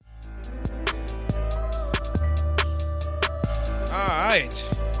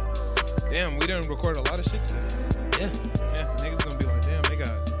right. Damn, we didn't record a lot of shit today. Yeah. Yeah, niggas gonna be like, damn, they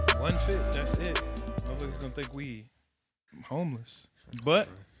got one fit. That's it. Motherfuckers gonna think we homeless. But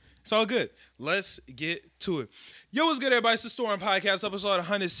it's all good. Let's get to it. Yo, what's good, everybody? It's the Storm Podcast, episode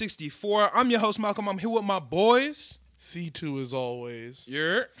 164. I'm your host, Malcolm. I'm here with my boys. C2 as always.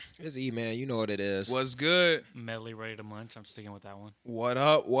 You're. It's E, man. You know what it is. What's good? Medley ready to munch. I'm sticking with that one. What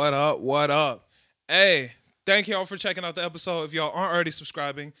up? What up? What up? Hey, thank y'all for checking out the episode. If y'all aren't already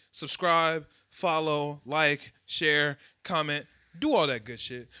subscribing, subscribe, follow, like, share, comment, do all that good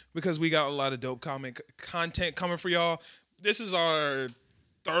shit because we got a lot of dope content coming for y'all. This is our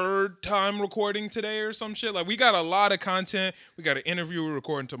third time recording today or some shit. Like, we got a lot of content. We got an interview we're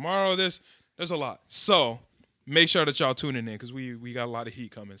recording tomorrow. There's a lot. So make sure that y'all tuning in because we got a lot of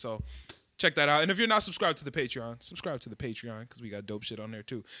heat coming. So check that out. And if you're not subscribed to the Patreon, subscribe to the Patreon because we got dope shit on there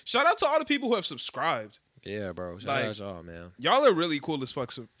too. Shout out to all the people who have subscribed. Yeah, bro. Shout out y'all, man. Y'all are really cool as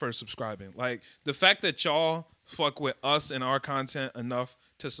fuck for subscribing. Like, the fact that y'all fuck with us and our content enough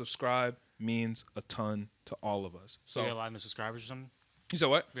to subscribe means a ton to all of us. So We got a lot of new subscribers or something? You said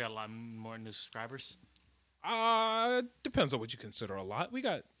what? We got a lot more new subscribers? Depends on what you consider a lot. We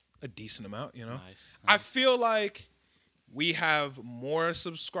got a decent amount, you know? Nice. I feel like we have more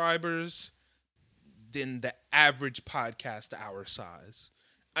subscribers than the average podcast our size.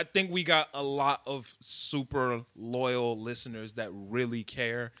 I think we got a lot of super loyal listeners that really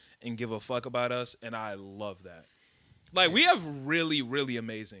care and give a fuck about us, and I love that. Like, we have really, really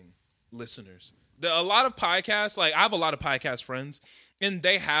amazing listeners. A lot of podcasts, like, I have a lot of podcast friends, and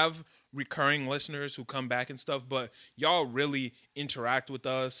they have recurring listeners who come back and stuff, but y'all really interact with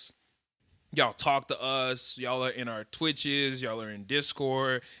us. Y'all talk to us. Y'all are in our Twitches. Y'all are in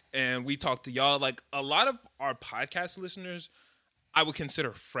Discord, and we talk to y'all. Like, a lot of our podcast listeners I would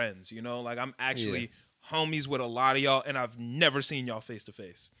consider friends, you know? Like, I'm actually homies with a lot of y'all, and I've never seen y'all face to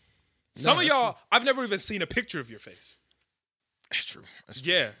face. Some of y'all, I've never even seen a picture of your face. That's true.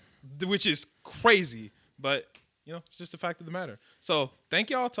 Yeah, which is crazy, but, you know, it's just the fact of the matter. So, thank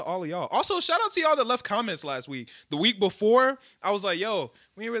y'all to all of y'all. Also, shout out to y'all that left comments last week. The week before, I was like, yo,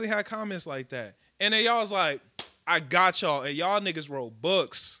 we ain't really had comments like that. And then y'all was like, I got y'all, and y'all niggas wrote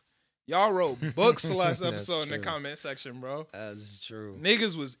books. Y'all wrote books the last episode in the comment section, bro. That's true.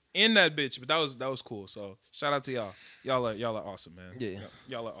 Niggas was in that bitch, but that was cool. So shout out to y'all. Y'all are awesome, man. Yeah.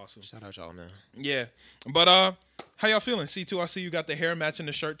 Y'all are awesome. Shout out y'all, man. Yeah. But how y'all feeling? C2, I see you got the hair matching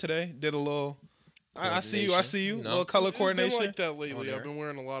the shirt today. Did a little I see you. No. Little color coordination. It's been like that lately. I've been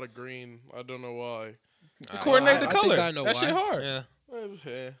wearing a lot of green. I don't know why. Coordinate the color. I think I know that why. shit hard.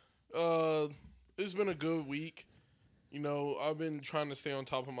 Yeah. It's been a good week. You know, I've been trying to stay on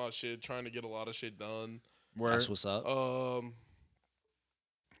top of my shit, trying to get a lot of shit done. Word. That's what's up.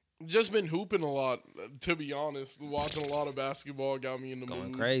 Just been hooping a lot, to be honest. Watching a lot of basketball got me in the Going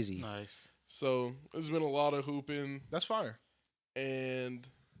mood. crazy. Nice. So, it's been a lot of hooping. That's fire. And,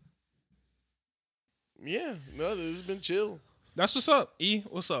 yeah, no, it's been chill. That's what's up. E,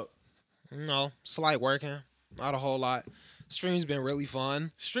 what's up? No, slight working. Not a whole lot. Stream's been really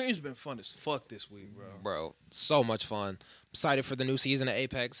fun. Stream's been fun as fuck this week, bro. Bro, so much fun. Excited for the new season of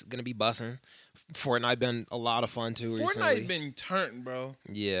Apex. Gonna be bussing. Fortnite been a lot of fun, too, recently. Fortnite been turned, bro.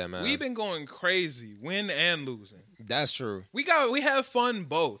 Yeah, man. We've been going crazy, win and losing. That's true. We have fun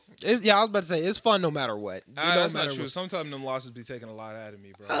both. I was about to say, it's fun no matter what. That's not true. Sometimes them losses be taking a lot out of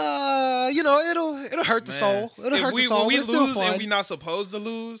me, bro. You know, it'll hurt the soul. It'll hurt the soul. When we but it's still lose fun. and we not supposed to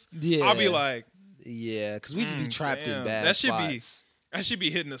lose, Yeah. I'll be like, yeah, because we just be trapped in damn. bad That should spots. that should be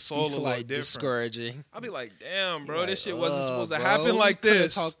hitting the soul It's a little like different. discouraging. I'll be like, damn, bro, Like, this shit wasn't supposed to bro, happen like we coulda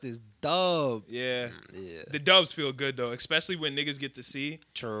this. Talk this dub. Yeah. Yeah. The dubs feel good, though, especially when niggas get to see.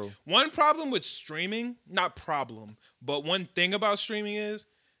 True. One problem with streaming, not problem, but one thing about streaming is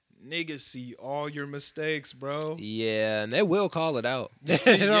niggas see all your mistakes, bro. Yeah, and they will call it out. It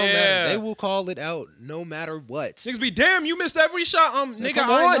don't matter. They will call it out no matter what. Niggas be, damn, you missed every shot. Nigga,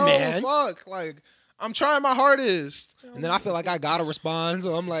 come I on, know, man. fuck. Like, I'm trying my hardest. And then I feel like I gotta respond,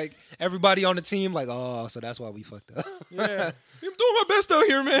 so I'm like, everybody on the team, like, oh, so that's why we fucked up. Yeah. I'm doing my best out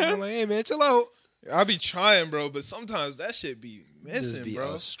here, I'm man. like, hey, man, chill out. I be trying, bro, but sometimes that shit be Just missing, be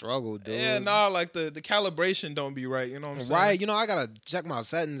bro. a struggle, dude. Yeah, nah, like the calibration don't be right, you know what I'm saying? Right, you know, I gotta check my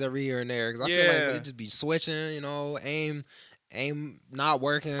settings every here and there because I feel like it just be switching, you know, aim not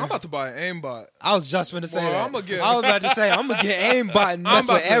working. I'm about to buy an aimbot. I was just gonna say Boy, that. I'ma get- I was about to say I'm gonna get aimbot and mess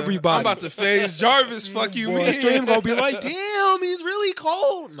with everybody. I'm about to phase Jarvis. Fuck you, Boy, man. the stream gonna be like, damn, he's really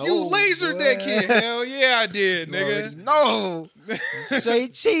cold. No, You lasered boy. that kid. Hell yeah, I did, You already nigga. know.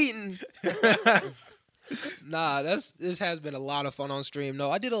 Straight cheating. Nah, this has been a lot of fun on stream. No,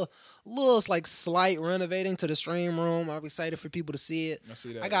 I did a little like slight renovating to the stream room. I'm excited for people to see it. I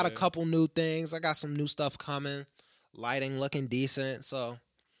see that. I got a couple new things. I got some new stuff coming. Lighting looking decent. So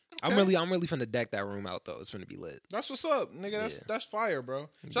I'm really finna deck that room out though. It's finna be lit. That's what's up, nigga. That's fire, bro.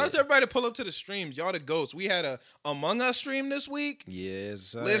 Shout out Yeah. to everybody that pull up to the streams. Y'all the ghosts. We had a Among Us stream this week. Yes,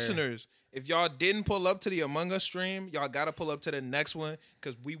 sir. Listeners, if y'all didn't pull up to the Among Us stream, y'all gotta pull up to the next one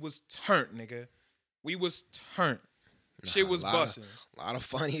because we was turned, nigga. We was turned. Shit was busting. A lot of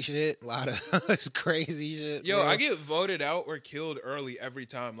funny shit. A lot of crazy shit. Yo, bro. I get voted out or killed early every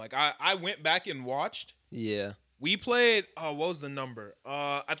time. Like I went back and watched. Yeah. We played. What was the number?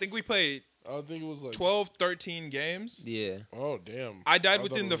 I think we played I think it was like 12, 13 games. Yeah. Oh damn! I died thought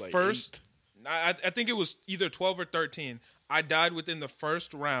within it the was like first. I think it was either 12 or 13. I died within the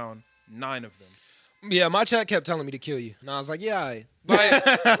first round. 9 of them. Yeah, my chat kept telling me to kill you. And I was like, yeah, all right. Like,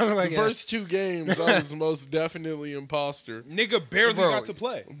 I was like, The yeah. first 2 games, I was most definitely imposter. nigga barely Bro. got to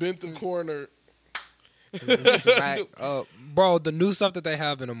play. Bent the corner. Smack up. Bro, the new stuff that they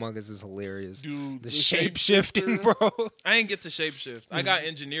have in Among Us is hilarious. Dude, The the shape shifting, bro. I ain't get to shapeshift. I got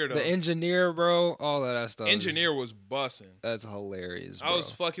engineer though. The engineer, bro. All of that stuff. is- Engineer was bussing. That's hilarious, bro. I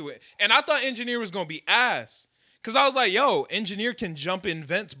was fucking with, and I thought engineer was gonna be ass. Cause I was like, yo, engineer can jump in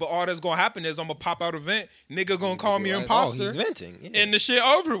vents, but all that's gonna happen is I'm gonna pop out a vent, nigga gonna call me Like, imposter, Oh, he's venting. Yeah. and the shit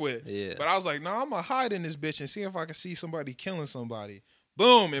over with. Yeah. But I was like, nah, I'm gonna hide in this bitch and see if I can see somebody killing somebody.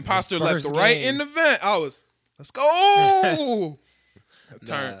 Boom, imposter left first right game. in the vent. I was, let's go.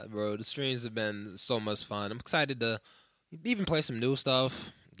 Turn. Nah, bro, the streams have been so much fun. I'm excited to even play some new stuff,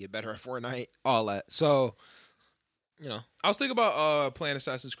 get better at Fortnite, all that. So, you know, I was thinking about playing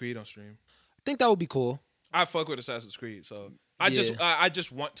Assassin's Creed on stream. I think that would be cool. I fuck with Assassin's Creed, so I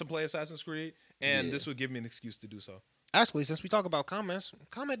just want to play Assassin's Creed, and Yeah. this would give me an excuse to do so. Actually, since we talk about comments,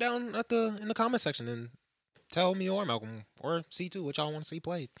 comment down in the comment section and tell me or Malcolm or C2 what y'all want to see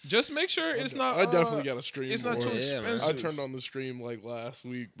played. Just make sure it's not. I definitely got to stream. It's not more. too Yeah, man. expensive. I turned on the stream like last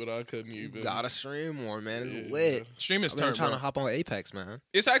week, but I couldn't even. Gotta stream more, man. It's Yeah. lit. Stream is I've been turned, trying bro. to hop on Apex, man.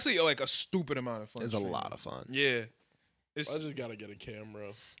 It's actually like a stupid amount of fun. It's a streaming. lot of fun. Yeah, it's I just gotta get a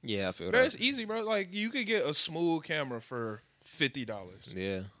camera. Yeah, I feel bro, that. it's easy, bro. Like you could get a smooth camera for $50.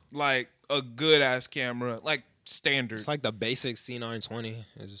 Yeah. Like a good ass camera, like standard. It's like the basic C920.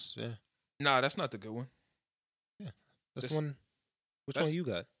 It's just, yeah. Nah, that's not the good one. That's This- the one. Which that's- one you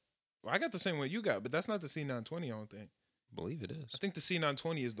got? Well, I got the same one you got, but that's not the C920. I don't think. I believe it is. I think the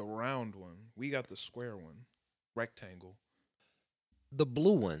C920 is the round one. We got the square one, rectangle. The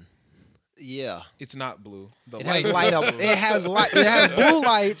blue one. Yeah. It's not blue. The It has is light up. blue. It has light. It has blue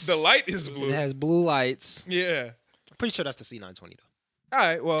lights. The light is blue. It has blue lights. Yeah. I'm pretty sure that's the C920 though. All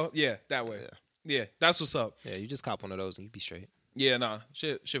right. Well, yeah, that way. Yeah. Yeah, that's what's up. Yeah, you just cop one of those and you be straight. Yeah, nah,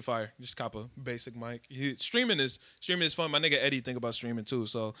 shit fire. Just cop a basic mic. Streaming is fun. My nigga Eddie think about streaming too.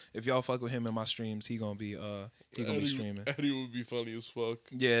 So if y'all fuck with him in my streams, he gonna be streaming. Eddie would be funny as fuck.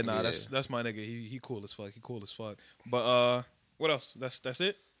 Yeah, nah, Yeah. that's my nigga. He cool as fuck. He cool as fuck. But what else? That's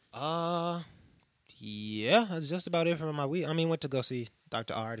it. Yeah, that's just about it for my week. I mean, went to go see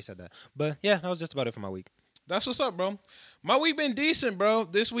Dr. I already said that. But yeah, that was just about it for my week. That's what's up, bro. My week been decent, bro.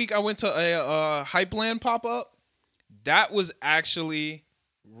 This week I went to a Hypeland pop up. That was actually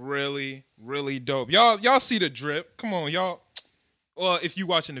really, really dope. Y'all see the drip. Come on, y'all. Well, if you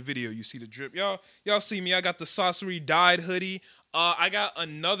watching the video, you see the drip. Y'all see me. I got the Sorcery dyed hoodie. I got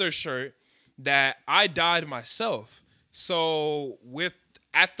another shirt that I dyed myself. So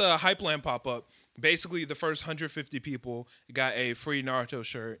at the Hypeland pop up, basically the first 150 people got a free Naruto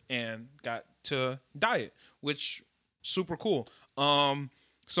shirt and got to dye it, which super cool.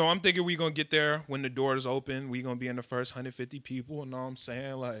 So I'm thinking we gonna get there when the doors open. We gonna be in the first 150 people. You know what I'm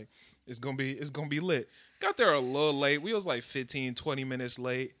saying? Like it's gonna be lit. Got there a little late. We was like 15, 20 minutes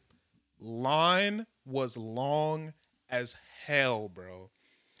late. Line was long as hell, bro.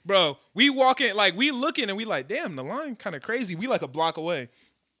 Bro, we walking, like we looking and we like, damn, the line kind of crazy. We like a block away.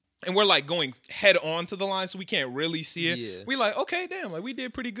 And we're like going head on to the line so we can't really see it. Yeah. We like, okay, damn, like we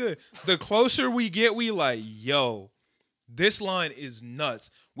did pretty good. The closer we get, we like, yo, this line is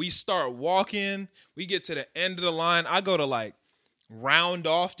nuts. We start walking. We get to the end of the line. I go to like round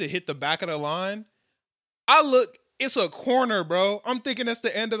off to hit the back of the line. I look, it's a corner, bro. I'm thinking that's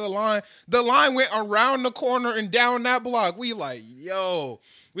the end of the line. The line went around the corner and down that block. We like, yo,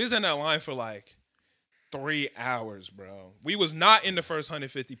 we was in that line for like 3 hours, bro. We was not in the first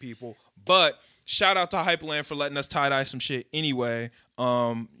 150 people, but shout out to Hyperland for letting us tie-dye some shit anyway.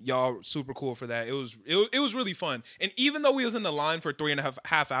 Y'all super cool for that. It was really fun. And even though we was in the line for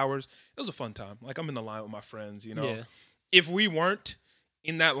 3.5 hours, it was a fun time. Like I'm in the line with my friends, you know. Yeah. If we weren't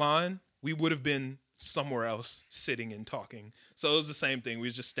in that line, we would have been somewhere else sitting and talking. So it was the same thing. We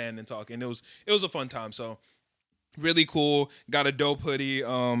was just standing talking. It was a fun time. So really cool. Got a dope hoodie.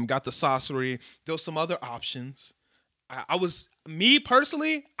 Got the saucery. There was some other options. I was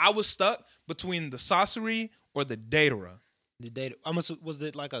stuck between the saucery or the Datara. The data almost was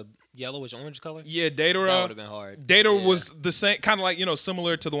it like a yellowish orange color? Yeah, That would Datara. have been hard. Datara Yeah. was the same, kind of like,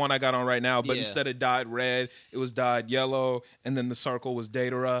 similar to the one I got on right now, but Yeah. instead of dyed red, it was dyed yellow, and then the circle was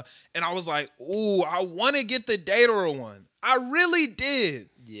Datara. And I was like, ooh, I want to get the Datara one. I really did.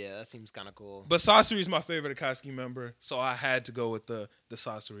 Yeah, that seems kind of cool. But Saucery is my favorite Akatsuki member, so I had to go with the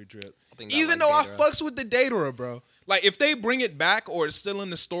Saucery drip. I think I Even like though I Datara. fucks with the Datara, bro. Like, if they bring it back or it's still in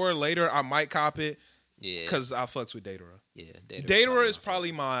the store later, I might cop it Yeah, because I fucks with Datara. yeah, Datara is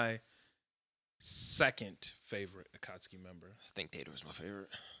probably my second favorite Akatsuki member. I think Data was my favorite.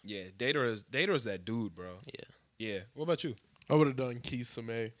 Yeah, Datara is that dude, bro. Yeah. Yeah. What about you? I would have done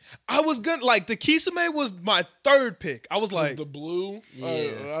Kisame. I was gonna like the Kisame was my third pick. I was Like like, the blue.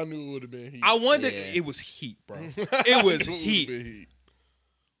 Yeah. I knew it would have been heat. I wanted Yeah. it was heat, bro. It was It would've heat. been heat.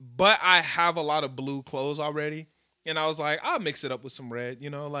 But I have a lot of blue clothes already. And I was like, I'll mix it up with some red,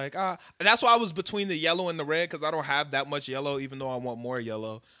 that's why I was between the yellow and the red, because I don't have that much yellow, even though I want more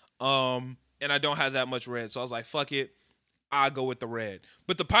yellow. And I don't have that much red. So I was like, fuck it. I'll go with the red.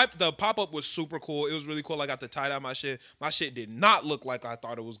 But the pop-up was super cool. It was really cool. I got to tie-dye my shit. My shit did not look like I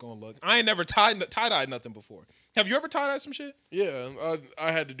thought it was going to look. I ain't never tie-dyed nothing before. Have you ever tie-dyed some shit? Yeah,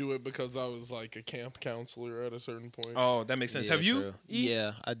 I had to do it because I was like a camp counselor at a certain point. Oh, that makes sense. Yeah, Have you? true.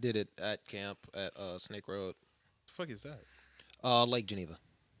 Yeah, I did it at camp at Snake Road, The fuck is that? Lake Geneva,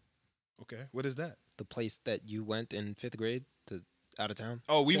 Okay. What is that? the place that you went in 5th grade to out of town.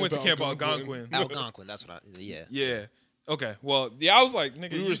 Oh, we Camp went to Camp Algonquin. Algonquin. Algonquin, that's what I. Yeah, Yeah. Okay. Well, yeah, I was like,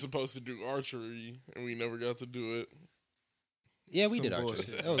 nigga, We you were supposed to do archery, and we never got to do it. yeah, we Some did archery.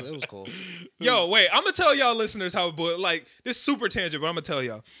 bullshit. It was cool. Yo, wait, I'm gonna tell y'all listeners how, but like this super tangent, but I'm gonna tell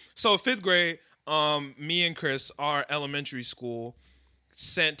y'all. So 5th grade, me and Chris, our elementary school,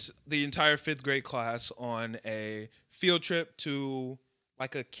 sent the entire 5th grade class on a field trip to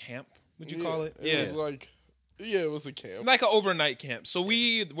like a camp. Would you call it? It was like, it was a camp. Like an overnight camp. So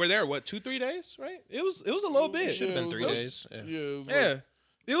we were there, 2-3 days, right? It was a little bit. Should have Yeah, been it 3 was- days. Yeah. Yeah, it was Yeah. like,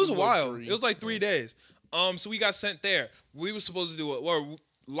 It was a was like while. 3. It was like 3 days. So we got sent there. We were supposed to do a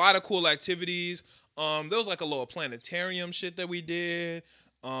lot of cool activities. There was like a little planetarium shit that we did.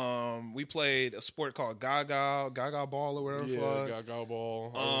 We played a sport called Gaga Ball or whatever. yeah, fuck. Gaga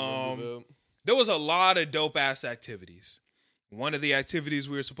ball. I remember that. There was a lot of dope ass activities. One of the activities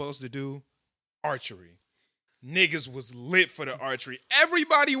we were supposed to do, archery. Niggas was lit for the archery.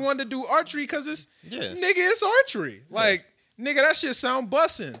 Everybody wanted to do archery because it's it's archery. Like, nigga, that shit sound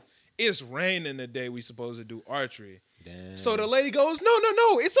bussin'. It's raining the day we supposed to do archery. Damn. So the lady goes, no,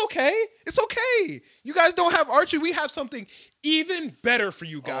 it's okay. It's okay. You guys don't have archery. We have something even better for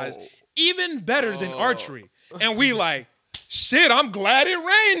you guys. Oh. Even better than archery. And we like, shit, I'm glad it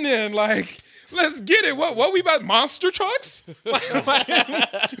rained then. Like, let's get it. What we about? Monster trucks? Like,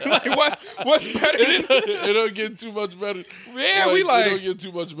 what's better than It don't get too much better. Yeah, we like- it don't get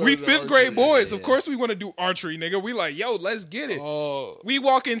too much better. we than 5th grade archery. boys. Of course we want to do archery, nigga. We like, yo, let's get it. Oh, We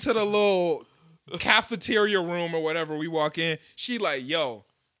walk into the little cafeteria room or whatever. We walk in. She like, yo,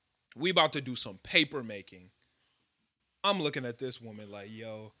 we about to do some paper making. I'm looking at this woman like,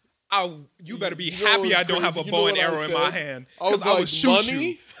 yo, you better be You know happy what's I don't have a crazy? You bow know and what I arrow in my said? hand. I was 'cause I would like, shoot money?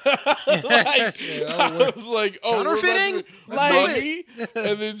 you. I was like, oh, Counterfeiting? remember money?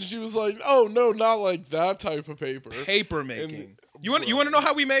 And then she was like, oh, no, not like that type of paper. Paper making. And- You want to know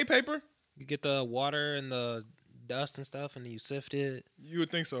how we made paper? You get the water and the dust and stuff, and you sift it. You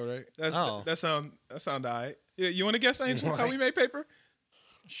would think so, right? Oh. That sound alright. Yeah, you want to guess, Angel, how we What? made paper?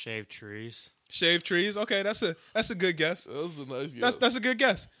 Shave trees. Shave trees. Okay, that's a good guess. That was a nice guess. That's a good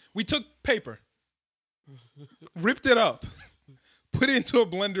guess. We took paper, ripped it up, put it into a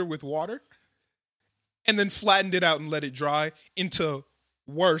blender with water, and then flattened it out and let it dry into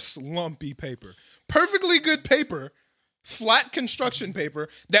worse lumpy paper. Perfectly good paper, flat construction paper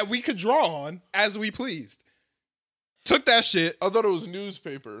that we could draw on as we pleased. Took that shit. I thought it was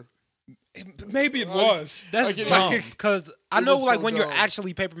newspaper. Maybe it was. That's I get it. dumb. Because I know, was like, so when you're dumb.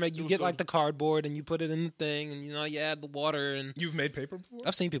 actually paper making, you It was get, so like, the cardboard and you put it in the thing and, you add the water. And You've made paper before?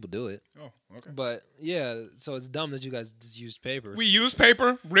 I've seen people do it. Oh, okay. But, yeah, so it's dumb that you guys just used paper. We used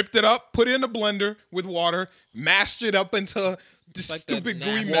paper, ripped it up, put it in a blender with water, mashed it up into this Like that stupid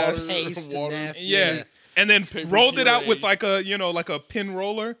gooey nasty mess. taste and Water. nasty- Yeah. And then Paper rolled it out puree. with like a pin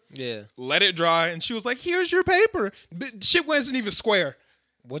roller, Yeah. let it dry, and she was like, "Here's your paper." But shit wasn't even square.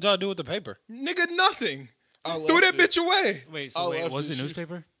 What'd y'all do with the paper? Nigga, nothing. I Threw that left it. bitch away. Wait, I so left was it. it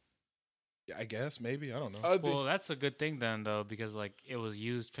newspaper? I guess maybe I don't know. I think Well, that's a good thing then, though, because like it was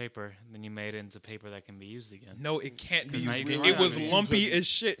used paper, and then you made it into paper that can be used again. No, it can't be Now used you again. can It was write on it. lumpy as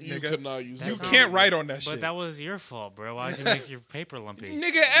shit, you nigga. could not use You that. can't write on that But shit. that was your fault, bro. Why'd you make your paper lumpy?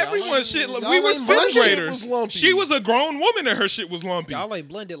 Nigga, everyone's shit. y'all We was ain't fifth my shit graders. was lumpy. She was a grown woman and her shit was lumpy. Y'all ain't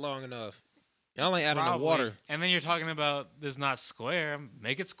blended long enough. Y'all ain't adding the Probably. water. And then you're talking about this not square.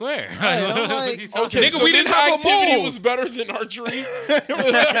 Make it square. Right, I'm What like, are you talking Okay, Nigga, so we this didn't have a activity mold. was better than archery.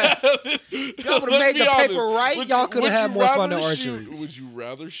 Y'all would have made the paper right. Y'all could have had more fun than archery. Would you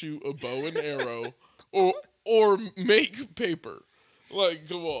rather shoot a bow and arrow or make paper? Like,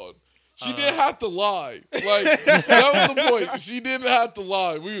 come on. She didn't have to lie. Like, that was the point. She didn't have to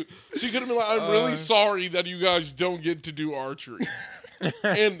lie. She could have been like, I'm really sorry that you guys don't get to do archery.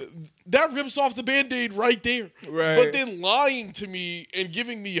 And that rips off the Band-Aid right there. Right. But then lying to me and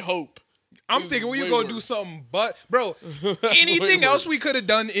giving me hope. I'm is thinking we way gonna do worse. something, but bro, anything way else worse. we could have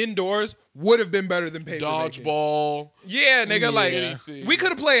done indoors would have been better than paper making. Dodgeball. Yeah, nigga, like Anything. we could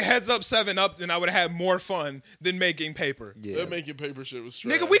have played Heads Up, 7 Up, and I would have had more fun than making paper. Yeah. That making paper shit was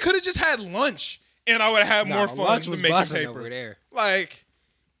trash. Nigga, we could have just had lunch, and I would have had Nah, more the fun lunch than was making busting paper. over there. Like,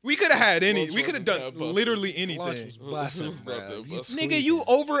 we could have had any. Lunch We could have wasn't done that busting. literally Lunch anything. was busting, It was not bro. that You busting. Nigga, you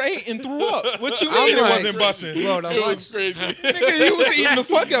overate and threw up. What you I'm mean it like- wasn't busting? Bro, the It lunch, was crazy. Nigga, you was eating the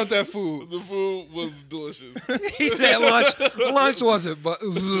fuck out that food. The food was delicious. he said lunch wasn't, but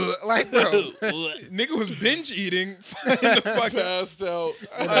like, bro. Nigga was binge eating. The fuck out. Passed out.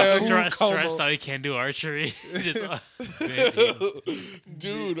 Stressed coma. how he can't do archery. Just, bitch.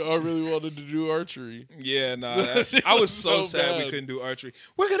 Dude, I really wanted to do archery. Yeah, nah. I was so so sad we bad. couldn't do archery.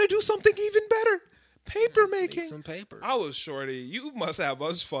 We're gonna do something even better. Paper making. Some paper. I was shorty. You must have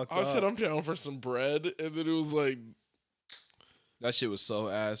us fucked I up. said I'm down for some bread, and then it was like, That shit was so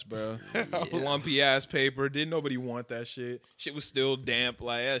ass, bro. Lumpy ass paper. Didn't nobody want that shit. Shit was still damp.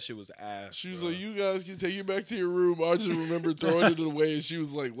 Like, that shit was ass. she was bro. like, you guys can take it back to your room. I just remember throwing it away, and she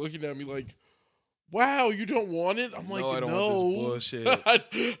was like looking at me like, wow, you don't want it? I'm like, No, I don't no. want this bullshit.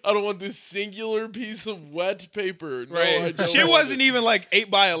 I don't want this singular piece of wet paper. No, Right. I don't Shit want wasn't it. even like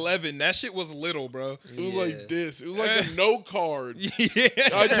 8x11. That shit was little, bro. It was Yeah. like this. It was like a note card. Yeah.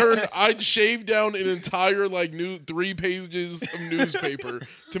 I'd shaved down an entire like 3 pages of newspaper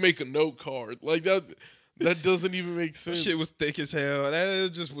to make a note card. Like that doesn't even make sense. Shit was thick as hell.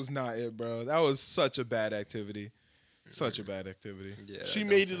 That just was not it, bro. That was such a bad activity. Such a bad activity. Yeah, She that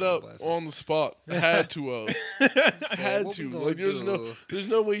made sound it up blessing. on the spot. Had to had what we to. gonna Like do? there's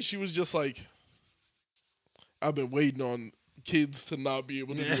no way she was just like, I've been waiting on kids to not be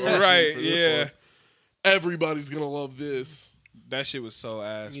able to do archery Right, for this yeah. one. Everybody's gonna love this. That shit was so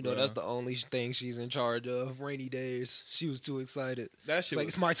ass. You know, bro. that's the only thing she's in charge of. Rainy days. She was too excited. That It's shit like,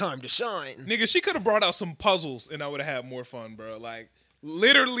 was it's my time to shine. Nigga, she could have brought out some puzzles and I would have had more fun, bro. Like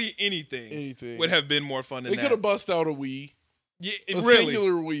literally anything, Anything. would have been more fun than They could that. have bust out a Wii, Yeah, a really,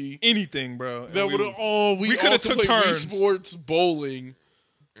 singular Wii. anything, bro. That would have we we coulda all took could play Wii turns. Sports bowling.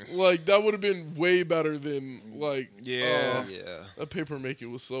 Like that would have been way better than like Yeah. Yeah. that paper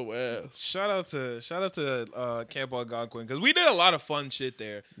making was so ass. Shout out to Camp Algonquin because we did a lot of fun shit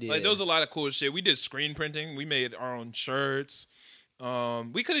there. Yeah. Like there was a lot of cool shit. We did screen printing. We made our own shirts.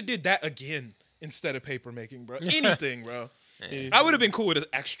 We could have did that again instead of paper making, bro. Anything, bro. I would have been cool with an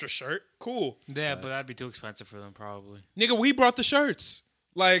extra shirt. Cool, Yeah, but that'd be too expensive for them, probably. nigga. We brought the shirts.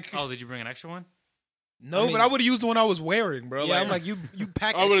 Like Oh, did you bring an extra one? no, I mean- but I would have used the one I was wearing, bro. Yeah, I'm like, you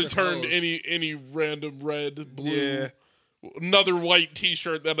pack I would have extra turned clothes. any random red, blue, Yeah. another white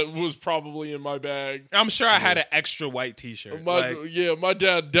T-shirt that was probably in my bag. I'm sure I had an extra white T-shirt. My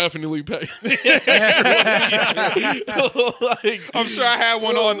dad definitely paid. I'm sure I had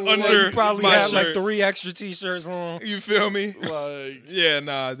one on Like, under. You probably my had like shirt. 3 extra t-shirts on. You feel me? like Yeah,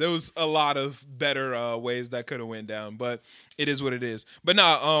 nah, there was a lot of better ways that could have went down, but it is what it is. But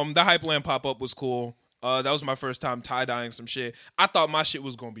nah, the Hype Land pop-up was cool. That was my first time tie-dyeing some shit. I thought my shit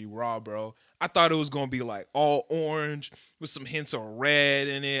was gonna be raw, bro. I thought it was gonna be like all orange with some hints of red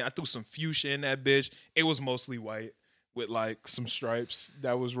in it. I threw some fuchsia in that bitch. It was mostly white with like some stripes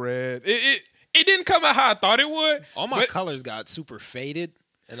that was red. It didn't come out how I thought it would. All my but colors got super faded.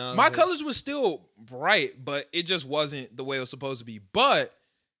 And I was my like, colors were still bright, but it just wasn't the way it was supposed to be. But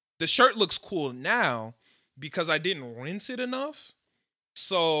the shirt looks cool now because I didn't rinse it enough.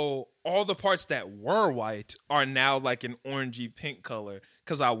 So all the parts that were white are now like an orangey pink color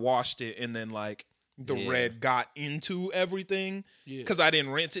because I washed it and then like the Yeah. red got into everything yeah. because I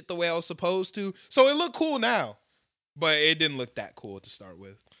didn't rinse it the way I was supposed to. So it looked cool now, but it didn't look that cool to start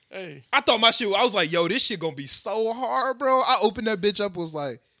with. Hey, I thought my shit, I was like, yo, this shit gonna be so hard, bro. I opened that bitch up, was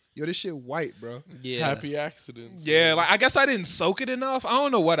like, Yo, this shit white, bro. Yeah. Happy accidents. Yeah, man. like I guess I didn't soak it enough. I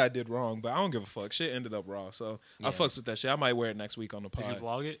don't know what I did wrong, but I don't give a fuck. Shit ended up raw, so I fucks with that shit. I might wear it next week on the Did you pod.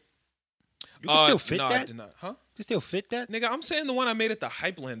 vlog it? You can still fit no, I that? did not. Huh? You can still fit that? Nigga, I'm saying the one I made at the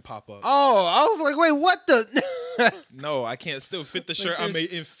Hypeland pop up. Oh, I was like, wait, what the? No, I can't still fit the shirt I there's-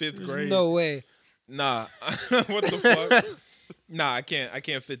 made in 5th There's grade. no way. Nah. What the fuck? Nah, I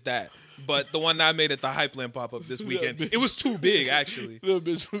can't fit that. But the one that I made at the Hypeland pop up this weekend, bitch. it was too big actually. The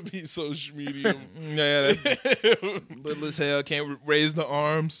bitch would be so medium. Yeah, that, little as hell. Can't raise the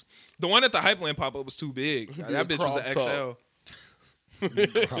arms. The one at the Hypeland pop up was too big. That bitch was an crop XL.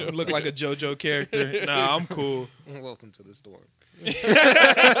 Looked like a JoJo character. Nah, I'm cool. Welcome to the storm.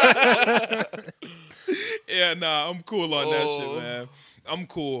 Yeah, nah, I'm cool on that shit, man. I'm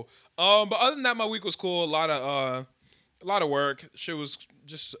cool. But other than that, my week was cool. A lot of work. Shit was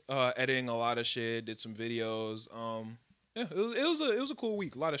just editing a lot of shit. Did some videos. Yeah, it was a cool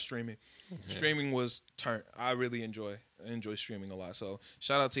week. A lot of streaming. Streaming was turn. I really enjoy streaming a lot. So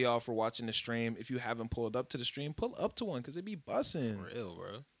shout out to y'all for watching the stream. If you haven't pulled up to the stream, pull up to one because it be bussing. Real,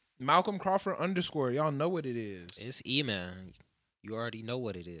 bro. Malcolm Crawford _ y'all know what it is. It's E-Man. You already know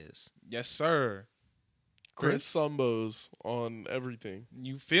what it is. Yes, sir. Chris Sumbos on everything.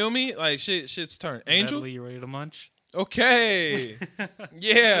 You feel me? Like shit's turned. Angel. Natalie, you ready to munch? Okay.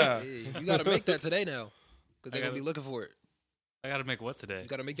 Yeah. Hey, you got to make that today now. Because they're I going to be looking for it. I gotta make what today? You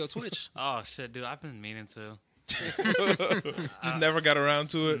got to make your Twitch. Oh shit, dude! I've been meaning to. Just never got around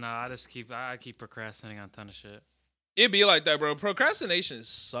to it. Nah, I keep procrastinating on a ton of shit. It be like that, bro. Procrastination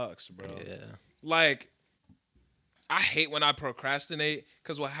sucks, bro. Yeah. Like, I hate when I procrastinate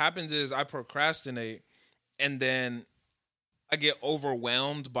because what happens is I procrastinate and then I get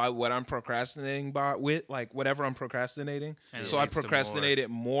overwhelmed by what I'm procrastinating with, like whatever I'm procrastinating. And it So I leads to procrastinate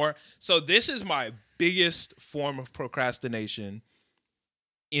it more. So this is my biggest form of procrastination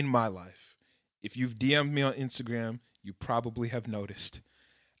in my life. If you've DM'd me on Instagram, you probably have noticed.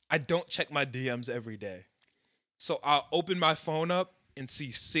 I don't check my DMs every day. So I'll open my phone up and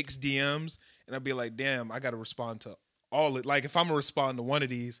see 6 DMs, and I'll be like, damn, I got to respond to all it. Like, if I'm going to respond to one of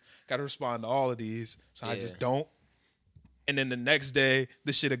these, got to respond to all of these. So I just don't. And then the next day,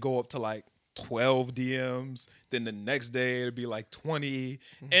 this shit'll go up to like 12 DMs. Then the next day, it'll be like 20.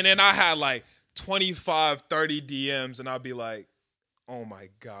 And then I had like 25, 30 DMs, and I'll be like, oh my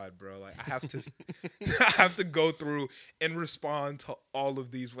God, bro. Like, I have to I have to go through and respond to all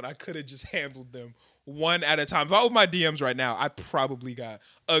of these when I could have just handled them one at a time. If I open my DMs right now, I probably got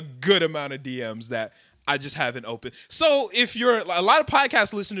a good amount of DMs that I just haven't opened. So if you're a lot of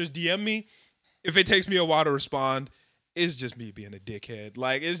podcast listeners DM me, if it takes me a while to respond, it's just me being a dickhead.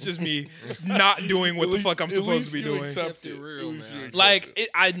 Like, it's just me not doing what the fuck I'm supposed to be doing. Accept Kept it it. real, At least you man. accept Like, it.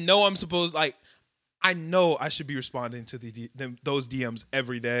 I know I'm supposed, like, I know I should be responding to those DMs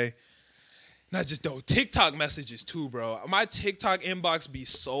every day. Not just those TikTok messages too, bro. My TikTok inbox be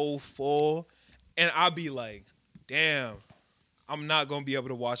so full, and I'll be like, damn, I'm not gonna be able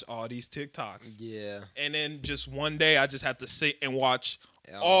to watch all these TikToks. Yeah. And then just one day, I just have to sit and watch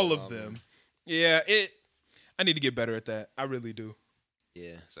Yeah, all all of of them. them. Yeah, I need to get better at that. I really do.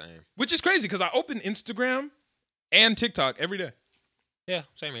 Yeah, same. Which is crazy because I open Instagram and TikTok every day. Yeah,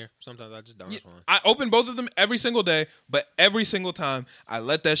 same here. Sometimes I just don't respond. I open both of them every single day, but every single time I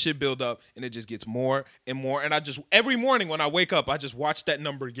let that shit build up and it just gets more and more. And I just, every morning when I wake up, I just watch that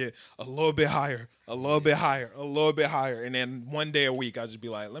number get a little bit higher, a little bit higher, a little bit higher. And then one day a week, I just be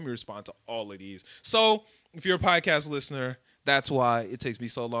like, let me respond to all of these. So if you're a podcast listener, that's why it takes me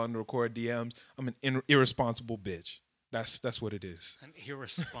so long to record DMs. I'm an irresponsible bitch. That's what it is. An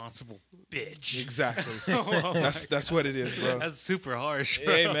irresponsible bitch. Exactly. Oh That's what it is, bro. That's super harsh.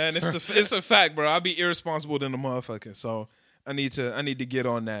 Bro. Hey man, it's a fact, bro. I'll be irresponsible than a motherfucker. So I need to get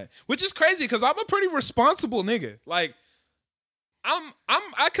on that. Which is crazy because I'm a pretty responsible nigga. Like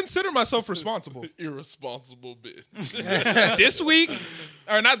I consider myself responsible. Irresponsible bitch. This week,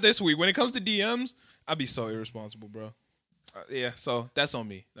 or not this week, when it comes to DMs, I'll be so irresponsible, bro. Yeah, so that's on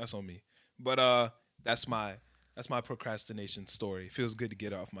me. That's on me. But that's my procrastination story. It feels good to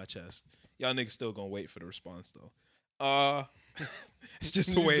get it off my chest. Y'all niggas still gonna wait for the response though. It's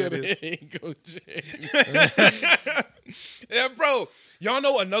just the way it is. Ain't gonna change. Yeah, bro. Y'all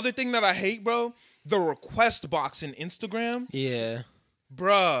know another thing that I hate, bro? The request box in Instagram. Yeah.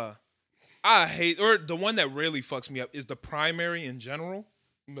 Bruh. I hate, or the one that really fucks me up is the primary in general.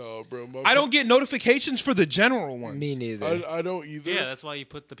 No, bro. I don't get notifications for the general ones. Me neither. I don't either. Yeah, that's why you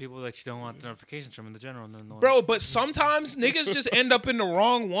put the people that you don't want notifications from in the general. Bro, but sometimes niggas just end up in the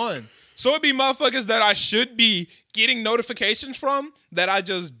wrong one. So it be motherfuckers that I should be getting notifications from that I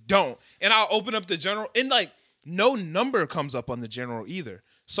just don't. And I'll open up the general, and like no number comes up on the general either.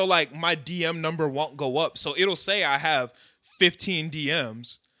 So like my DM number won't go up. So it'll say I have 15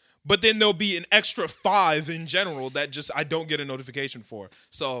 DMs, but then there'll be an extra 5 in general that just I don't get a notification for.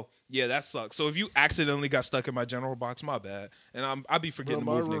 So yeah, that sucks. So if you accidentally got stuck in my general box, my bad. And I'll be forgetting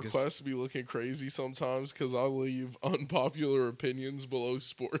Bro, to my move niggas. requests be looking crazy sometimes because I'll leave unpopular opinions below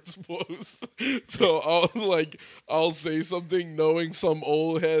sports posts. So I'll say something knowing some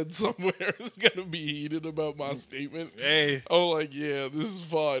old head somewhere is gonna be heated about my statement. Hey. I'm like, yeah, this is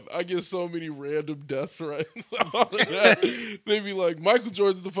fun. I get so many random death threats out of that. They be like, Michael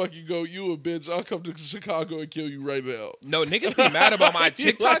Jordan's the fucking GOAT. You a bitch. I'll come to Chicago and kill you right now. No, niggas be mad about my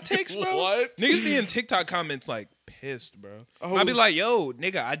TikTok Like, takes, bro. what? Niggas be in TikTok comments like pissed, bro. Oh. I be like, yo,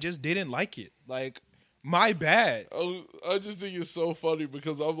 nigga, I just didn't like it. Like, my bad. I just think it's so funny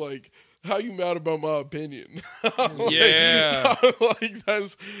because I'm like, how you mad about my opinion? Yeah. Like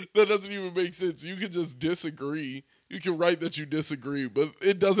that doesn't even make sense. You can just disagree. You can write that you disagree, but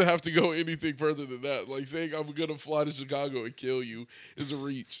it doesn't have to go anything further than that. Like saying I'm gonna fly to Chicago and kill you is a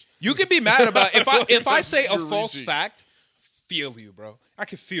reach. You can be mad about if I say a You're false reaching. fact, feel you, bro. I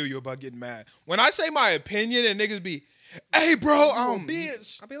can feel you about getting mad. When I say my opinion and niggas be, hey, bro,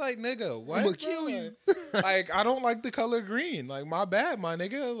 bitch. I be like, nigga, what? I'ma bro? kill you. Like, I don't like the color green. Like, my bad, my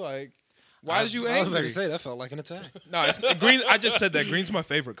nigga. Like, why is you I was about angry? to say that felt like an attack. No, it's green. I just said that green's my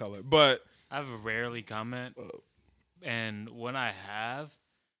favorite color, but I've rarely comment, and when I have,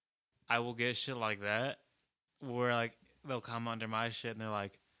 I will get shit like that, where like they'll comment under my shit and they're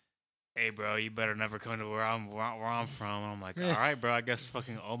like, "Hey, bro, you better never come to where I'm from." And I'm like, "All right, bro, I guess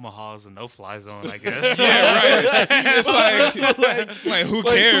fucking Omaha is a no-fly zone, I guess." yeah, right. It's like who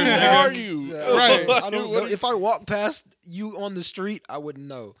cares? Who nigga? are you? Right. I don't know. If I walk past you on the street, I wouldn't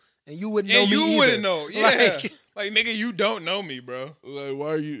know. And you wouldn't know And me you either. wouldn't know. Yeah. Like, Like, nigga, you don't know me, bro. Like,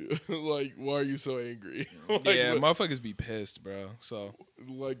 why are you so angry? Like, Yeah, what- motherfuckers be pissed, bro. So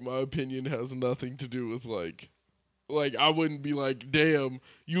like my opinion has nothing to do with like I wouldn't be like, damn,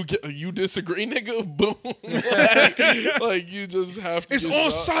 you disagree, nigga. Boom. like you just have to. it's get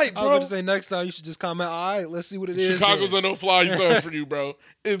on shot. site, I was bro. going to say next time you should just comment, all right, let's see what it is. Chicago's then. a no-fly zone for you, bro.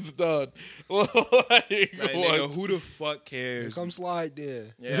 It's done. Like, Like, what? nigga, who the fuck cares? Come slide there.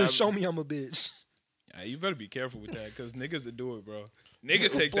 Yeah, Show me I'm a bitch. Yeah, you better be careful with that, because niggas that do it, bro.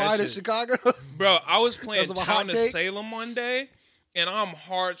 Niggas take Fly that to shit. Chicago. Bro, I was playing Because of a hot Town of take? Salem one day, and I'm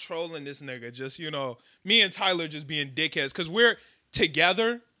hard trolling this nigga. Just, me and Tyler just being dickheads, because we're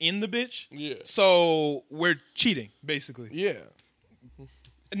together in the bitch. Yeah. So we're cheating, basically. Yeah.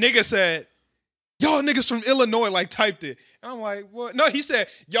 A nigga said, y'all niggas from Illinois, like, typed it. And I'm like, what? No, he said,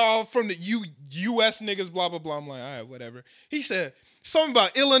 y'all from the U.S. niggas, blah, blah, blah. I'm like, all right, whatever. He said, something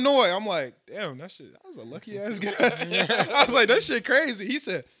about Illinois. I'm like, damn, that was a lucky ass guess. I was like, that shit crazy. He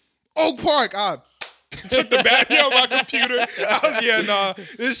said, Oak Park. I took the battery out my computer. I was, nah,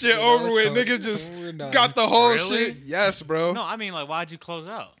 this shit over it's with. cold. Niggas just We're done. got the whole Really? shit. Yes, bro. No, I mean, like, why'd you close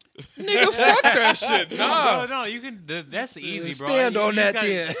out? Nigga, fuck that shit. Nah. No, you can. That's easy, bro. Stand on that got-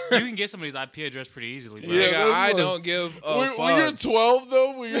 then. You can get somebody's IP address pretty easily, bro. Yeah, Nigga, that's I like- don't give a When fuck. you're 12,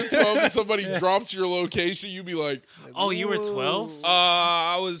 though, when you're 12 and somebody drops your location, you be like, Oh, you were 12?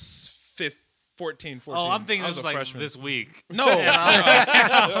 I was 14. Oh, I'm thinking I this was was a like freshman. this week. No, nah,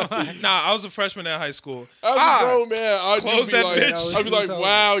 I was a freshman in high school. as a grown man, I'd close be that like, bitch. I'd be like, That was-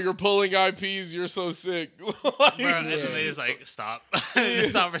 wow, you're pulling IPs, you're so sick. Like, Bro, and then they just like stop. They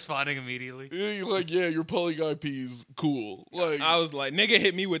stop responding immediately. you're like, yeah, you're pulling IPs, cool. Like, I was like, nigga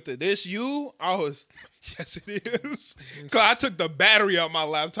hit me with this you? I was, yes it is. Cause I took the battery out my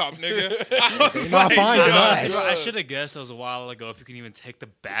laptop, nigga. I was Not fine, Bro, nice. I should have guessed that was a while ago if you can even take the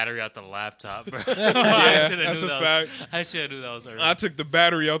battery out the laptop, bro. Yeah, shoulda that's knew a that fact. I should have knew that was early. I took the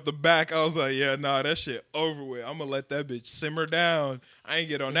battery out the back. I was like, yeah, nah, that shit over with. I'm gonna let that bitch simmer down. I ain't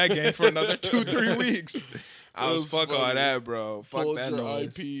get on that game for another 2-3 weeks. I was That's fuck all funny. that, bro. Fuck pulled that your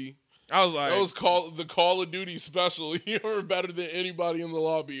noise. IP. I was like, That was the Call of Duty special. You were better than anybody in the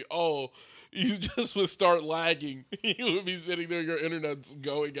lobby. Oh, you just would start lagging. You would be sitting there, your internet's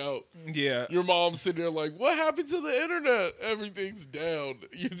going out. yeah. Your mom's sitting there like, what happened to the internet? Everything's down.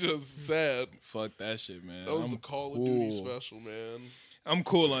 You're just sad. Fuck that shit, man. That was I'm the Call of cool. Duty special, man. I'm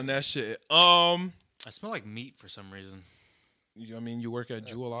cool on that shit. I smell like meat for some reason. I mean, you work at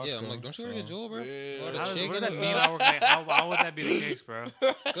Jewel Osco. Yeah, I'm like, don't you work at Jewel, bro? Yeah. All the How, chicken what and does that mean? stuff? How would that be the case, bro?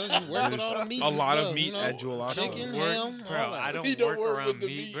 Because you work with all the meat. a and lot of stuff, meat you know? at Jewel Osco. Chicken, Work- ham, Bro, all I that. He don't don't work work around with the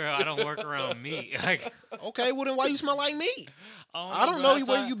meat, meat. bro. I don't work around meat. Like, Okay, well then why you smell like meat? I don't bro, know that's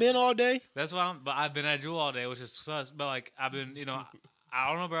where why- you been all day. That's why but I've been at Jewel all day, which is sus. But like I've been, I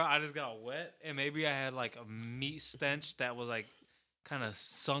don't know, bro. I just got wet, and maybe I had like a meat stench that was like kind of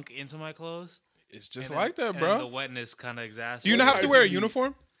sunk into my clothes. It's just And like that, and bro. the wetness kind of exacerbates. Do you not have to wear a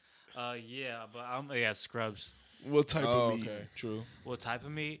uniform? Yeah, but yeah, scrubs. What type Oh, of meat? okay, true. What type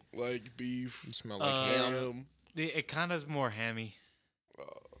of meat? Like beef, You smell like Uh, ham. It kind of is more hammy.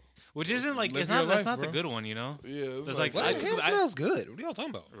 Which isn't like live it's your not. That's life, not bro. the good one, you know. Yeah, it's There's like, like- What? I- Ham smells good. What are y'all talking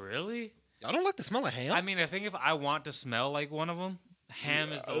about? Really? Y'all don't like the smell of ham? I mean, I think if I want to smell like one of them,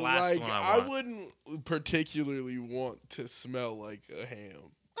 ham is the last like one I I want. wouldn't particularly want to smell like a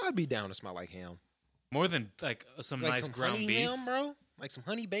ham. I'd be down to smell like ham. More than like some Like nice some ground honey beef. ham, bro. Like some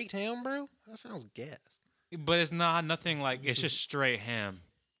honey baked ham, bro. That sounds gas. But it's not nothing like it's just straight ham.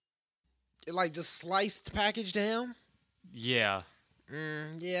 It, like just sliced packaged ham. Yeah.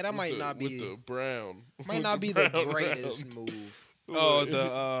 Yeah, that might With the- not with be the brown. might not be Brown the round. greatest move. Oh,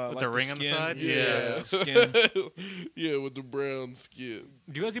 the With like the ring on the skin. side? Yeah, the skin. yeah, with the brown skin.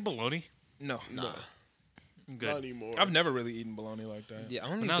 Do you guys eat bologna? No, Nah. Good. Not anymore. I've never really eaten bologna like that. Yeah, I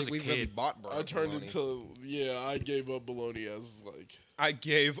don't When I even was think a we really kid, bought I turned bologna. into I gave up bologna as like I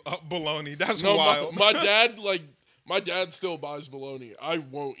gave up bologna. That's no. wild. My dad still buys bologna. I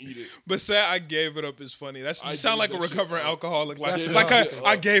won't eat it. But say I gave it up is funny. That's you I sound gave like a that shit recovering up. alcoholic. Like, That's like shit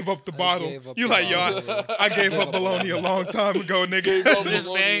I up. gave up the bottle. gave up You the like, yo, bottle. I gave up bologna a long time ago, Gave nigga. up This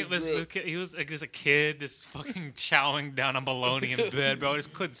bologna man, and this bread. kid, he was like just a kid, this fucking chowing down on bologna in bed, bro. I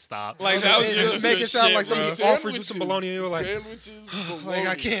just couldn't stop. Like that was It just just make it shit, sound like bro. somebody offered you some bologna and you were like, sandwiches, like I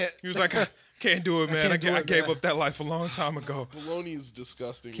bologna. can't. He was like, I can't do it, man. I, can't do it, gave man. up that life a long time ago. Bologna is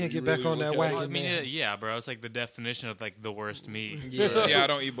disgusting. Can't when you get back really on that look at wagon. it. I mean, man. yeah, bro. It's like the definition of like the worst meat. Yeah, I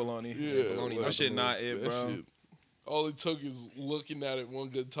don't eat bologna. Yeah, bologna like, That shit not it, that bro. shit- all it took is looking at it one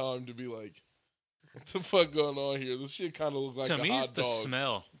good time to be like, what the fuck going on here? This shit kind of look like To a me, hot it's the dog.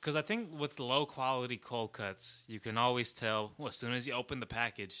 smell. Because I think with low quality cold cuts, you can always tell as soon as you open the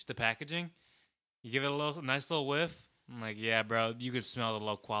packaging, you give it a nice little whiff. I'm like, yeah, bro, you can smell the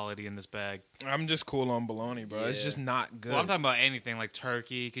low quality in this bag. I'm just cool on bologna, bro. It's Yeah. just not good. Well, I'm talking about anything like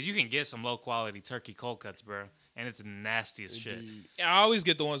turkey, because you can get some low quality turkey cold cuts, bro, and it's nasty as shit. Yeah, I always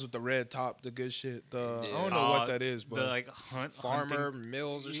get the ones with the red top, the good shit. I don't know what that is, but The like Farmer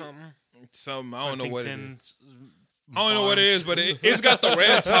Mills or something. some I don't know what it is. Huntington's I don't know what it is, but it's got the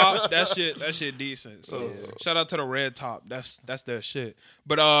red top. That shit decent. So shout out to the red top. That's their shit.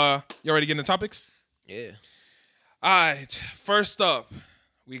 But you ready to get into topics? Yeah. All right. First up,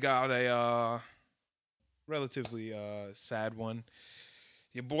 we got a relatively sad one.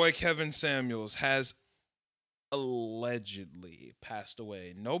 Your boy Kevin Samuels has allegedly passed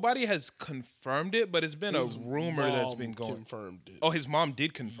away. Nobody has confirmed it, but it's been His a rumor that's mom been going. confirmed it. Oh, his mom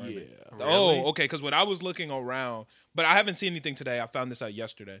did confirm it. Yeah. Oh, okay. Because when I was looking around, but I haven't seen anything today. I found this out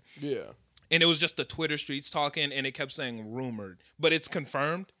yesterday, Yeah. and it was just the Twitter streets talking, and it kept saying rumored, but it's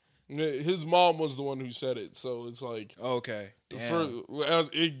confirmed. His mom was the one who said it, so it's like Okay. Damn. as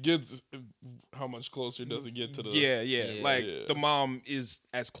it gets, how much closer does it get to the? Yeah. Yeah. Like Yeah. the mom is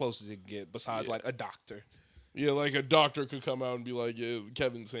as close as it can get, besides like a doctor. Yeah, like a doctor could come out and be like, "Yeah,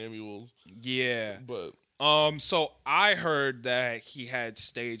 Kevin Samuels," Yeah. but So I heard that he had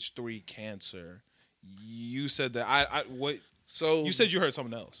stage 3 cancer. You said that what? so You said you heard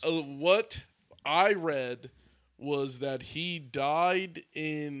something else. what I read was that he died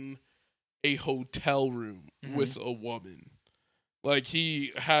in a hotel room with a woman. Like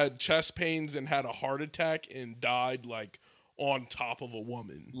he had chest pains and had a heart attack and died like on top of a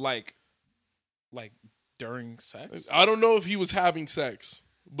woman. Like during sex? I don't know if he was having sex,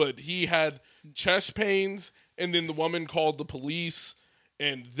 but he had chest pains and then the woman called the police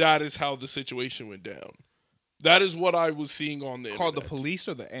and that is how the situation went down. That is what I was seeing on the Called the internet. police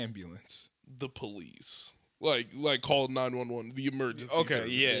or the ambulance? The police. Like called 911, the emergency Okay, service.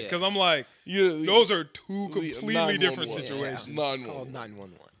 yeah. Yeah. Because I'm like, Yeah, those are two the completely different 911. situations. Yeah. 911. Called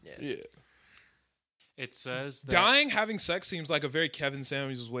 911. Yeah. Yeah. It says that Dying having sex seems like a very Kevin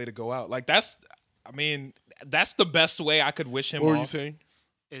Samuels way to go out. Like that's the best way I could wish him What were off. you saying?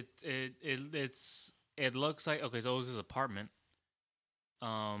 it looks like okay, so it was his apartment,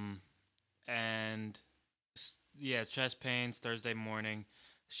 and yeah, chest pains Thursday morning.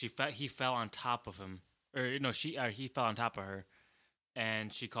 He fell on top of him, or no, he fell on top of her,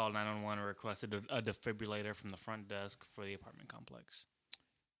 and she called 911 and requested a defibrillator from the front desk for the apartment complex.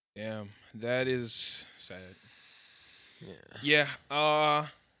 Damn, that is sad. Yeah. Yeah.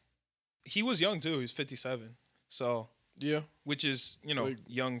 He was young too. He was 57. So, Yeah. which is Like-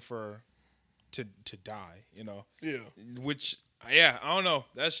 young for to die. Yeah. Which I don't know.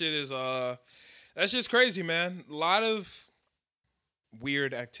 That shit is that's just crazy, man. A lot of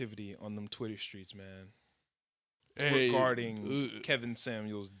weird activity on them Twitter streets, man. regarding Kevin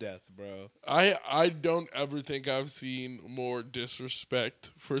Samuels' death, bro. I don't ever think I've seen more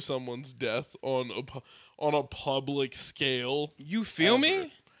disrespect for someone's death on a public scale. You feel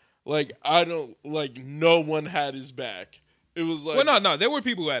me? Like, I don't, like, no one had his back. It was like, Well, no, there were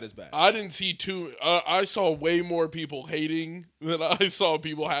people who had his back. I didn't see I saw way more people hating than I saw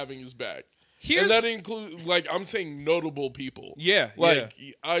people having his back. And that includes, like, I'm saying notable people. Yeah, Like,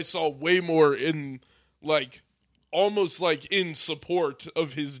 I saw way more in, like, almost like in support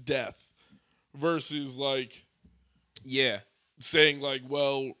of his death versus, like, yeah. saying, like,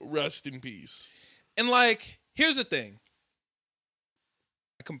 well, rest in peace. And, like, here's the thing.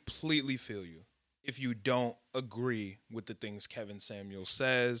 I completely feel you. If you don't agree with the things Kevin Samuels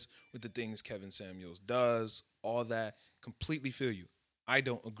says, with the things Kevin Samuels does, all that, completely feel you. I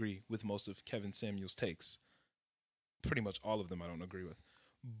don't agree with most of Kevin Samuels' takes. Pretty much all of them I don't agree with.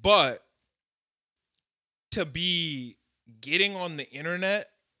 But to be getting on the internet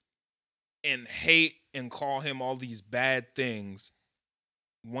and hate and call him all these bad things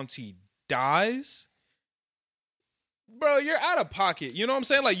once he dies, bro, you're out of pocket. You know what I'm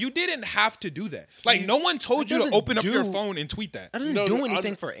saying? Like, you didn't have to do that. See, like, no one told it you to doesn't open up your do- phone and tweet that. I didn't No, do no,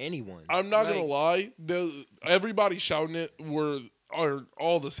 anything for anyone. I'm not Like, gonna lie. Everybody shouting it are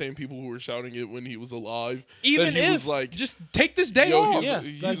all the same people who were shouting it when he was alive. Even that he if, was like, just take this day yo, off. he's, Yeah,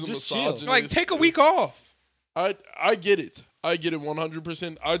 he's like, a just chill. misogynist. Like, take a week off. I get it. I get it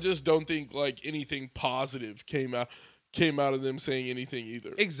 100%. I just don't think like anything positive came out of them saying anything either.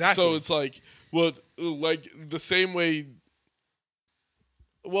 Exactly. So it's like, well, like the same way.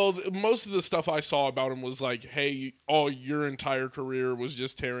 Well, most of the stuff I saw about him was like, hey, your entire career was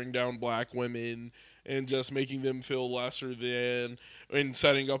just tearing down black women and just making them feel lesser than and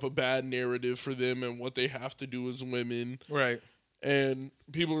setting up a bad narrative for them and what they have to do as women. Right. And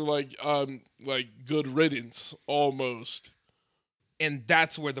people are like good riddance almost. And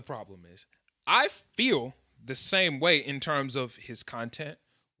that's where the problem is. I feel the same way in terms of his content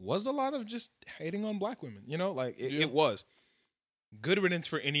was a lot of just hating on black women. You know, like Yeah. it was. Good riddance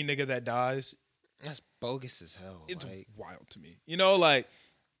for any nigga that dies. That's bogus as hell. It's Like, wild to me. You know, like,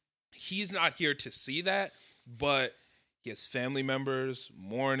 he's not here to see that, but he has family members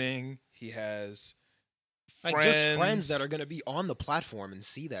mourning. He has just friends that are gonna be on the platform and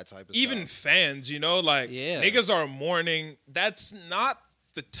see that type of even stuff. fans, you know, like, Yeah. niggas are mourning. That's not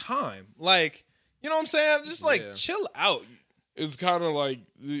the time. Like, you know what I'm saying? Just like Yeah. chill out. It's kind of like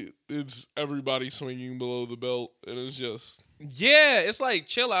it's everybody swinging below the belt, and it's just Yeah, it's like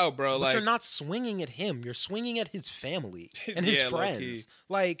chill out, bro. But Like, you're not swinging at him. You're swinging at his family and his Yeah, low-key. friends.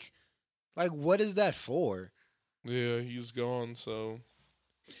 Like, what is that for? yeah, he's gone. So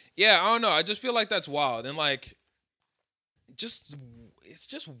yeah, I don't know. I just feel like that's wild. And like, it's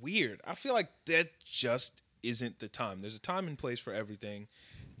just weird. I feel like that just isn't the time. There's a time and place for everything.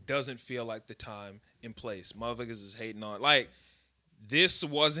 Doesn't feel like the time and place. Motherfuckers is hating on. Like, this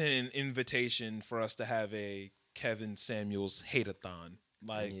wasn't an invitation for us to have a Kevin Samuels hate-a-thon.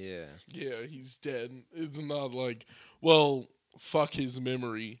 Like, yeah, he's dead. It's not like, well, fuck his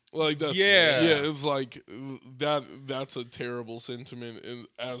memory. Like that. Yeah. Yeah. It's like that. That's a terrible sentiment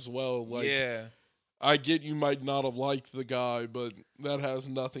as well. Like, yeah. I get you might not have liked the guy, but that has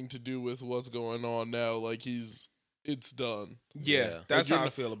nothing to do with what's going on now. Like, it's done. Yeah, that's Like, how I you're-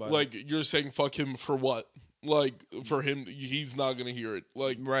 feel about it. Like, you're saying fuck him for what? Like, for him, he's not gonna hear it.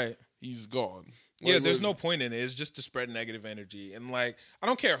 Like, Right. he's gone. Yeah, Like, there's no point in it. It's just to spread negative energy. And like, I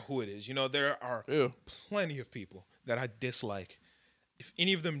don't care who it is. You know, there are Yeah. plenty of people that I dislike. If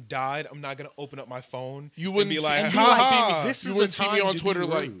any of them died, I'm not gonna open up my phone. You wouldn't and be see, like, and ha you wouldn't ha. see me. This is You the wouldn't see me time on to be Twitter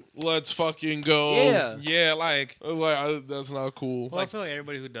like, rude. let's fucking go. Yeah. Yeah, like, That's not cool. Well, I feel like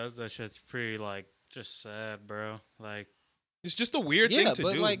everybody who does that shit's pretty like just sad, bro. Like, it's just a weird Yeah, thing to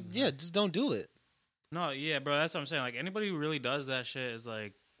but do. like, just don't do it. no, yeah, bro. That's what I'm saying. Like, anybody who really does that shit is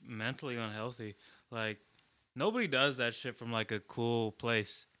like mentally unhealthy. Like, nobody does that shit from like a cool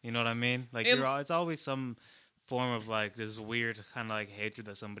place. You know what I mean? Like, And- it's always some form of like this weird kind of like hatred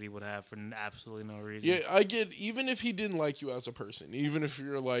that somebody would have for absolutely no reason. Yeah, I get, even if he didn't like you as a person, even if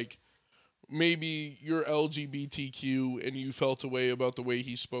you're like, maybe you're LGBTQ and you felt a way about the way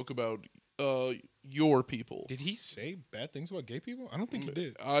he spoke about your people. Did he say bad things about gay people? I don't think he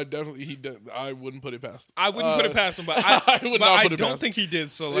did. He did. I wouldn't put it past him. I wouldn't put it past him, but I, I would but not I put it don't past think he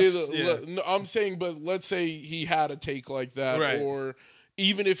did. So let's, yeah. No, I'm saying, but let's say he had a take like that, Right. or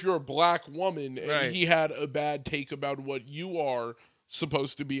even if you're a black woman and Right. he had a bad take about what you are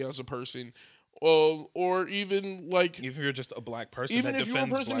supposed to be as a person, or even like If you're just a black person, even that if you're a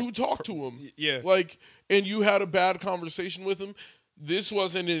defends person black who talked to him, yeah. like, and you had a bad conversation with him, this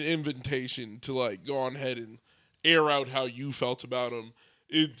wasn't an invitation to like go on ahead air out how you felt about him.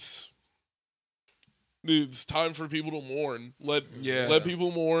 It's time for people to mourn. Let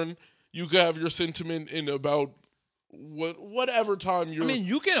people mourn. You can have your sentiment in about whatever time you're. I mean,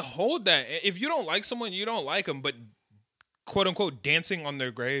 you can hold that. If you don't like someone, you don't like them, but quote unquote dancing on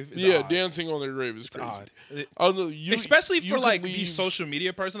their grave is odd. Dancing on their grave is crazy. Especially you for like can these social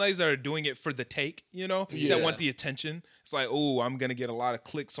media personalities that are doing it for the take, that want the attention. It's like, oh, I'm gonna get a lot of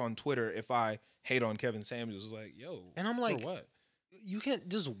clicks on Twitter if I hate on Kevin Samuels. It's like, yo, And I'm like, for what? You can't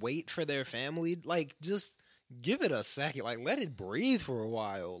just wait for their family. Like, just give it a second. Like, let it breathe for a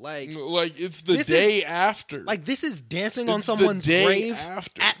while. Like it's the day after. Like, this is dancing It's on the someone's day grave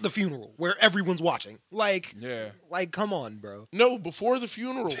after. at the funeral where everyone's watching. Like, Yeah. like, come on, bro. No, before the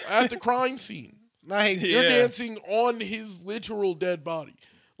funeral, at the crime scene. Like, You're Yeah. dancing on his literal dead body.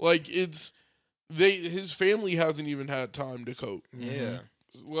 Like, his family hasn't even had time to cope. yeah.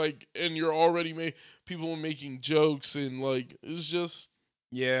 Like, and you're already people making jokes, and like, it's just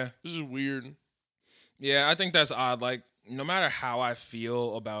weird. Yeah, I think that's odd. Like, no matter how I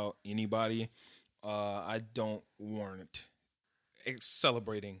feel about anybody, I don't warrant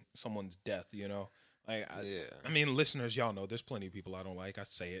celebrating someone's death, Like, I mean, listeners, y'all know there's plenty of people I don't like. I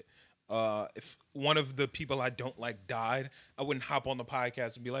say it. If one of the people I don't like died, I wouldn't hop on the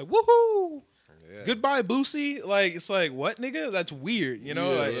podcast and be like, woohoo! Yeah. Goodbye, Boosie. Like, it's like, what, nigga? That's weird, Yeah,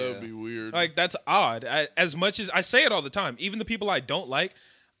 Like, that would be weird. like, that's odd. As much as I say it all the time, even the people I don't like,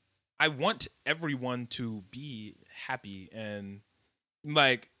 I want everyone to be happy. And,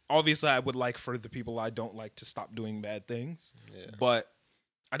 like, obviously, I would like for the people I don't like to stop doing bad things. Yeah. But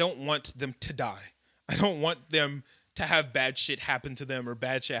I don't want them to die. I don't want them to have bad shit happen to them or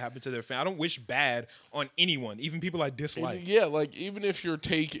bad shit happen to their family. I don't wish bad on anyone, even people I dislike. Yeah, like, even if your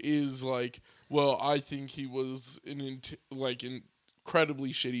take is like, well, I think he was an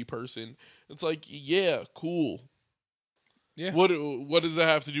incredibly shitty person. It's like, yeah, cool. Yeah. What does that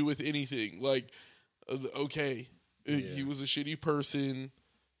have to do with anything? Like, okay, he was a shitty person.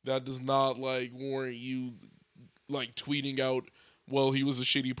 That does not like warrant you like tweeting out, well, he was a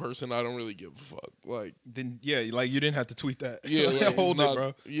shitty person. I don't really give a fuck. Like, Then like you didn't have to tweet that. yeah, like, it's Hold not- it,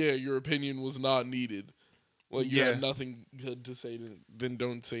 bro. Yeah, your opinion was not needed. Like, you Yeah. had nothing good to say, then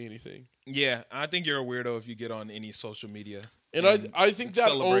don't say anything. Yeah, I think you're a weirdo if you get on any social media. And I think that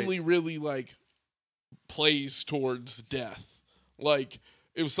celebrate. only really like plays towards death. Like,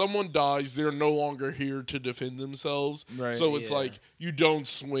 if someone dies, they're no longer here to defend themselves. Right, So it's yeah. like you don't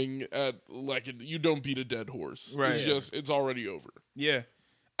swing at you don't beat a dead horse. Right. It's just it's already over. Yeah,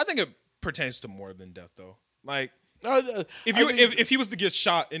 I think it pertains to more than death, though. Like, If if he was to get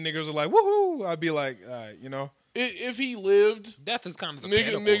shot and niggas are like, woohoo, I'd be like, all right, if he lived, Death is kind of the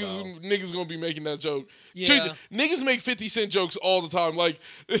pinnacle, though. niggas gonna be making that joke. Yeah. Niggas make 50 Cent jokes all the time. Like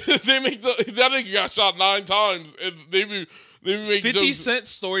they make that nigga got shot 9 times, and they be making 50 jokes. Cent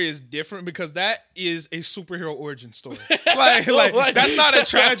story is different because that is a superhero origin story. like that's not a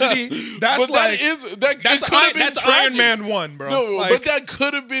tragedy. That's But like it could have been that's tragic. Iron Man 1, bro. No, Like, but that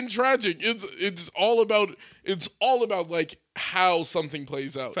could have been tragic. It's all about like how something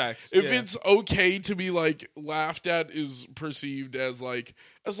plays out. Facts, If yeah. it's okay to be like laughed at, is perceived as like,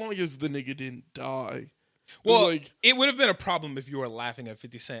 as long as the nigga didn't die. well, like, it would have been a problem if you were laughing at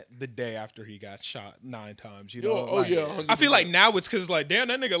 50 Cent the day after he got shot 9 times. Oh, yeah, I feel 100%. like now it's because like, damn,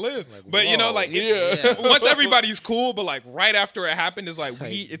 that nigga lived. Like, But whoa, like, yeah. once everybody's cool, but like right after it happened, it's like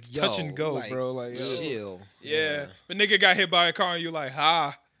it's yo, touch and go, like, bro. Like, yo. chill. Yeah. But nigga got hit by a car and you like,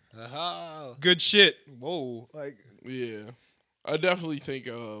 Uh-huh. good shit. Whoa. Like, yeah, I definitely think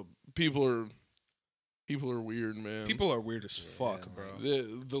people are weird, man. people are weird as fuck, bro.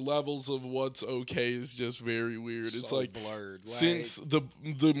 The levels of what's okay is just very weird. It's So like blurred. Like, since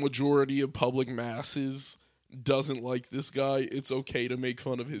the majority of public masses doesn't like this guy, it's okay to make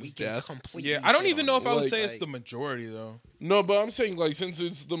fun of we his can death. completely Yeah, I don't shit even on know if him. I would Like- say it's the majority though. No, but I'm saying like since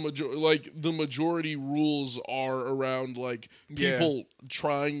it's the majority rules are around like Yeah. people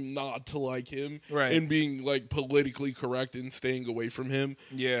trying not to like him Right. and being like politically correct and staying away from him,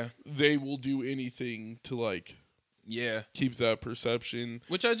 Yeah. they will do anything to like Yeah. keep that perception.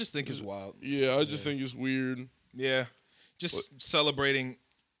 Which I just think is wild. Yeah, I just think it's weird. Yeah. Just celebrating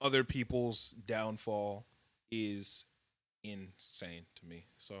other people's downfall is insane to me.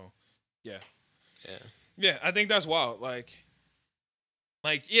 So, yeah. Yeah. Yeah, I think that's wild. Like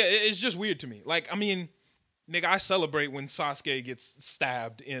yeah, it's just weird to me. Like, I mean, nigga, I celebrate when Sasuke gets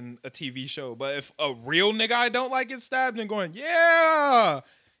stabbed in a TV show, but if a real nigga I don't like gets stabbed and going, yeah,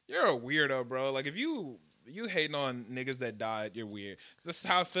 you're a weirdo, bro. Like, if you hating on niggas that died, you're weird. This is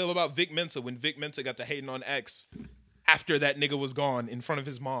how I feel about Vic Mensa when Vic Mensa got to hating on X after that nigga was gone in front of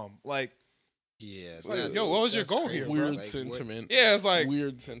his mom. Like, Yeah. like, that's- yo, what was your that's goal crazy. here, bro? Weird Like, sentiment. Yeah, it's like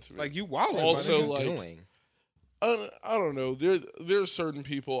Weird sentiment. like you wildin'. my Also, nigga. What are you like- doing? I don't know. There's certain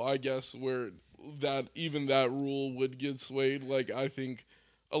people, I guess, where that even that rule would get swayed. Like, I think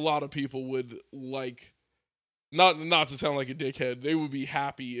a lot of people would like, not to sound like a dickhead, they would be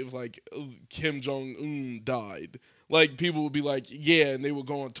happy if like Kim Jong Un died. Like, people would be like, yeah, and they would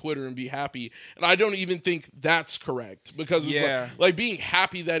go on Twitter and be happy. And I don't even think that's correct, because it's Yeah. like being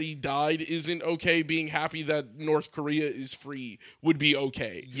happy that he died isn't okay. Being happy that North Korea is free would be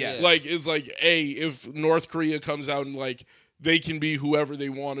okay. Yes. Like, it's like, if North Korea comes out and like they can be whoever they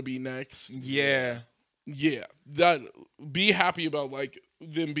want to be next. Yeah. Yeah, that be happy about like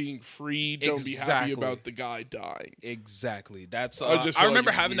them being free. Don't be happy Exactly. about the guy dying. Exactly. That's. I just I feel like remember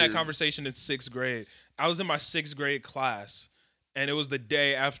it's having that weird. conversation in 6th grade. I was in my 6th grade class, and it was the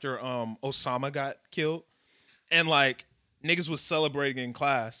day after Osama got killed, and like niggas was celebrating in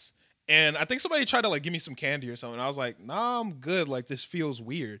class, and I think somebody tried to like give me some candy or something. I was like, nah, I'm good. Like, this feels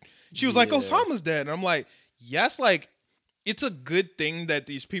weird. She was like, Yeah. Osama's dead, and I'm like, yes, like it's a good thing that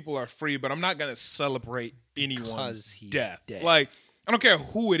these people are free, but I'm not gonna celebrate Because anyone's he's death. dead. Like, I don't care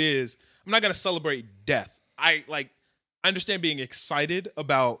who it is. I'm not gonna celebrate death. I understand being excited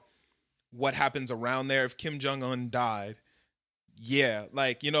about what happens around there. If Kim Jong Un died, yeah,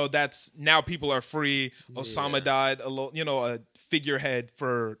 like, you know, that's now people are free. Osama Yeah. died. A figurehead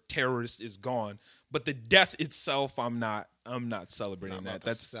for terrorists is gone. But the death itself, I'm not celebrating I'm that. about to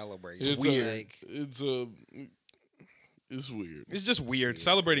That's celebrate. It's weird. It's weird. it's just weird. weird,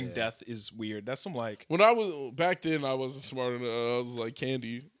 Celebrating yeah. death is weird. That's some like When I was back then, I wasn't smart enough. I was like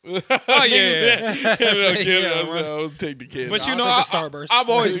candy. Oh yeah. Yeah, I would take the candy. But you I'll know, take the Starburst. I've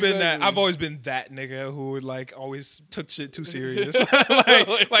always been that. Exactly. I've always been that nigga who would like always took shit too serious.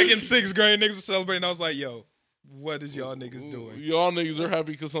 like in 6th grade, niggas were celebrating. I was like, yo, what is y'all niggas doing? Y'all niggas are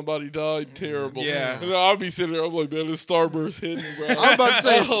happy because somebody died. Terrible. Yeah. And I'll be sitting there. I'm like, man, this Starburst hitting, bro. I was about to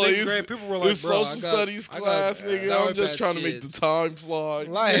say, Like, 6th it's- grade, people were like, this bro, social I got- studies I got class, nigga. Sour I'm just Patch trying to make Kids. the time fly.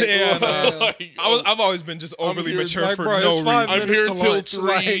 Like, Yeah, bro, Like, I've always been just overly here- mature like, for bro, no it's 5 reason. I'm minutes here to till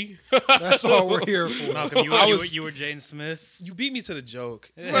lunch, 3. that's all we're here for. Malcolm, I was- you were Jane Smith. You beat me to the joke.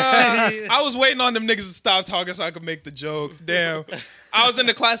 I was waiting on them niggas to stop talking so I could make the joke. Damn. I was in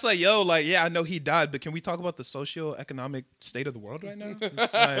the class like, yo, like, yeah, I know he died, but can we talk about the socio-economic state of the world right now?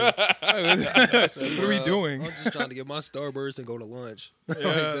 It's like, what are we doing? I'm just trying to get my Starburst and go to lunch. Yeah,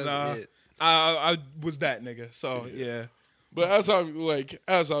 That's nah. it. I was that nigga. So yeah. But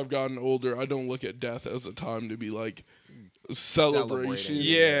as I've gotten older, I don't look at death as a time to be like celebration. Celebrating.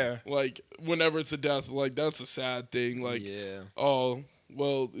 Yeah. Like whenever it's a death, like that's a sad thing. Like, Yeah. oh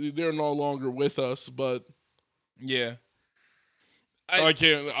well, they're no longer with us, but Yeah. I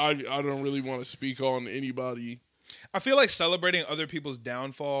can't. I don't really want to speak on anybody. I feel like celebrating other people's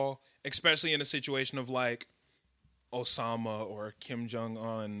downfall, especially in a situation of like Osama or Kim Jong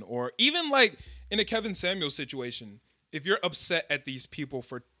Un, or even like in a Kevin Samuels situation, if you're upset at these people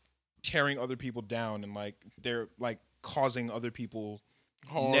for tearing other people down and like they're like causing other people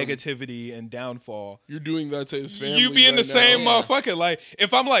Harm. negativity and downfall, You're doing that to his family. you be in the right same now. motherfucker. Like,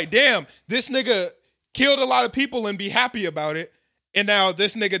 if I'm like, damn, this nigga killed a lot of people and be happy about it, and now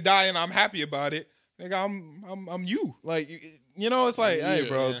this nigga die and I'm happy about it, nigga, I'm you. Like, you know, it's like, hey, Yeah.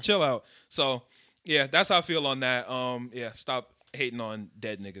 bro, chill out. So, yeah, that's how I feel on that. Yeah, stop hating on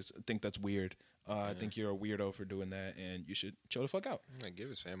dead niggas. I think that's weird. I think you're a weirdo for doing that, and you should chill the fuck out. Like, give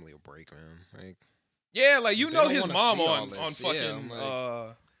his family a break, man. Like, Yeah, like, you They know don't his wanna mom see all on this. fucking Yeah, I'm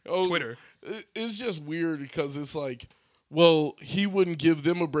like- Oh, Twitter. It's just weird because it's like, well, he wouldn't give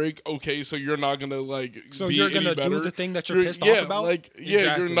them a break. Okay, so you're not gonna like. so be you're any gonna do better? the thing that you're pissed yeah, off about? Like, yeah,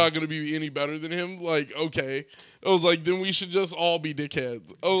 Exactly. you're not gonna be any better than him. Like, okay, I was like, then we should just all be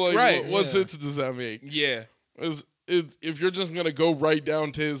dickheads. Oh, like, Right, what yeah. sense does that make? Yeah. If you're just gonna go right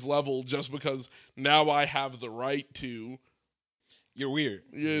down to his level just because now I have the right to, You're weird.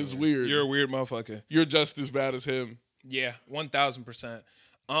 it's weird. You're a weird motherfucker. You're just as bad as him. Yeah, 1000%.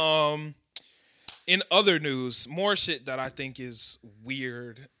 In other news, more shit that I think is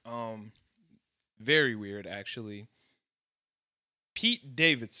weird, very weird actually. Pete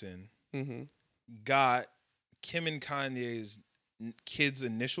Davidson Mm-hmm. got Kim and Kanye's kids'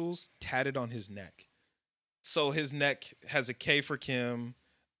 initials tatted on his neck. So his neck has a K for Kim,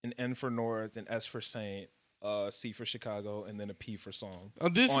 an N for North, an S for Saint, C for Chicago, and then a P for song.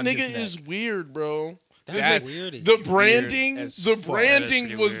 This on nigga his neck. is weird, bro. That's weird. as The shit. branding, as the fuck. branding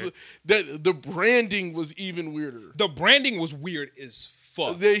That is was pretty that the branding was even weirder. The branding was weird as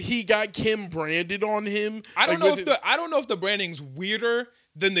fuck. that he got Kim branded on him. I don't Like, know with if I don't know if the branding's weirder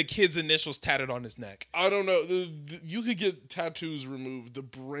than the kid's initials tatted on his neck. I don't know. You could get tattoos removed. The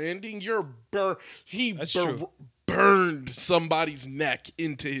branding, That's true. burned somebody's neck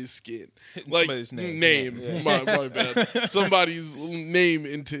into his skin. Like Somebody's name. name. My bad. Somebody's name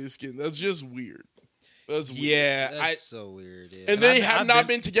into his skin. That's just weird. That's weird. Yeah, That's so weird. Yeah. And they I've have not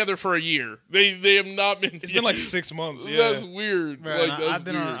been- been together for a year. They have not been. it's been like 6 months. Yeah, That's weird. Bro, Like that's I've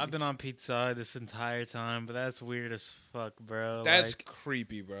been weird. on Pete's side this entire time, but that's weird as fuck, bro. that's Like,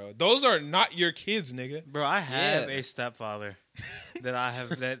 creepy, bro. Those are not your kids, nigga. bro, I have Yeah. a stepfather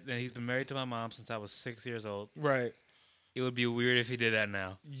that he's been married to my mom since I was 6 years old. Right. It would be weird if he did that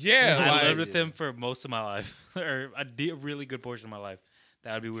now. Yeah, I like, lived with him for most of my life, or a really good portion of my life.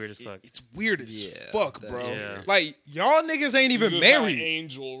 That would be weird as fuck. it's weird as Yeah, fuck, that's bro. weird. Like y'all niggas ain't even Just my married.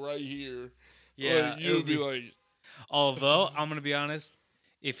 angel right here. Yeah, Like, it you would be be- like, Although I'm gonna be honest,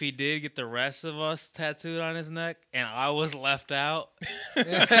 if he did get the rest of us tattooed on his neck and I was left out,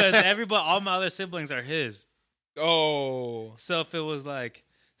 because all my other siblings are his. Oh, So if it was like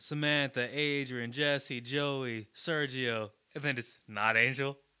Samantha, Adrian, Jesse, Joey, Sergio, and then it's not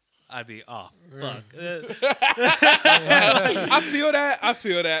Angel, I'd be fuck. I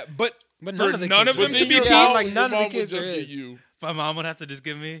feel that. But But for none of kids them are to his. be Yeah, Pete's, like none of the mom would kids are just be his. you. My mom would have to just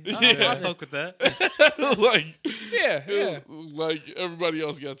give me. Yeah. I fuck with that. Like, yeah. like everybody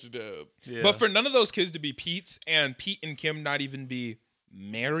else got your dad. Yeah. But for none of those kids to be Pete's and Pete and Kim not even be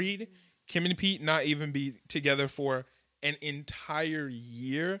married, Kim and Pete not even be together for an entire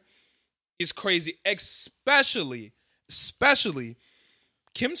year is crazy. Especially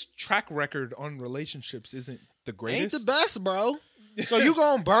Kim's track record on relationships isn't the Ain't greatest. the best, bro. So you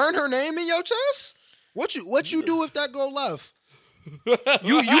gonna burn her name in your chest? What you do if that go left?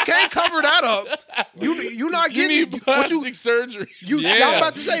 You can't cover that up. You not You getting need what you plastic surgery. y'all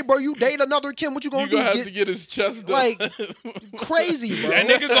about to say, bro. You date another Kim? What you gonna You do? gonna have to get his chest done. like crazy, bro. That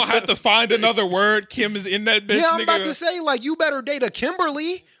nigga gonna have to find another word. Kim is in that bitch. Yeah, I'm nigga. about to say like you better date a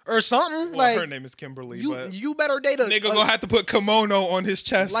Kimberly or something. Well, like her name is Kimberly. but you better date a nigga like, gonna have to put kimono on his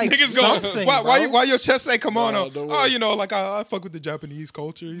chest. Like Niggas something, why bro. your chest say kimono? No, don't Oh, worry. you know, like I fuck with the Japanese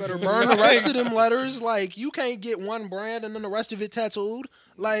culture. You better feel me? burn the rest of them letters. Like you can't get one brand and then the rest of it tattooed.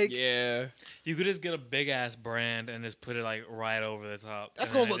 Like Yeah. You could just get a big ass brand and just put it like right over the top.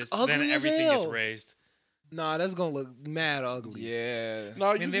 That's and then gonna it look just, then ugly as everything hell. gets raised. nah, that's gonna look mad ugly. Yeah.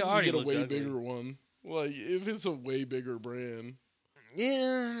 no, you mean, can they just already get a look way ugly. bigger one. Like if it's a way bigger brand.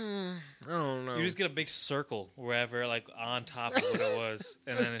 Yeah, I don't know. You just get a big circle wherever, like on top of what it was,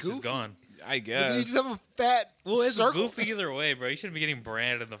 and That's then it's goofy. just gone. I You guess. just have a fat Well, it's circle. goofy either way, bro. You shouldn't be getting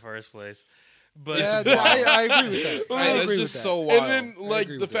branded in the first place. But Yeah, no, I agree with that. I It's agree just with that. so wild. And then like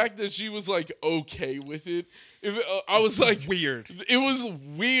agree the with that. fact that she was like okay with it. If I was like weird. It was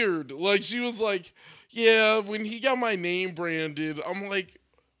weird. Like she was like, yeah, when he got my name branded, I'm like,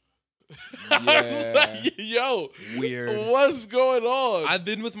 I was Yeah. like, yo, Weird. what's going on? I've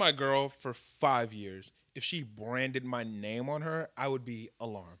been with my girl for 5 years. If she branded my name on her, I would be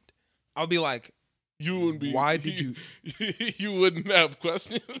alarmed. I would be like, you wouldn't be. Why did you- You wouldn't have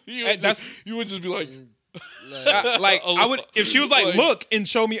questions. that's- You would just be like, I would if she was like, Like- look and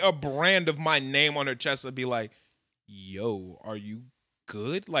show me a brand of my name on her chest, I'd be like, yo, are you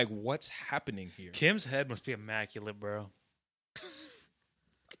good? Like, what's happening here? Kim's head must be immaculate, bro.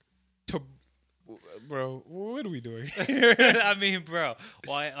 Bro, what are we doing? I mean, bro,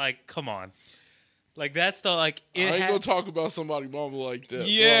 why? Like, come on. Like that's the like. I It ain't ha- gonna talk about somebody mama like that.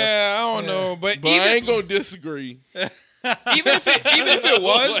 Yeah, I don't know, but but I ain't even gonna disagree. even if it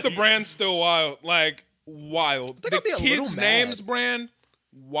was, the brand's still wild. Like wild. They The gotta be a little kids' mad. names brand,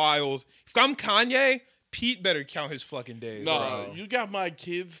 wild. If I'm Kanye, Pete better count his fucking days. Nah, bro. you got my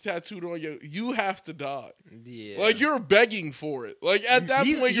kids tattooed on you. You have to die. Yeah. Like you're begging for it. Like at that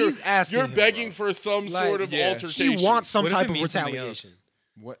He's- point, he's asking you're him, begging bro. for some Like, sort of yeah. altercation. he wants some What if type it of means something retaliation. else?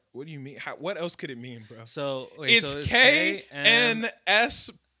 What do you mean? What else could it mean, bro? So wait, It's so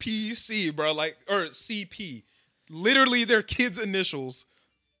KNSPC, bro. Like or CP. Literally their kids' initials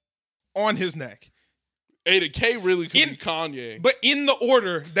on his neck. Hey, the K really could In- be Kanye. But in the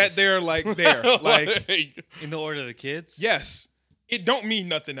order that they're like there. Like in the order of the kids. yes. It don't mean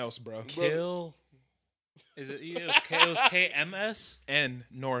nothing else, bro. Kill. Is it? It was KMS. N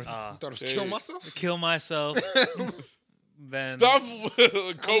North. I thought it was Hey. kill myself. Kill myself. Then Stop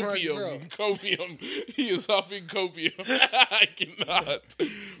like, copium. bro. Copium. He is huffing copium. I cannot.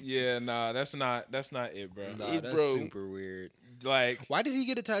 Yeah, nah, that's not it, bro. Nah, that's Bro. super weird. Like Why did he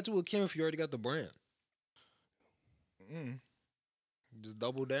get a tattoo with Kim if you already got the brand? Just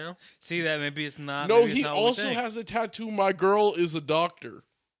double down. See that? Maybe it's not. No, maybe it's he not what we also think. has a tattoo. My girl is a doctor.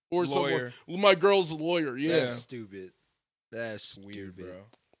 Or Lawyer. someone. My girl's a lawyer, yeah. That's stupid. That's Weird, stupid. bro.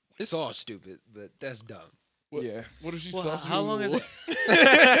 It's all stupid, but that's dumb. What, Yeah. What if she Well, stops how being long a is lawyer?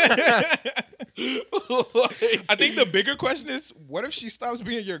 it? I think the bigger question is, what if she stops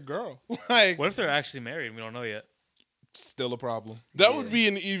being your girl? Like, What if they're actually married? We don't know yet. still a problem. That would be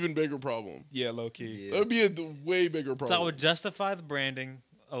an even bigger problem. Yeah, low key. That would be a way bigger So that problem. would justify the branding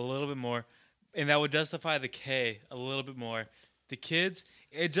a little bit more, and that would justify the K a little bit more. The kids,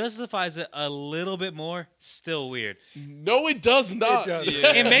 it justifies it a little bit more. Still weird. No, it does not. does.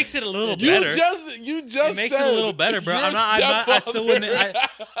 Yeah. It makes it a little You better. you just It makes it said a little better, bro. your I'm not. I still wouldn't.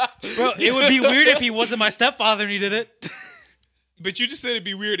 Bro, it would be weird if he wasn't my stepfather and he did it. But you just said it'd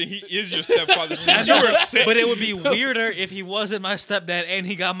be weird, and he is your stepfather since you were 6. But it would be weirder if he wasn't my stepdad and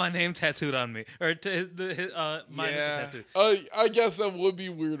he got my name tattooed on me, or minus Yeah. a tattoo. I guess that would be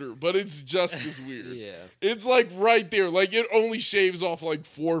weirder, but it's just as weird. Yeah. It's like right there. Like it only shaves off like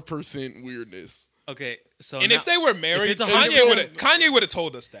 4% weirdness. Okay, so And now- if they were married, it's Kanye would have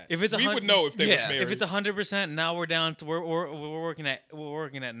told us that. If it's we would know if they was married. if it's 100%, now we're down to we're working at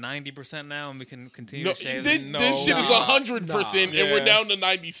 90% now, and we can continue No, to shave. this, No. this shit is Nah. 100%, and Yeah. we're down to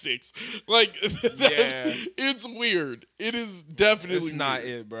 96. Like, Yeah. it's weird. It is definitely. It's not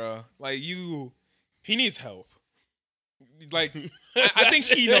weird. it, bro. Like he needs help. Like I think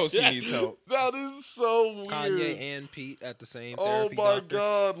he knows he needs help. That is so weird. Kanye and Pete at the same Oh therapy my doctor.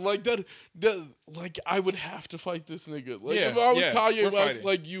 god! Like that, like I would have to fight this nigga. Like Yeah, if I was yeah, Kanye we're West, fighting.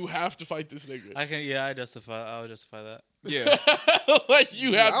 like you have to fight this nigga. I would justify that. Yeah, Like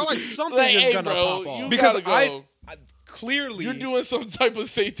you have. I to, like something like, is hey, gonna bro, pop off. you because gotta go. I clearly You're doing some type of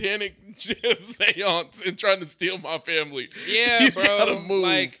satanic seance and trying to steal my family. Yeah, You bro. gotta move.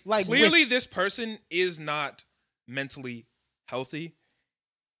 Like clearly this person is not mentally healthy,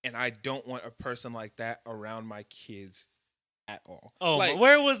 and I don't want a person like that around my kids at all. Oh, like, but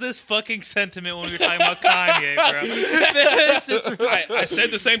where was this fucking sentiment when we were talking about Kanye, bro? This is I said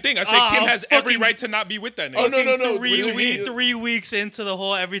the same thing. I said Kim has every fucking- right to not be with that nigga. Oh, no, no, no. Three, What you week, mean? 3 weeks into the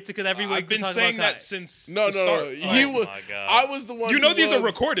whole everything, because every week I've been we talk saying about that Kanye. since No, the no, start. no. Like, He was. my God. I was the one. you know who these are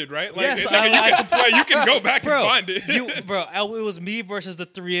was- recorded, right? Like, Yes, you can go back Bro, and find it. it was me versus the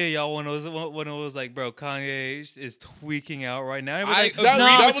three of y'all when it was like, bro, Kanye is tweaking out right now. Everybody's I like, agree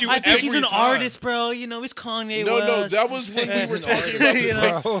that no, with you I think he's every an time. artist, bro. You know, he's Kanye No, no, West. that was when we He's were an talking artist, about the You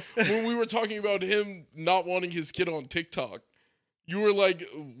know? bro. when we were talking about him not wanting his kid on TikTok. You were like,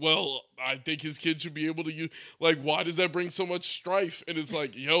 well, I think his kid should be able to use. Like, why does that bring so much strife? And it's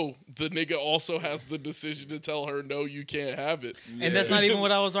like, yo, the nigga also has the decision to tell her, no, you can't have it. And that's not even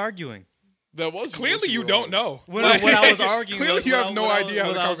what I was arguing. That was Clearly, what you were don't on. know. What, Like, what I was arguing Clearly, was, you what have I- no what I- idea how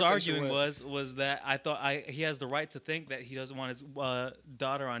what the I was conversation arguing went. was that I thought he has the right to think that he doesn't want his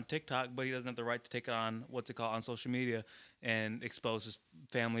daughter on TikTok, but he doesn't have the right to take it on on social media and expose his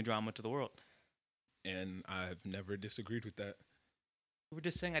family drama to the world. And I've never disagreed with that. We were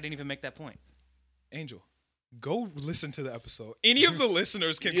just saying I didn't even make that point. Angel, go listen to the episode. Any of the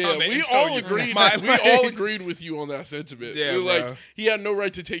listeners can Yeah, comment we and tell all you. agreed. My- We all agreed with you on that sentiment. Yeah, We were like bro. he had no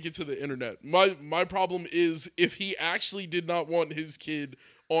right to take it to the internet. My problem is if he actually did not want his kid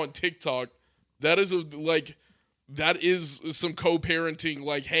on TikTok, that is some co-parenting.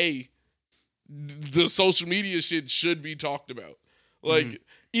 Like, hey, the social media shit should be talked about. Like,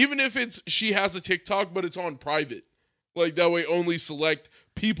 even if she has a TikTok, but it's on private. Like, that way only select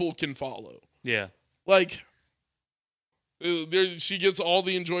people can follow. Yeah. Like, she gets all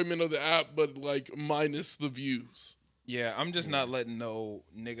the enjoyment of the app, but, like, minus the views. Yeah, I'm just not letting no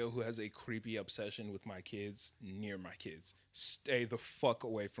nigga who has a creepy obsession with my kids near my kids. Stay the fuck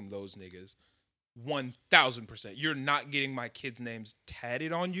away from those niggas. 1,000%. You're not getting my kids' names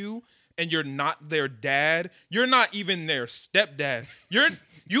tatted on you, and you're not their dad. You're not even their stepdad.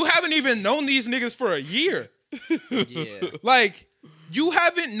 You haven't even known these niggas for a year. Yeah. Like, you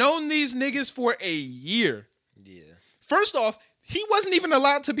haven't known these niggas for a year. Yeah. First off, he wasn't even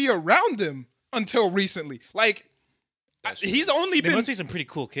allowed to be around them until recently. Like, he's only There been... must be some pretty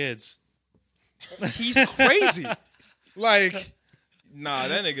cool kids. He's crazy. Like, nah,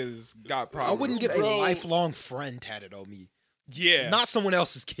 that nigga's got problems. I wouldn't get a Bro. lifelong friend tatted on me. Yeah. Not someone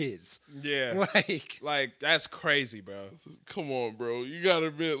else's kids. Yeah. Like, Like, that's crazy, bro. Come on, bro. You gotta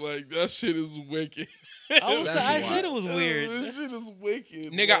admit, like, that shit is wicked. I That's said it was weird. This shit is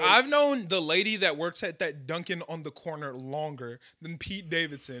wicked. Nigga, Like, I've known the lady that works at that Dunkin' on the corner longer than Pete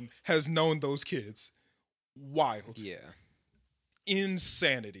Davidson has known those kids. Wild. yeah.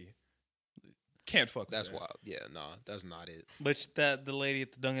 Insanity. Can't fuck with That's that. wild. Yeah, nah, that's not it. But the lady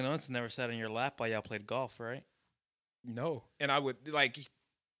at the Dunkin' Donuts never sat on your lap while y'all played golf, right? No, and I would like.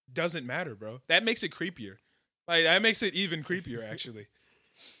 Doesn't matter, bro. That makes it creepier. Like that makes it even creepier, actually.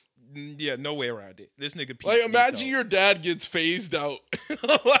 Yeah, no way around it. This nigga. Pete Like, needs imagine help. your dad gets phased out,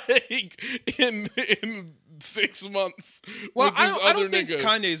 like in 6 months. Well, with this I don't other think nigga.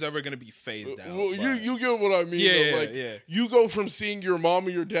 Kanye's ever gonna be phased out. Well, but- you get what I mean. Yeah, though. Like, yeah. you go from seeing your mom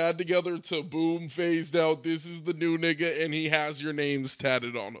and your dad together to boom, phased out. This is the new nigga, and he has your names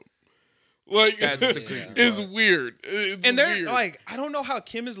tatted on him. Like, That's the creepy it's part. weird. It's and they're weird. like, I don't know how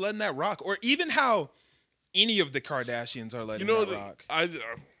Kim is letting that rock, or even how any of the Kardashians are letting you know, that rock.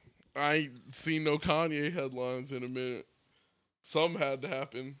 I ain't seen no Kanye headlines in a minute. Some had to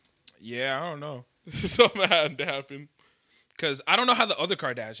happen. Yeah, I don't know. Some had to happen. Because I don't know how the other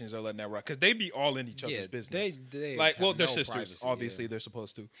Kardashians are letting that rock. Because they be all in each other's Yeah, business. they like, well, have they're no sisters. privacy, Obviously, yeah. they're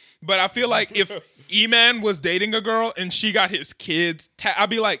supposed to. But I feel like if E-Man was dating a girl and she got his kids, I'd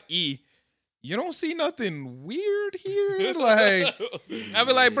be like, E, you don't see nothing weird here? Like, I'd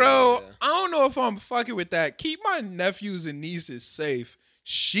be like, bro, I don't know if I'm fucking with that. Keep my nephews and nieces safe.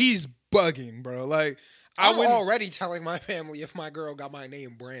 She's bugging, bro. Like, I'm wouldn't- already telling my family if my girl got my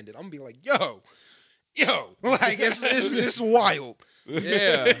name branded, I'm gonna be like, yo, like it's wild.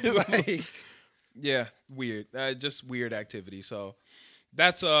 Yeah. Like, Yeah, weird. Just weird activity. So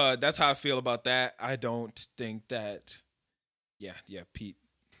that's how I feel about that. I don't think that. Yeah, Pete.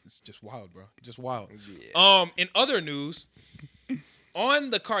 It's just wild, bro. Just wild. yeah. In other news,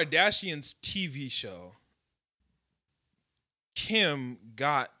 on the Kardashians TV show, Kim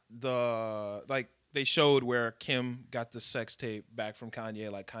got they showed where Kim got the sex tape back from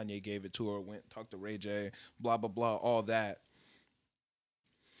Kanye. Like Kanye gave it to her, went talked to Ray J, blah blah blah, all that.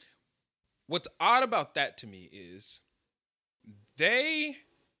 What's odd about that to me is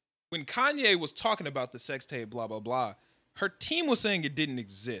when Kanye was talking about the sex tape, blah, blah, blah, her team was saying it didn't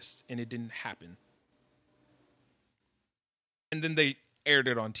exist and it didn't happen. And then they aired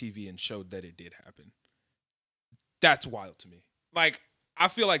it on TV and showed that it did happen. That's wild to me. Like, I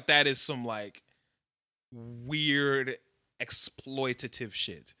feel like that is some, like, weird exploitative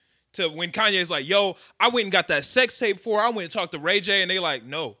shit. To when Kanye's like, yo, I went and got that sex tape for her. I went and talked to Ray J, and they like,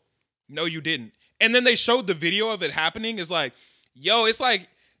 no, you didn't. And then they showed the video of it happening. It's like, yo, it's like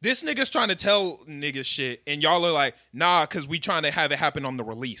this nigga's trying to tell niggas shit, and y'all are like, nah, because we trying to have it happen on the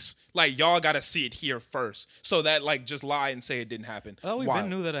release. Like, y'all got to see it here first. So that, like, just lie and say it didn't happen. Oh, we Wild. been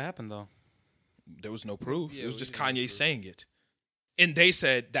knew that it happened though. There was no proof. Yeah, it was we just didn't have Kanye proof. saying it. And they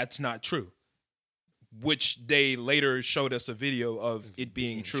said that's not true. Which they later showed us a video of it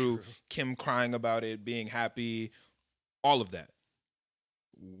being true. Kim crying about it, being happy, all of that.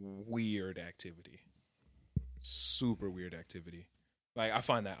 Weird activity. Super weird activity. Like, I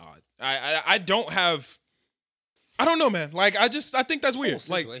find that odd. I don't know, man. Like, I think that's weird.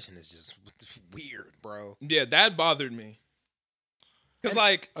 Whole Like, situation is just weird, bro. yeah, that bothered me. Because,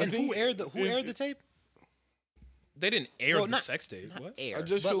 like, And who think aired the tape? they didn't air Well, the not- sex tape. What? Air. I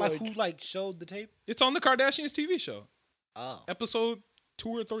just but feel like, like- who like showed the tape? It's on the Kardashians TV show. Oh, Episode 2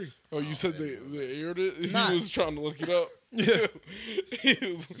 or 3. Oh, you said they aired it? He Nah. was trying to look it up. Yeah.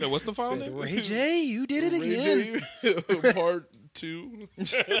 He was- So what's the file name? Ray J, you did it Ray again. J, Part 2.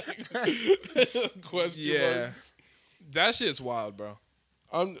 Question Yeah. marks. That shit's wild, bro.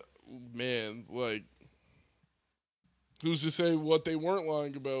 Man, like, who's to say what they weren't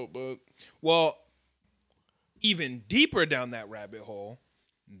lying about? But Well, even deeper down that rabbit hole,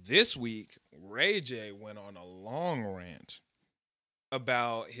 this week, Ray J went on a long rant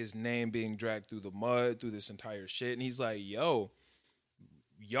about his name being dragged through the mud, through this entire shit. And he's like, yo,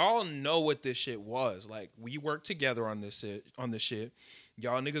 y'all know what this shit was. Like, we worked together on this shit.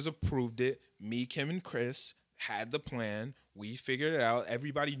 Y'all niggas approved it. Me, Kim, and Chris had the plan. We figured it out.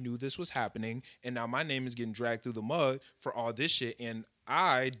 Everybody knew this was happening. And now my name is getting dragged through the mud for all this shit. And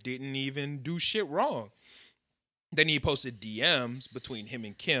I didn't even do shit wrong. Then he posted DMs between him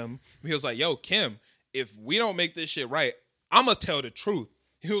and Kim. He was like, yo, Kim, if we don't make this shit right, I'm going to tell the truth.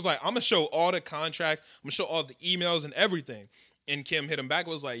 He was like, I'm going to show all the contracts. I'm going to show all the emails and everything. And Kim hit him back,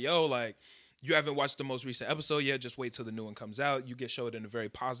 was like, yo, like, you haven't watched the most recent episode yet. Just wait till the new one comes out. You get showed in a very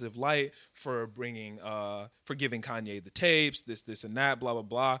positive light for giving Kanye the tapes, this, and that, blah, blah,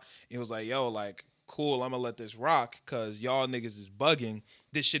 blah. And he was like, yo, like, cool, I'm going to let this rock because y'all niggas is bugging.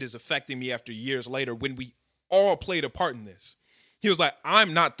 This shit is affecting me after years later when we all played a part in this. He was like,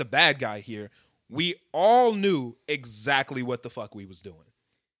 I'm not the bad guy here. We all knew exactly what the fuck we was doing.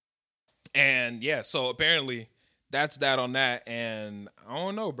 And yeah, so apparently that's that on that. And I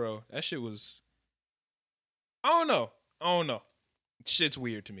don't know, bro. That shit was, I don't know. Shit's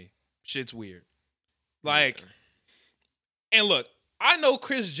weird to me. Shit's weird. Like, and look, I know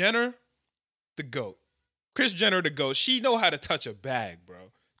Kris Jenner, the GOAT. Kris Jenner to go. She know how to touch a bag,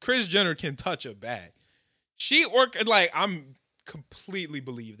 bro. Kris Jenner can touch a bag. I'm completely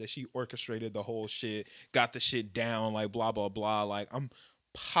believe that she orchestrated the whole shit, got the shit down, like blah blah blah. Like I'm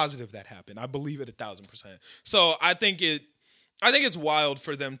positive that happened. I believe it 1,000%. So I think it's wild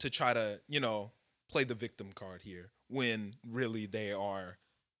for them to try to, play the victim card here when really they are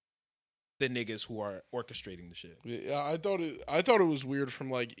the niggas who are orchestrating the shit. Yeah, I thought it was weird from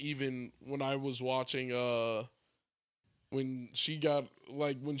like even when I was watching when she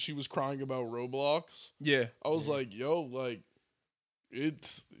was crying about Roblox. Yeah. I was like, yo, like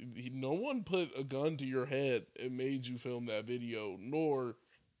no one put a gun to your head and made you film that video nor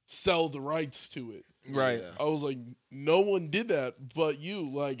sell the rights to it. Right. Yeah. I was like, no one did that but you.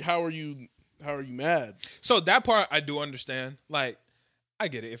 Like, how are you mad? So that part I do understand. Like, I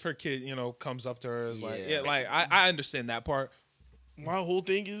get it. If her kid, comes up to her, is I understand that part. My whole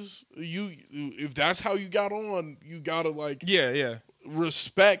thing is if that's how you got on, you gotta like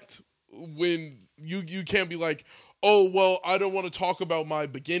respect when you can't be like, oh well, I don't want to talk about my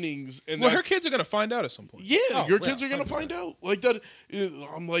beginnings. And her kids are gonna find out at some point. Yeah, your kids are 100%. gonna find out like that.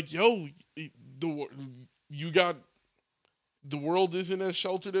 I'm like, yo, the world isn't as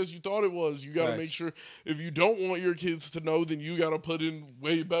sheltered as you thought it was. You gotta make sure if you don't want your kids to know, then you gotta put in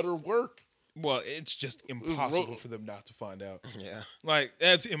way better work. Well, it's just impossible for them not to find out. Yeah. Like,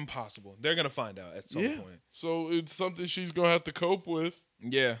 that's impossible. They're going to find out at some point. So it's something she's going to have to cope with.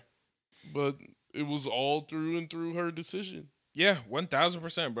 Yeah. But it was all through and through her decision. Yeah,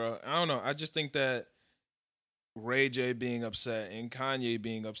 1,000%, bro. I don't know. I just think that Ray J being upset and Kanye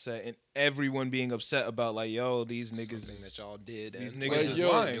being upset and everyone being upset about, like, yo, these niggas. Something that y'all did. These and niggas Like, is yo,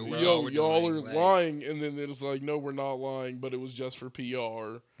 lying, bro. y'all are Like, lying. And then it's like, no, we're not lying, but it was just for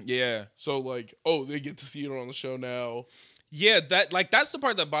PR. Yeah. So, like, oh, they get to see it on the show now. Yeah, that's the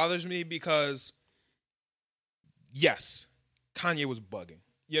part that bothers me because, yes, Kanye was bugging.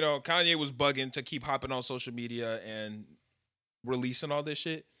 Kanye was bugging to keep hopping on social media and releasing all this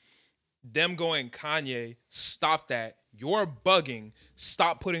shit. Them going, Kanye, stop that. You're bugging.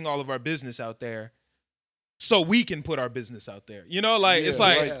 Stop putting all of our business out there so we can put our business out there. It's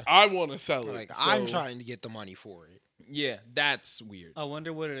like, Yeah. I want to sell it. Like, so- I'm trying to get the money for it. yeah, that's weird. I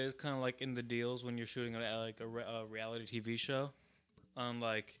wonder what it is, kind of like in the deals when you're shooting a reality TV show.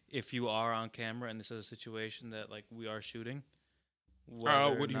 Like if you are on camera and this is a situation that like we are shooting.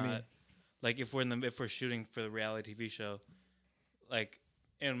 What do you mean? Like if we're shooting for the reality TV show, like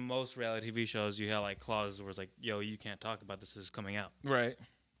in most reality TV shows, you have like clauses where it's like, yo, you can't talk about this is coming out. Right.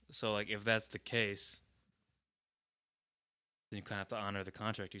 So like if that's the case, then you kind of have to honor the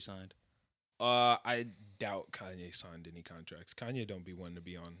contract you signed. I doubt Kanye signed any contracts. Kanye don't be one to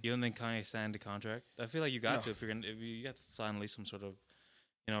be on. You don't think Kanye signed a contract? I feel like you got to if you got to sign at least some sort of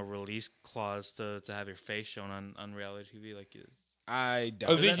release clause to have your face shown on reality TV. Like I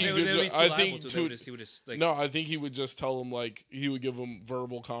doubt. I think he could. I think I think he would just tell him like he would give him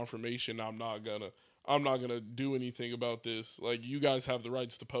verbal confirmation. I'm not gonna do anything about this. Like you guys have the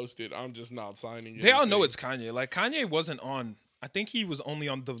rights to post it. I'm just not signing it. They all know it's Kanye. Like Kanye wasn't on. I think he was only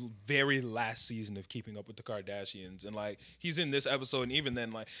on the very last season of Keeping Up with the Kardashians, and like he's in this episode, and even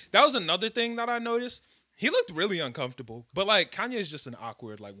then, like that was another thing that I noticed. He looked really uncomfortable, but like Kanye's just an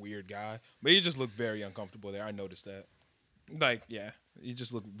awkward, like weird guy, but he just looked very uncomfortable there. I noticed that. Like, yeah, he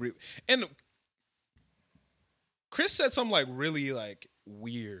just looked real. And Chris said something like really like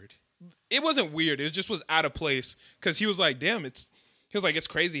weird. It wasn't weird. It just was out of place because he was like, damn, it's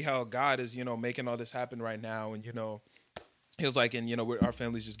crazy how God is, making all this happen right now. And, he was like, and, our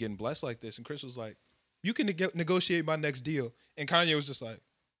family's just getting blessed like this. And Chris was like, you can negotiate my next deal. And Kanye was just like,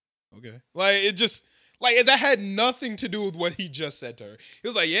 okay. Like, it just, like, that had nothing to do with what he just said to her. He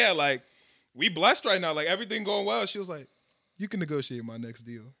was like, yeah, like, we blessed right now. Like, everything going well. She was like, you can negotiate my next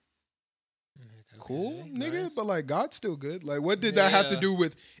deal. Cool, Okay, nigga. nice. But, like, God's still good. Like, what did that have to do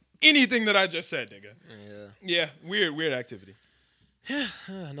with anything that I just said, nigga? Yeah. Yeah, weird activity.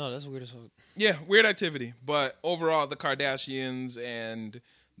 No, that's weird as fuck. Yeah, weird activity. But overall, the Kardashians and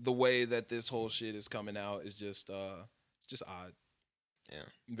the way that this whole shit is coming out is just it's just odd. Yeah.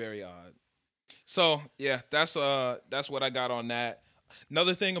 Very odd. So yeah, that's what I got on that.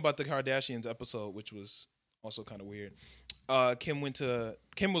 Another thing about the Kardashians episode, which was also kind of weird. Kim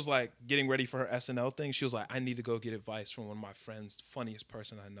was like getting ready for her SNL thing. She was like, I need to go get advice from one of my friends, the funniest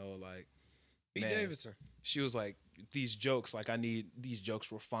person I know. Like, Pete man. Davidson. She was like, these jokes, like I need these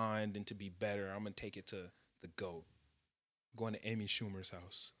jokes refined and to be better. I'm gonna take it to the GOAT. I'm going to Amy Schumer's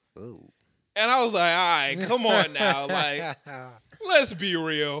house. Ooh. And I was like, all right, come on now. Like, let's be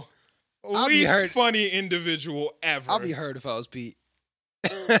real. I'll be Least hurt. funny individual ever. I'll be hurt if I was Pete.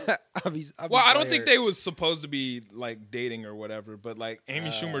 Well, I don't think they was supposed to be like dating or whatever, but like Amy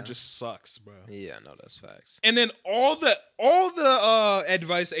Schumer just sucks, bro. Yeah, no, that's facts. And then all the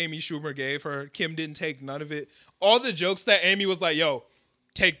advice Amy Schumer gave her, Kim didn't take none of it. All the jokes that Amy was like, "Yo,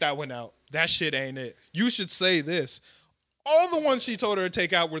 take that one out. That shit ain't it. You should say this." All the ones she told her to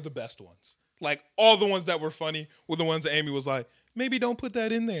take out were the best ones. Like all the ones that were funny were the ones that Amy was like, "Maybe don't put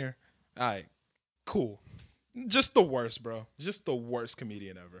that in there." All right, cool. Just the worst, bro. Just the worst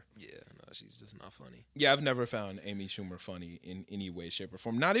comedian ever. Yeah, no, she's just not funny. Yeah, I've never found Amy Schumer funny in any way, shape, or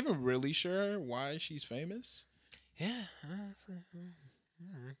form. Not even really sure why she's famous. Yeah.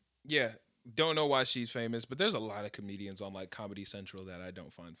 Yeah, don't know why she's famous, but there's a lot of comedians on like Comedy Central that I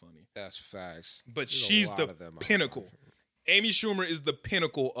don't find funny. That's facts. But There's a she's lot the of them I pinnacle. find Amy Schumer is the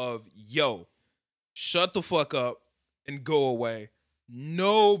pinnacle of, yo, shut the fuck up and go away.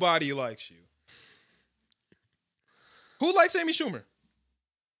 Nobody likes you. Who likes Amy Schumer?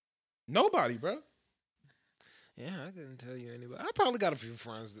 Nobody, bro. Yeah, I couldn't tell you anybody. I probably got a few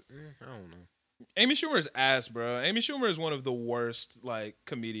friends that I don't know. Amy Schumer is ass, bro. Amy Schumer is one of the worst like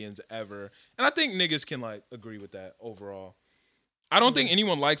comedians ever, and I think niggas can like agree with that overall. I don't think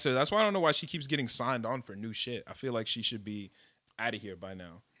anyone likes her. That's why I don't know why she keeps getting signed on for new shit. I feel like she should be out of here by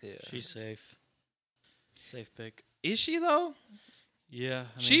now. Yeah. She's safe. Safe pick. Is she though? Yeah. I mean,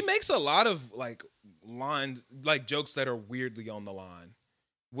 She makes a lot of like lines, like jokes that are weirdly on the line,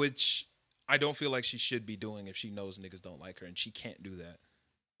 which I don't feel like she should be doing if she knows niggas don't like her, and she can't do that.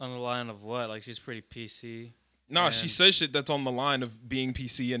 on the line of what? Like she's pretty PC. No, she And- says shit that's on the line of being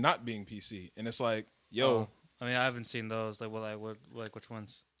PC and not being PC, and it's like, yo, Oh, I mean, I haven't seen those. Like, what? Which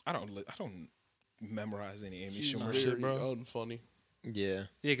ones? I don't memorize any Amy She's Schumer very shit, bro. unfunny. Yeah.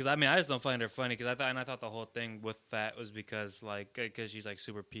 Yeah, because I mean, I just don't find her funny. Because I thought the whole thing with that was because she's like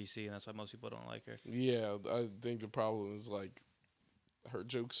super PC, and that's why most people don't like her. Yeah, I think the problem is like her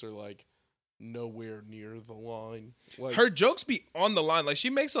jokes are like nowhere near the line. Like Her jokes be on the line. Like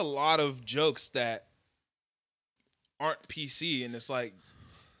she makes a lot of jokes that aren't PC, and it's like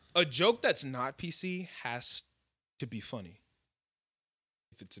a joke that's not PC has to be funny.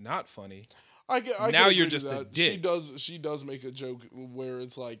 If it's not funny, I Now can you're agree to just a that. dick. She does make a joke where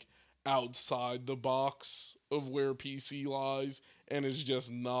it's like outside the box of where PC lies, and it's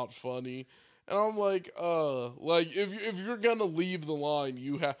just not funny. And I'm like if you're gonna leave the line,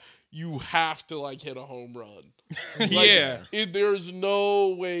 you have to like hit a home run. Like, yeah, there's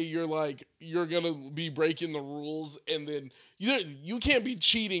no way you're gonna be breaking the rules, and then you can't be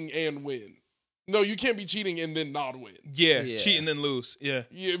cheating and win. No, you can't be cheating and then not win. yeah, Yeah. cheat and then lose. Yeah,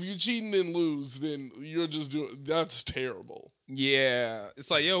 Yeah, if you cheat and then lose, then you're just doing that's terrible. yeah.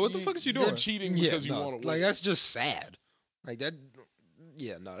 It's like, yo, what the fuck is you doing? You're cheating because you no, want to win. like that's just sad. Like that.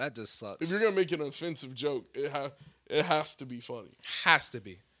 Yeah, no, that just sucks. If you're gonna make an offensive joke, it has to be funny. Has to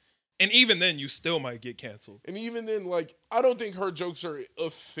be, and even then, you still might get canceled. And even then, like I don't think her jokes are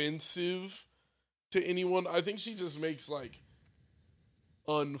offensive to anyone. I think she just makes like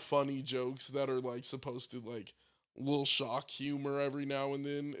unfunny jokes that are like supposed to like little shock humor every now and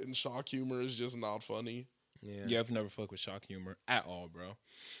then, and shock humor is just not funny. yeah. Yeah, I've never fucked with shock humor at all, bro.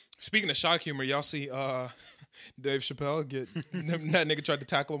 Speaking of shock humor, y'all see Dave Chappelle that nigga tried to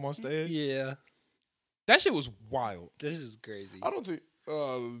tackle him on stage? Yeah. That shit was wild. This is crazy. I don't think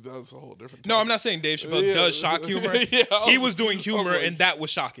that's a whole different. No, topic. I'm not saying Dave Chappelle Yeah. does shock humor. Yeah, He was doing humor, like- and that was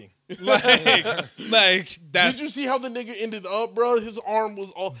shocking. Like that's Did you see how the nigga ended up, bro? His arm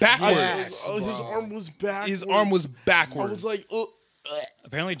was all Backwards. His arm was backwards. his arm was I backwards. was like,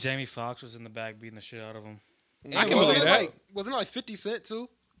 Apparently, Jamie Foxx was in the back beating the shit out of him. I can wasn't believe it that. like wasn't it like 50 Cent too?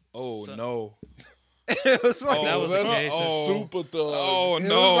 oh So- no! It was like that was the that's case. Oh. super thug. Oh it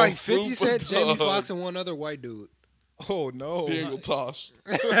no! was like 50 Super Cent, Jamie dog. Foxx, and one other white dude. Oh no! Diego Tosh.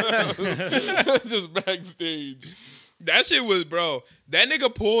 Just backstage. That shit was, bro. That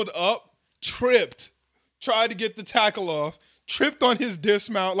nigga pulled up, tripped, tried to get the tackle off, tripped on his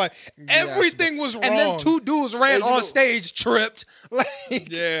dismount. Like everything was wrong. And then two dudes ran Hey, you on know- stage, tripped. Like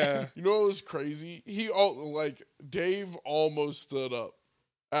Yeah. You know what was crazy? Dave almost stood up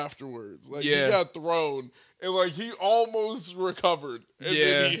afterwards. Like Yeah. he got thrown and like he almost recovered and Yeah.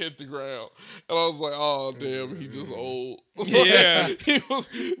 then he hit the ground. And I was like, oh damn, he just old. Yeah. he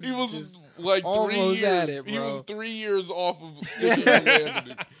was like 3 almost years. at it, He bro. was 3 years off of sticking the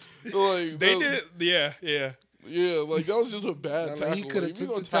landing. Like They that- did. Yeah. Yeah, like that was just a bad Like, tackle. he coulda Like, if you took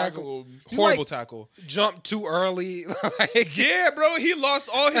gonna the tackle. tackle him. Horrible like- tackle. jumped too early. Like Yeah, bro. He lost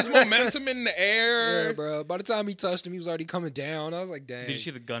all his momentum in the air. yeah, bro. By the time he touched him, he was already coming down. I was like, dang. Did you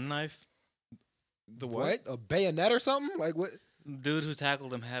see the gun knife? The what? what? A bayonet or something? Like what? Dude who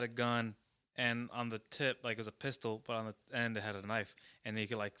tackled him had a gun, and on the tip, like, it was a pistol, but on the end it had a knife, and you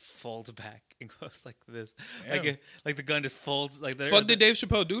could like fold it back and goes like this, like the gun just folds like. Fuck did Dave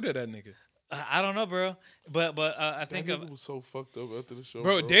Chappelle do to that nigga? I don't know, bro, but I think That nigga was so fucked up after the show,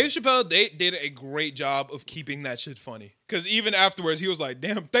 Bro, Dave Chappelle, they did a great job of keeping that shit funny. Because even afterwards, he was like,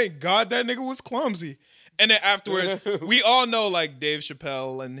 damn, thank God that nigga was clumsy. And then afterwards, we all know, like, Dave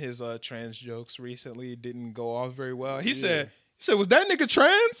Chappelle and his trans jokes recently didn't go off very well. He said, was that nigga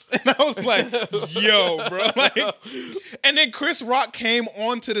trans? And I was like, yo, bro. Like, and then Chris Rock came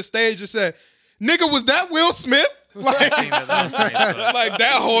onto the stage and said, nigga, was that Will Smith? Like, like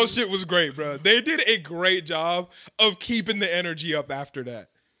that whole shit was great, bro. They did a great job of keeping the energy up after that.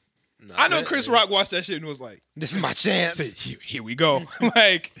 I know Chris Rock watched that shit and was like, this is my chance. here we go.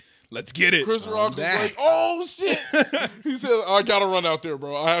 Like, let's get it. Chris Rock was like, oh shit. He said, I gotta run out there,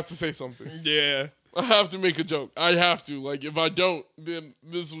 bro. I have to say something. Yeah. I have to make a joke. I have to. Like, if I don't, then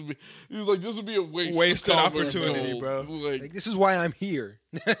this would be. He was like, this would be a wasted opportunity, bro. Like, This is why I'm here.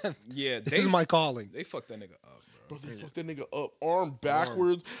 Yeah, This is my calling. They fucked that nigga up, bro. they fucked that nigga up, arm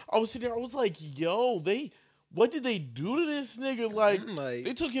backwards. I was sitting there. I was like, yo, what did they do to this nigga? Like,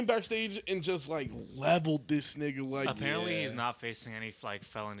 they took him backstage and just like leveled this nigga. Like, apparently he's not facing any like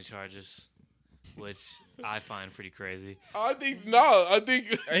felony charges, which I find pretty crazy. I think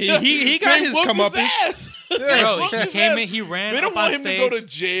he got his comeuppance. Bro, he came in, he ran They up don't on want him stage. to go to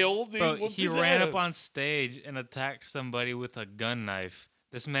jail. Bro, he ran up on stage and attacked somebody with a gun knife.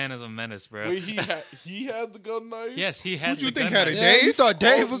 This man is a menace, bro. Wait, he had the gun knife? Yes, he had. Who'd you the think gun had it, knife. Yeah, Dave? you thought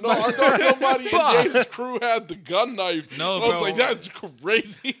Dave was No, I thought somebody in Dave's crew had the gun knife. No, I was bro. like, that's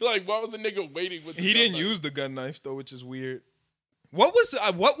crazy. Like, why was the nigga waiting with the He gun didn't knife? use the gun knife though, which is weird. What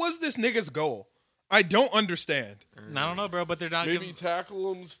was this nigga's goal? I don't understand. I don't know, bro, but they're not. Maybe giving-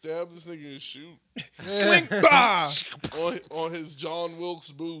 tackle him, stab this nigga, and shoot Swing, bah! on his John Wilkes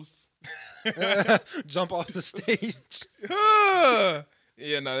Booth. Jump off the stage.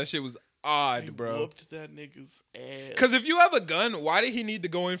 Yeah, no, that shit was odd, bro. Whooped that nigga's ass. Because if you have a gun, why did he need to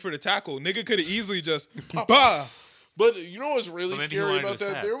go in for the tackle? Nigga could have easily just bah. But you know what's really But maybe he scary wanted about to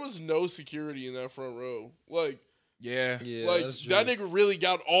that? stab. There was no security in that front row. Like, Yeah. Yeah, like that's true. that nigga really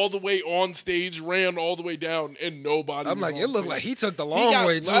got all the way on stage, ran all the way down, and nobody. I'm was like, on it looked stage. like he took the He long got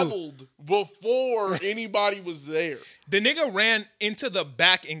way too. leveled before anybody was there. The nigga ran into the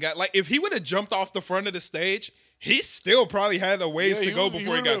back and got, like, if he would have jumped off the front of the stage, he still probably had a ways Yeah, to go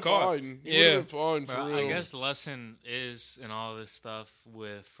before he got would've been caught. fine. He Yeah. would've been fine for Bro, real. I guess the lesson is in all this stuff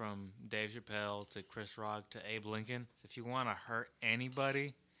with from Dave Chappelle to Chris Rock to Abe Lincoln. Is if you want to hurt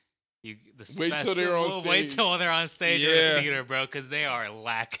anybody, Wait till they're on stage. Wait till they're on stage or in Yeah. the theater, bro, because they are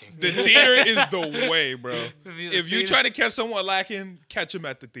lacking. The theater is the way, bro. The If you theater- try to catch someone lacking, catch him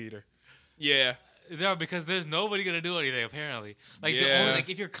at the theater. Yeah. No, because there's nobody gonna do anything apparently. Like the Yeah. only like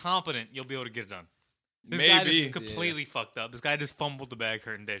if you're competent, you'll be able to get it done. This guy Maybe. just completely fucked up. This guy just fumbled the bag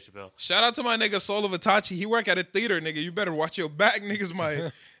hurting Dave Chappelle. Shout out to my nigga Soul of Itachi. He work at a theater, nigga. You better watch your back. Niggas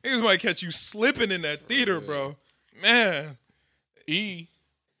might catch you slipping in that theater, bro. Man. E.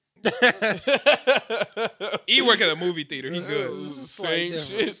 He work at a movie theater. He good. Same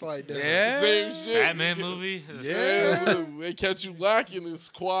shit. Slight difference. Yeah. Same shit. Batman movie. Yeah, they catch you lacking in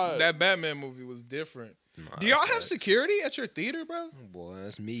squad. That Batman movie was different. Do y'all have security at your theater, bro? Boy,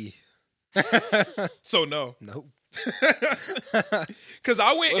 that's me. So no. Nope. Because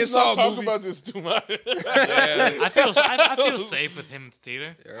I went and Let's saw not a talk movie. about this too much. Yeah, I feel safe with him in the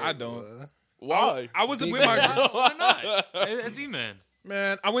theater. I don't. Why? I was with my Why not? It's E-Man.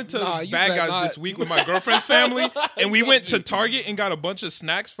 man. I went to Nah, you Bad bet Guys not. this week with my girlfriend's family, and we went to Target and got a bunch of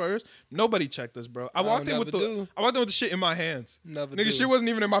snacks first. Nobody checked us, bro. I walked in with never the do. I walked in with the shit in my hands. Never Nigga, do. shit wasn't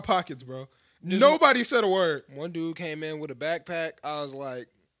even in my pockets, bro. Nobody said a word. One dude came in with a backpack. I was like,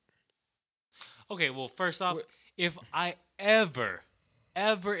 Okay, well, first off, if I ever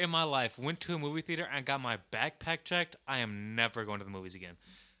in my life went to a movie theater and got my backpack checked, I am never going to the movies again.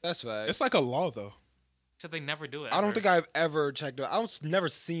 that's facts. It's like a law, though. Except they never do it. I don't ever. think I've ever checked. I've never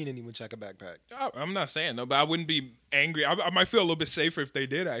seen anyone check a backpack. I'm not saying no, but I wouldn't be angry. I might feel a little bit safer if they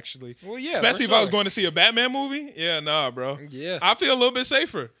did, actually. Well, yeah, Especially for if I was sure. going to see a Batman movie. Yeah, nah, bro. Yeah. I feel a little bit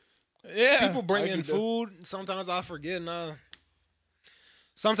safer. Yeah. People bring in food. Sometimes I forget.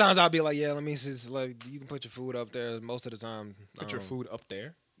 Sometimes I'll be like, yeah, let me just like you can put your food up there. Most of the time, Put your food up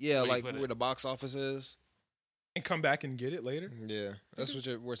there Yeah, Where you like put it? where the box office is. and come back and get it later. Yeah, that's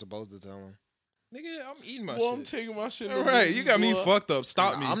what we're supposed to tell them. Nigga, I'm eating my Well, I'm shit. taking my shit. in All the right, movie, you got me boy. fucked up.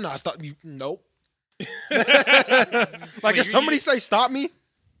 Stop me. I'm not stopping you. Nope. Wait, Like you- if somebody say stop me,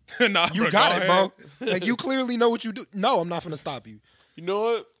 Nah, you bro, got go it, ahead. bro. Like you clearly know what you do. No, I'm not gonna stop you. You know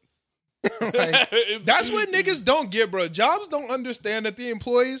what? Like, That's what niggas don't get, bro. Jobs don't understand that the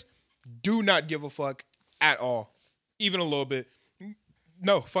employees Do not give a fuck at all, even a little bit.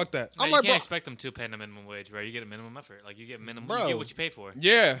 No, fuck that. No, I'm you like, can't bro- expect them to pay the minimum wage, bro. You get a minimum effort. Like you get minimum, Bro. you get what you pay for.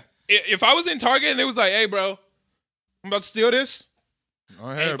 Yeah, if I was in Target and it was like, "Hey, bro, I'm about to steal this," go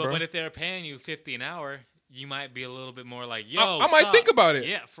ahead, Hey, but, bro. but if they're paying you $50 an hour, you might be a little bit more like, yo, I might stop. think about it.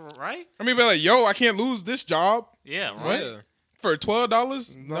 Yeah, right? I mean, be like, "Yo, I can't lose this job Yeah, What? right. Yeah. for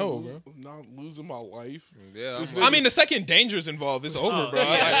 $12." No, bro. Not losing my life. Yeah, I'm I mean, the second danger's involved, it's over, bro.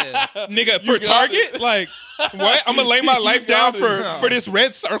 yeah. Like, nigga, for got Target, like, what? I'm gonna lay my life down got it. for this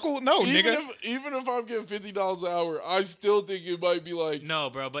red circle? No, Even nigga. if I'm getting $50 an hour, I still think it might be like No,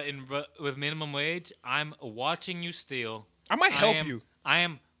 bro, but with minimum wage, I'm watching you steal. I might help you. I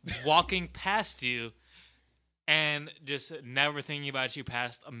am walking past you and just never thinking about you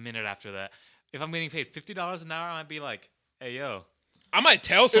past a minute after that. If I'm getting paid $50 an hour, I might be like, hey, yo. I might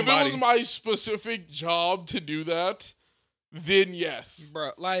tell if somebody. it was my specific job to do that, then yes.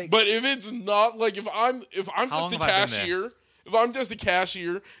 bro. Like, But if it's not, like if I'm How just a long have I been there? cashier, if I'm just a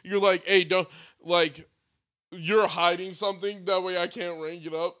cashier, you're like, hey, don't like you're hiding something that way I can't ring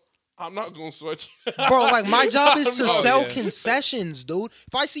it up. I'm not gonna sweat you. bro, like my job is to I'm not- sell yeah. concessions, dude.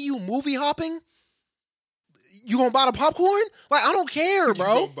 If I see you movie hopping, you gonna buy the popcorn? Like, I don't care,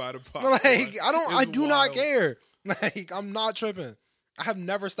 bro. Like, I do not care. Like, I'm not tripping. I have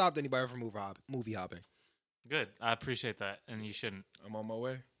never stopped anybody from movie hopping. Good. I appreciate that, and you shouldn't. I'm on my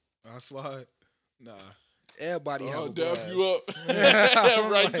way. I'll slide. Nah. Everybody have I'll a dap blast. you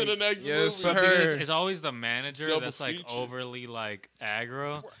up right to the next Yes, movie. sir. Because it's always the manager Double that's like feature. overly like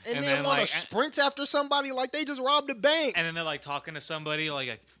aggro, And then want to sprint after somebody like they just robbed a bank. and then they're like talking to somebody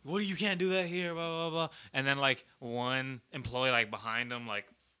like, "What? You can't do that here." Blah blah blah. And then like one employee like behind them like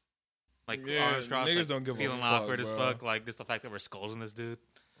Yeah, arms crossed, niggas like, don't give a feeling fuck, awkward as bro. fuck. Like just the fact that we're scolding this dude.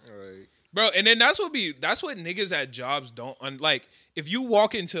 Like, Bro, and then that's what niggas at jobs don't like. If you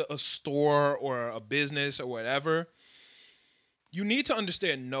walk into a store or a business or whatever, you need to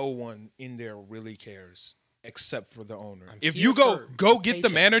understand no one in there really cares except for the owner. If here you go for get the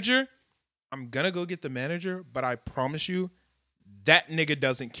paycheck. manager, I'm gonna go get the manager, but I promise you, that nigga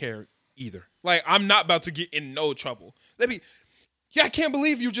doesn't care either. Like, I'm not about to get in no trouble. Yeah, I can't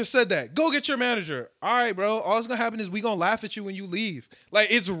believe you just said that. Go get your manager. All right, bro. All that's gonna happen is we gonna laugh at you when you leave.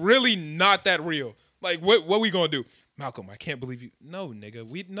 Like, it's really not that real. Like, what we gonna do? Malcolm, I can't believe you. No,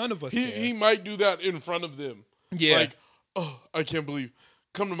 nigga. None of us care. He might do that in front of them. Yeah. Like, oh, I can't believe.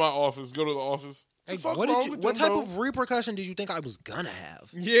 Come to my office. Go to the office. hey, The fuck what wrong did you? with What them, type bro? of repercussion did you think I was gonna have?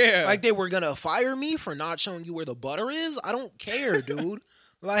 Yeah. Like they were gonna fire me for not showing you where the butter is? I don't care, dude.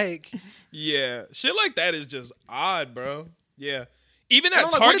 Like, yeah. Shit like that is just odd, bro. Yeah. Even and at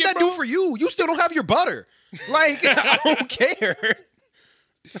I'm like, Target, what did that bro, do for you? You still don't have your butter. Like, I don't care.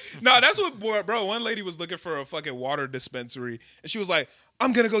 No, that's what, bro. One lady was looking for a fucking water dispensary, and she was like,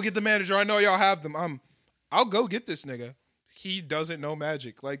 "I'm gonna go get the manager. I know y'all have them. I'll go get this nigga. He doesn't know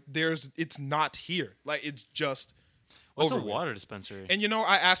magic. Like, it's not here. Like, it's just What's over a with." water dispensary? And you know,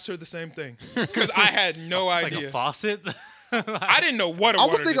 I asked her the same thing because I had no Like idea. a faucet? I didn't know what a I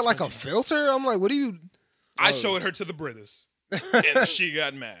water was thinking like a dispensary- filter. I'm like, what do you? I showed her to the Britas, and she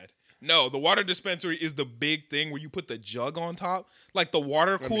got mad. No, the water dispensary is the big thing where you put the jug on top, like the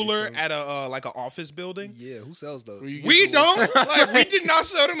water cooler sense. at a like an office building. Yeah, who sells those? You get We the don't little- like. We did not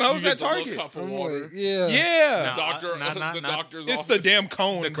sell them you hoes get at the little Target. cup of I'm water. like, yeah. Yeah, No. Doctor, Not- the not- doctor's it's office. the damn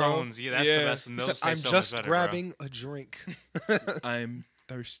cone. The bro. cones. Yeah, that's the best. And He those said, I'm taste so just much better, bro. grabbing a drink. I'm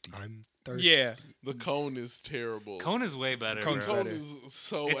thirsty. I'm thirsty. Yeah, The cone is terrible. Cone is way better. Cone's bro. Cone better. is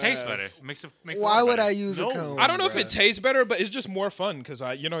so It tastes ass. better. It makes it Why would better. I use No. a cone? I don't know if bruh? it tastes better, but it's just more fun because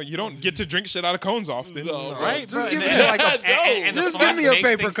you don't get to drink shit out of cones often. No, Right, Just bro, give and me then- like a- and the just fun give me a makes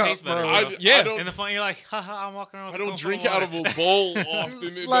paper things cup, taste better, bro. I Yeah. don't, And the fun, you're like, haha, I'm walking around with I a don't cone drink full of out of water. a bowl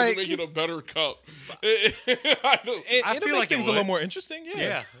often. It Like- doesn't make it a better cup. I don't. I It'll feel make like it things a little would. more interesting.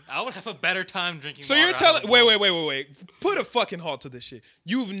 Yeah, I would have a better time drinking So water you're out telling? of a bowl. Wait. Put a fucking halt to this shit.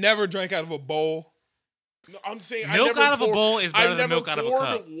 You've never drank out of a bowl. No, I'm saying Milk I never out of a poured- bowl is better I than never milk out of a poured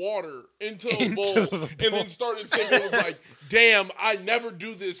cup. water into a Into bowl the and then started sipping. It was like, damn, I never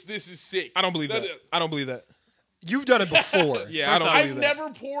do this. This is sick. I don't believe that. That- I don't believe that. You've done it before. Yeah, I don't off, believe I've that. never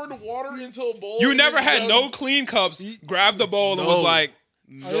poured water into a bowl. You and never then had done- no clean cups. Grabbed the bowl and No. was like,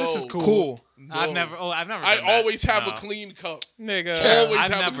 No. Oh, this is cool. "Cool, I've No. never. I done that. always have No. a clean cup. nigga." Always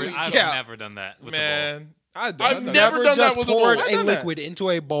I've have a never. clean I've cup. never done that with Man, I've done that. never done that just with a poured bowl. I've a done that. liquid into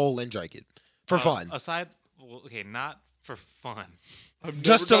a bowl and drank it for the bowl. fun. Aside, well, okay, not for fun. I've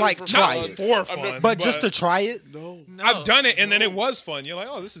Just never to, done it like, for try fun. it. For I've fun. never- But just to try it, No. No, I've done it and then it was fun. You're like,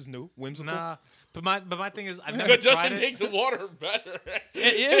 "Oh, this is new, whimsical." Nah, But my thing is, I've never That tried doesn't it. make the water better.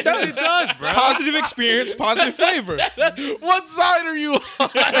 It does. It does, bro. Positive experience, positive flavor. What side are you on?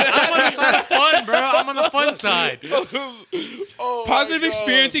 I'm on the side of fun, bro. I'm on the fun side. Oh, Positive my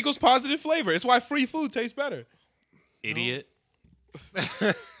experience God. equals positive flavor. It's why free food tastes better. Idiot.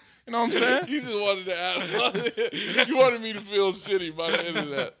 You know what I'm saying? You just wanted to add. You wanted me to feel shitty by the end of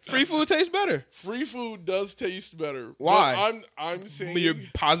that. Free food tastes better. Free food does taste better. Why? But I'm saying Your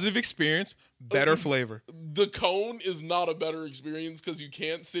positive experience, better flavor. the cone is not a better experience because you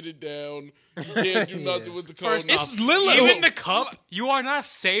can't sit it down. You can't do nothing with the cone. First It's off, literally- even the cup, you are not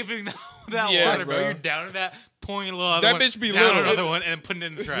saving that Yeah, water, bro. bro. You're down to that, pouring a little other That one, bitch be down little. another one, and putting it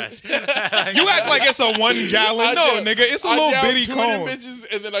in the trash. You act like it's a 1 gallon. No, down- nigga, it's a I little down bitty 2 of them cone. bitches,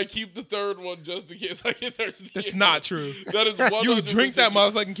 and then I keep the third one just in case I get thirsty. It's not true. That is 100% You drink that true.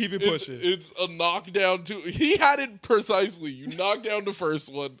 motherfucker and keep it It's, pushing. it's a knockdown too. He had it precisely. You knock down the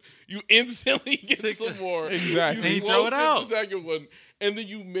first one, you instantly get some more. Exactly. You And you slow throw it sip out. the second one, and then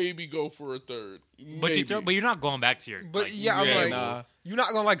you maybe go for a third. But Maybe. you're not going back to your. But like, yeah, I'm yeah, like, nah. you're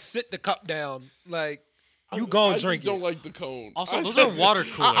not gonna like sit the cup down. Like you I gonna just drink don't it. like the cone. Also, I those just- are water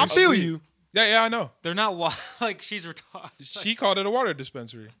coolers. I feel you. Yeah, I know. They're not like she's retarded. She called it a water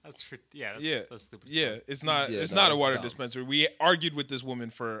dispensary. That's Yeah, that's stupid. yeah. It's not. Yeah, it's no, not a it's water dumb. dispensary. We argued with this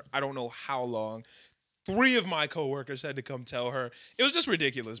woman for I don't know how long. 3 of my coworkers had to come tell her. It was just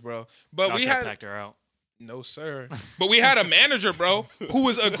ridiculous, bro. But Y'all we should've had packed her out. no, sir. But we had a manager, bro, who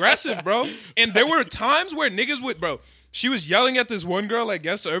was aggressive, bro. And there were times where niggas would, bro. She was yelling at this one girl at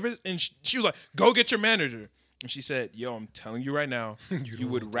guest service, and she was like, "Go get your manager." And she said, "Yo, I'm telling you right now, you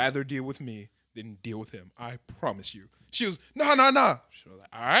would rather deal with me than deal with him. I promise you." She was, nah. She was like,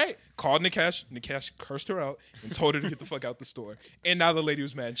 all right. Called Nikesh. Nikesh cursed her out and told her to get the fuck out the store. And now the lady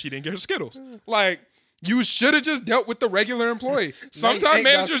was mad and she didn't get her Skittles. Like, you should have just dealt with the regular employee. Sometimes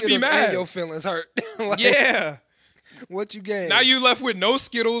managers be mad. Your feelings hurt. Like, Yeah. What you gain? Now you left with no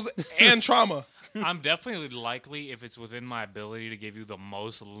Skittles and trauma. I'm definitely likely if it's within my ability to give you the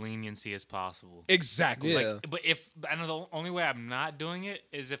most leniency as possible. Exactly. Yeah. Like, But if I know the only way I'm not doing it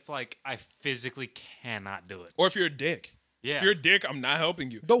is if like I physically cannot do it. or if you're a dick. Yeah. If you're a dick, I'm not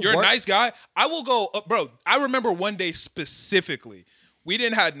helping you. The You're a work- nice guy. I will go, bro. I remember one day specifically, we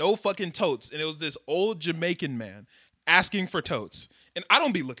didn't have no fucking totes, and it was this old Jamaican man asking for totes. And I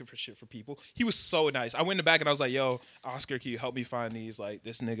don't be looking for shit for people. He was so nice. I went in the back and I was like, "Yo, Oscar, can you help me find these? Like,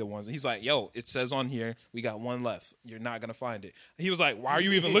 this nigga wants." He's like, "Yo, it says on here we got 1 left. You're not gonna find it." He was like, "Why are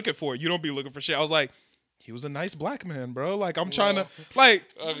you even looking for it? You don't be looking for shit." I was like, he was a nice black man, bro. Like, I'm trying to, like,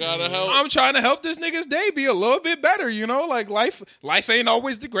 I gotta help. I'm trying to help this nigga's day be a little bit better, you know? Like, life ain't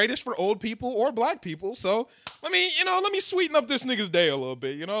always the greatest for old people or black people. So let me sweeten up this nigga's day a little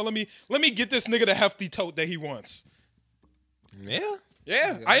bit, you know? Let me get this nigga the hefty tote that he wants. yeah.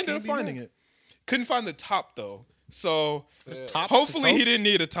 Yeah, Yeah, I I ended up can't be finding mad. it. Couldn't find the top though. So tops to hopefully he totes? didn't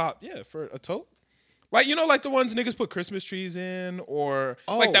need a top. Yeah, for a tote. Like, you know, like the ones niggas put Christmas trees in, or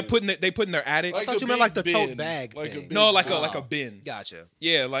like that they put in their attic. Like I thought a you meant big like the tote bin. bag Like a thing. big no, like bin. a bin. Gotcha.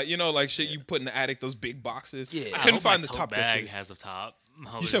 Yeah, like, you know, like shit you put in the attic, those big boxes. Yeah. I I couldn't hope find my the tote top that bag fit. has a top.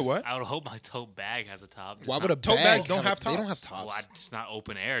 You said what? I would hope my tote bag has a top. It's Why not- would a Tote bag bags don't have They don't have tops. tops. Well, it's not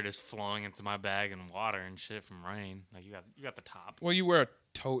open air, just flowing into my bag and water and shit from rain. Like you got the top. Well, you wear a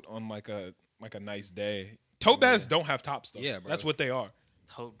tote on like a nice day. Tote bags don't have tops though. Yeah, bro. That's what they are.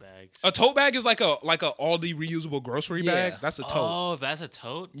 Tote bags. A tote bag is like a Aldi reusable grocery Yeah. bag. That's a tote. Oh, that's a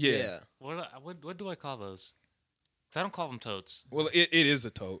tote. Yeah. What do I call those? 'Cause I don't call them totes. Well, it is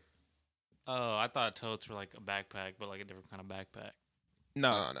a tote. Oh, I thought totes were like a backpack, but like a different kind of backpack.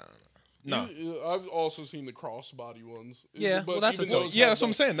 No, No. no. I've also seen the crossbody ones. Yeah, well, that's even a tote. those Yeah, have that's what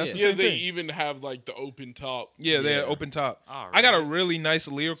I'm the- saying. That's the Yeah, same they thing. even have like the open top. Yeah, they're open top. All I got a right. really nice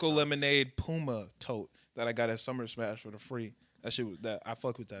Lyrical Sucks. Lemonade Puma tote that I got at Summer Smash for the free. That shit was that I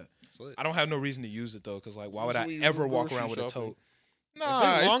fuck with that. lit. I don't have no reason to use it though, because like, why would I Usually you ever go walk grocery around with a shopping. tote? If Nah,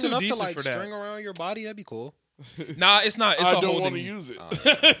 it's long it's too enough to decent like for that. string around your body, that'd be cool. Nah, it's not. It's I a don't holding. want to use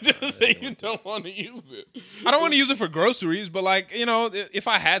it. Just say you don't want to use it. I don't want to use it for groceries, but like, you know, if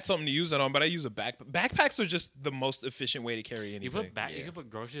I had something to use it on, but I use a backpack. Backpacks are just the most efficient way to carry anything. You could put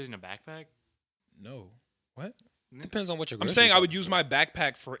groceries in a backpack. No. What? Depends on what you're. I'm saying I would use my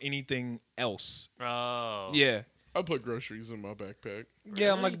backpack for anything else. Oh, Yeah. I put groceries in my backpack.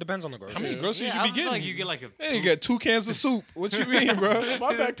 Yeah, I'm like, it depends on the How groceries. many groceries Yeah, you I be feel getting? like you get like a. Hey, you got 2 cans of soup. What you mean, bro?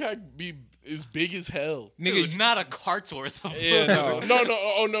 My backpack is big as hell. Nigga, Dude, not a cart's worth of. yeah, no.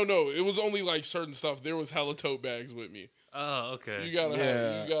 No. It was only like certain stuff. There was hella tote bags with me. Oh, okay. You gotta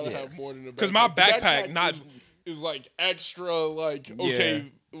Yeah. have more than a backpack. 'Cause my The backpack not- is like extra. Like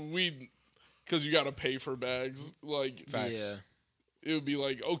okay, because you gotta pay for bags. Like Facts. it would be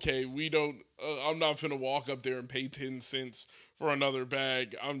like, okay, we don't. I'm not gonna walk up there and pay 10 cents for another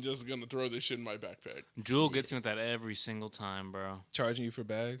bag. I'm just gonna throw this shit in my backpack. Jewel gets me with that every single time, bro. Charging you for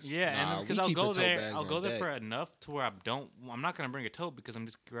bags? Yeah, Nah, and because we I'll keep the go tote there, bags I'll on go there deck. for enough to where I'm not gonna bring a tote because I'm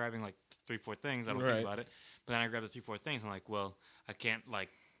just grabbing like 3-4 things. I don't Right. think about it. But then I grab the 3-4 things. I'm like, well, I can't like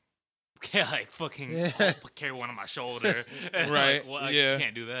fucking carry one on my shoulder. Right, Well, yeah. I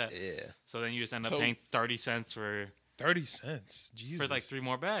can't do that. Yeah. So then you just end up Tote. paying 30 cents for 30 cents. Jesus. like 3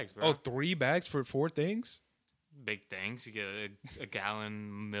 more bags, bro. Oh, 3 bags for 4 things? Big things. You get a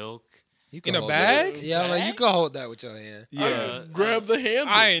gallon milk. You In a hold bag? that. Yeah, like you Bag? can hold that with your hand. Yeah. Grab the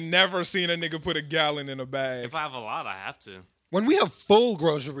handle. I ain't never seen a nigga put a gallon in a bag. If I have a lot, I have to. When we have full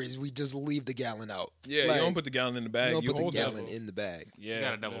groceries, we just leave the gallon out. Yeah, Like, you don't put the gallon in the bag. you You don't put hold the gallon that. in the bag. Yeah. You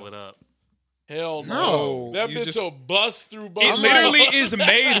gotta double it up. Hell No. no. That You bitch just- will bust through both. It literally is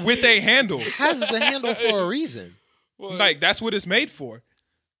made with a handle. Has the handle for a reason. Like, that's what it's made for.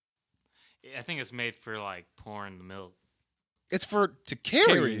 I think it's made for like pouring the milk. It's for to carrying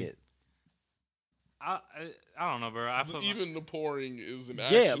Carry. it. I don't know, bro. I feel Even the pouring is an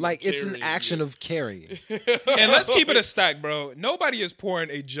action. Yeah, of like it's an carrying action it. of carrying. And let's keep it a stack, bro. Nobody is pouring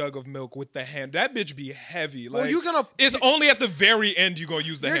a jug of milk with the hand. That bitch be heavy. Like, Well, you're gonna. it's only at the very end you're gonna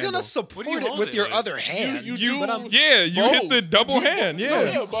use the You're handle. gonna support What do you it hold with it your with? other hand. You But do- I'm- Yeah, you hit Both. the double hand. Yeah.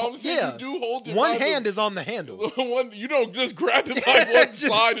 Yeah, but I'm saying yeah. you do hold it. One by the- hand is on the handle. One, you don't just grab it by one Just-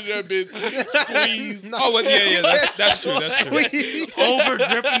 side of that bitch, squeeze. No. Oh, well, yeah, that's true. That's true. over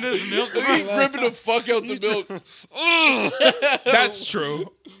dripping this milk, bro. He's ripping the fuck out the milk. That's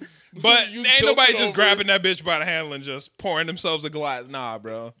true. But You ain't tilt nobody it just over. grabbing that bitch by the handle and just pouring themselves a glass. Nah,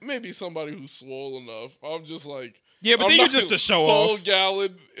 bro. Maybe somebody who's swole enough. I'm just like, Yeah, but I'm then you not just gonna to show whole off.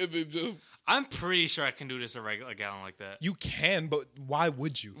 gallon and then just I'm pretty sure I can do this a gallon like that. You can, but why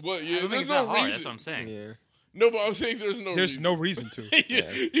would you? what? I Yeah, don't think there's it's no that hard. reason. That's what I'm saying. Yeah. No, but I'm saying there's no. There's reason. no reason to.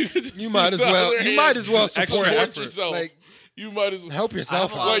 You might as well. You might as well Extra support effort. yourself. Like You might as well help I have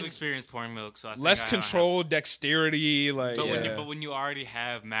yourself a lot out. of experience pouring milk, so I think Less I don't have- control, dexterity, like But yeah. when you already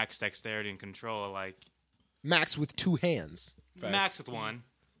have max dexterity and control, like Max with 2 hands. max with one.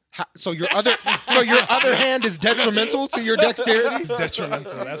 So your other hand is detrimental to your dexterity. It's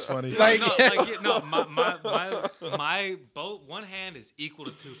detrimental. That's funny. Like My both one hand is equal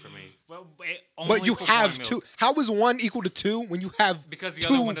to 2 for me. Well, but you for have pouring 2. milk. How is 1 equal to 2 when you have Because the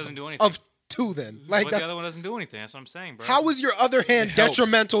 2 other one doesn't do anything. of 2 then? Like But the that's other one doesn't do anything. That's what I'm saying, bro. how is your other hand helps.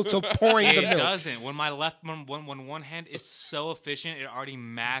 detrimental to pouring the it milk? doesn't. When my left when one hand is so efficient, it already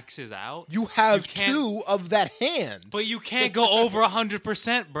maxes out. You have You can't- 2 of that hand. But you can't go over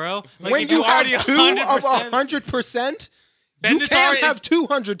 100%, bro. Like, When if you have already 2 of 100%, Then you it's can't already- have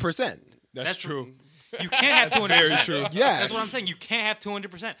 200%. That's true. You can't have 200%. Very true. Yes. That's what I'm saying. You can't have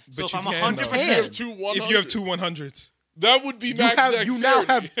 200%. So But if you I'm can, 100%, though. you Hand. have 2 100s. If you have 2 100s. that would be You max have dexterity. you now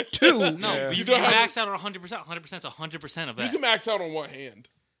have 2. no, Yeah. but you You can don't have- max out on 100%. 100% is 100% of You that. can max out on one hand.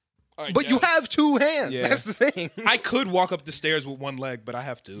 I But you guess. have 2 hands. Yeah. That's the thing. I could walk up the stairs with one leg, but I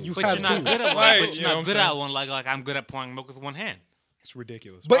have to. You But have you're not 2. good at one. Right, But you you're know not what good I'm at saying? one. Like I'm good at pouring milk with one hand. It's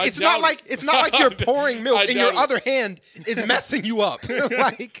ridiculous. But I it's not doubt like it. it's not like you're pouring milk I and your doubt it. other hand is messing you up.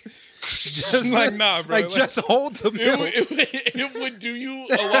 Like just like, nah, bro. Like just hold the milk. It would do you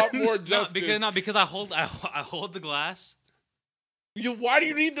a lot more justice. Because I hold the glass. Why do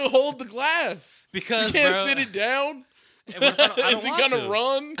you need to hold the glass? Because You can't bro, sit it down. what if I don't Is it want gonna to?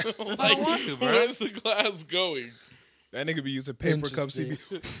 run? I don't want to, bro. Where's the glass going? That nigga be using paper cups. He be,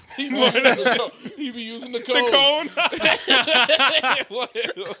 He be using the cone. the cone.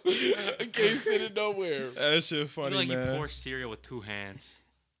 Can't sit it nowhere. That shit You funny, like man. you pour cereal with 2 hands.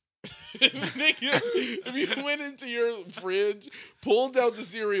 Nigga, if you went into your fridge, pulled out the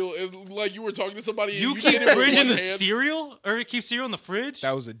cereal, and like you were talking to somebody, and You you keep did it with fridge in one the hand, cereal, or you keep cereal in the fridge?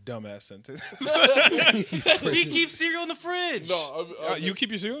 That was a dumbass sentence. He keeps cereal in the fridge. No, You keep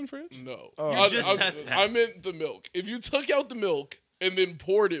your cereal in the fridge? no. Oh. You just said that. I meant the milk. If you took out the milk and then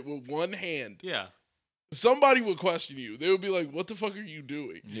poured it with one hand, Yeah. somebody would question you. They would be like, "What the fuck are you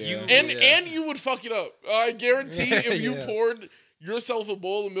doing?" Yeah. And you would fuck it up. I guarantee if you Yeah. poured yourself a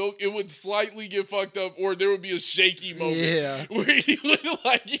bowl of milk, it would slightly get fucked up, or there would be a shaky moment Yeah. where you would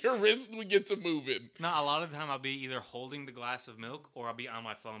like your wrist would get to moving. No, a lot of the time I'll be either holding the glass of milk or I'll be on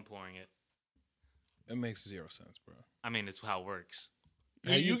my phone pouring it. It makes 0 sense, bro. I mean, it's how it works.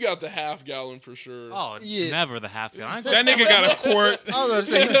 You got the half gallon for sure. Oh, Yeah. never the half gallon. That nigga got a quart. I was gonna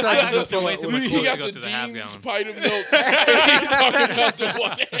say you I just go through pull way out too with- much He milk got to go the to the half Dean's gallon. pint of milk. He's talking about the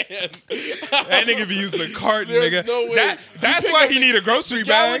one hand. That nigga be using the carton, There's nigga. no way. That's You why pick he up need a grocery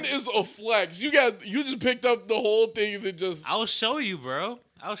Gallon bag. is a flex. You just picked up the whole thing and then just. I'll show you, bro.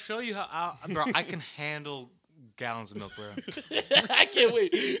 I'll show you how. Bro, I can handle gallons of milk, bro. I can't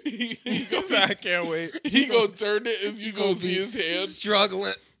wait. I can't wait. He gonna turn it and you gonna see his hand.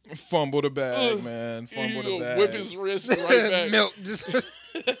 Struggling. Fumble the bag, man. Fumble the bag. Whip his wrist right back. Milk. Just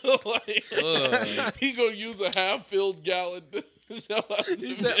He gonna use a half-filled gallon.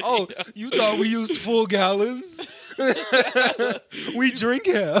 he said, "Oh, you thought we used full gallons? We drink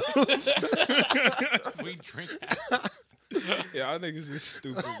half." We drink that. Yeah, I think this is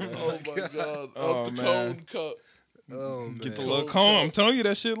stupid, man. Oh my god! Oh, Up the man. cone cup. Oh man. Get the little cone. I'm telling you,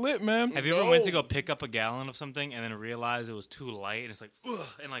 that shit lit, man. Have you ever went to go pick up a gallon of something and then realized it was too light and it's like, ugh,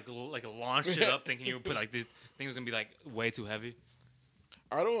 and like launched it up thinking you would put like this thing was gonna be like way too heavy?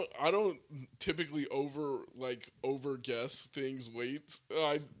 I don't typically over guess things weights.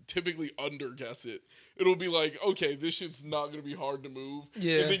 I typically under guess it. It'll be like, okay, this shit's not gonna be hard to move.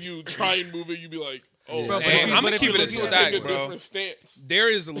 Yeah. And then you try and move it, you be like, oh, Bro, Hey, I'm gonna keep it a You'll stack, take a bro. different stance. There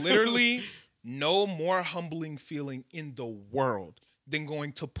is literally no more humbling feeling in the world than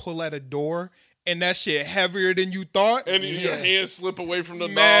going to pull at a door and that shit heavier than you thought. And your hands slip away from the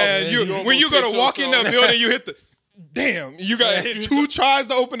Man, knob. you, when you almost go to hit walk in yourself. that building, you hit the damn. You got hit 2 tries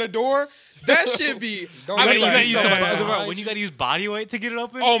to open the door. That shit be. Don't I let mean, that like, be man, somebody- Bro, when you gotta use body weight to get it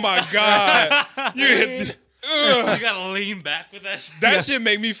open, oh my god, you hit. you gotta lean back with that shit. That shit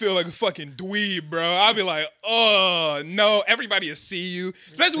make me feel like a fucking dweeb, bro. I'll be like, oh no, everybody will see you,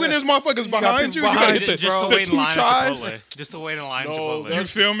 especially when there's motherfuckers behind you. You gotta hit Just to the wait in 2 line at tries. Chipotle. Just to wait in line at No, Chipotle. You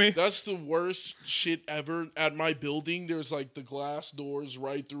feel me? That's the worst shit ever. At my building, there's like the glass doors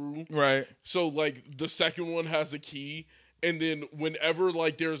right through. Right. So like the second one has a key, and then whenever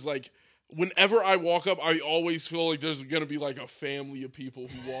I walk up, I always feel like there's gonna be like a family of people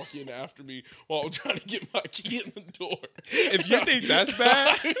who walk in after me while I'm trying to get my key in the door. If you think that's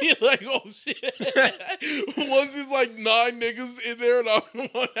bad, I mean, like, oh shit! Once it's like 9 niggas in there, and I'm the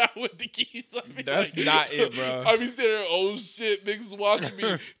one out with the keys. that's like, not it, bro. I be sitting there, oh shit, niggas watching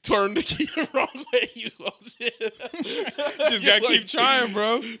me turn the key the wrong way. You oh shit! Just gotta keep trying,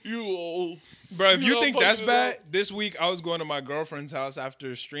 bro. You old. Bro, if you think that's fucking it bad, up. this week I was going to my girlfriend's house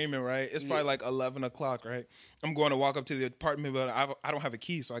after streaming, right? It's probably like 11 o'clock, right? I'm going to walk up to the apartment building. I don't have a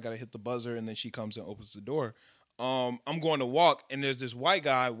key, so I got to hit the buzzer, and then she comes and opens the door. I'm going to walk, and there's this white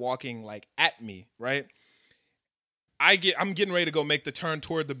guy walking like at me, right? I'm getting ready to go make the turn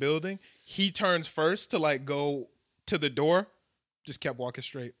toward the building. He turns first to like go to the door. Just kept walking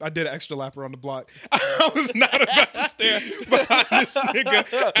straight. I did an extra lap around the block. I was not about to stand behind this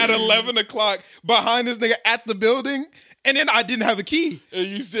nigga at 11 o'clock, behind this nigga at the building, and then I didn't have a key. And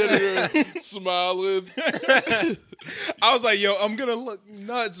you sit there smiling. I was like, yo, I'm going to look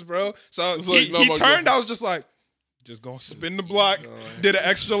nuts, bro. So It's like, he no, my turned. girlfriend. I was just like, just going to spin the block, did an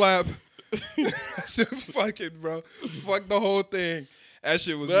extra lap. I said, fuck it, bro. Fuck the whole thing. That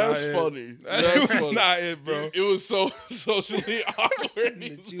shit was That's not funny. it. That That's shit was funny. not it, bro. It was so socially awkward. That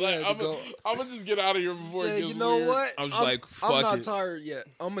He's you like, had to I'm go. gonna just get out of here before it Say, gets you know weird. what? I was like, I'm fuck not it. tired yet.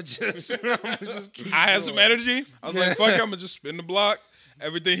 I'ma just keep I had some going. energy. I was like, fuck it, I'm gonna just spin the block.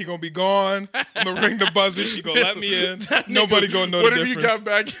 Everything he gonna be gone. I'm gonna ring the buzzer. She gonna let me in. Nobody gonna know What the if you difference. got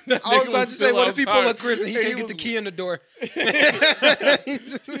back? And that I was nigga about to say, still what if he pull outside? up Chris and he And can't get was- the key in the door?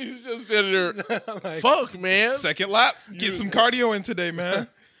 He's just sitting there. Fuck, man. Second lap. Get some cardio in today, man.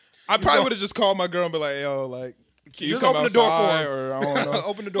 I probably would have just called my girl and be like, yo, like, can you Just come open the door for outside? him. Or I don't know.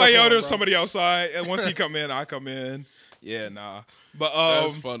 Open the door Like, for yo, him, there's bro. somebody outside. And once he come in, I come in. Yeah, nah. But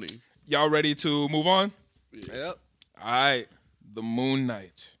That's funny. y'all ready to move on? Yep. All right. The Moon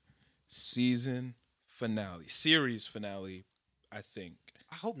Knight season finale. Series finale, I think.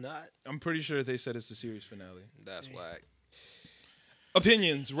 I hope not. I'm pretty sure they said it's the series finale. That's whack.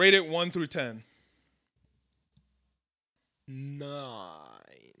 Opinions, rate it 1 through 10. 9.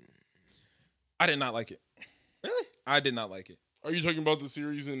 I did not like it. Really? I did not like it. Are you talking about the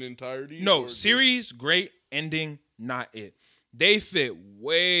series in entirety? No, or just- series, great, ending, not it. They fit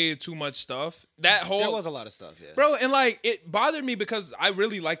way too much stuff. That whole There was a lot of stuff, yeah. bro, and like it bothered me because I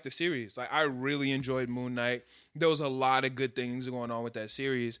really liked the series. Like I really enjoyed Moon Knight. There was a lot of good things going on with that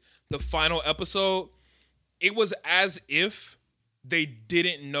series. The final episode, it was as if they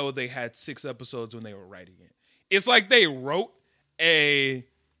didn't know they had 6 episodes when they were writing it. It's like they wrote a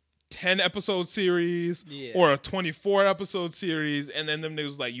 10 episode series Yeah. or a 24 episode series, and then them niggas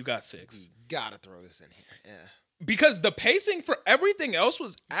was like, you got 6. Gotta throw this in here. Yeah. Because the pacing for everything else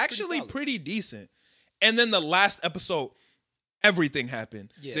was actually solid. pretty decent. And then the last episode, everything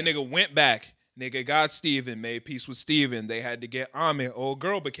happened. Yeah. The nigga went back. Nigga got Steven, made peace with Steven. They had to get Amit. Old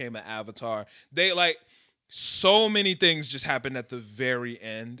girl became an avatar. They like so many things just happened at the very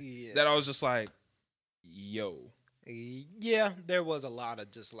end Yeah. that I was just like, yo, Yeah, there was a lot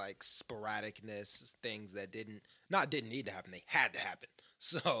of just like sporadicness, things that didn't need to happen. They had to happen.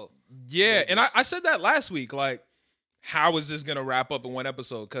 So yeah, and I said that last week. Like, how is this gonna wrap up in one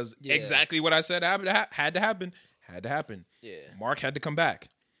episode? Because exactly what I said had to happen. Had to happen. Yeah, Mark had to come back.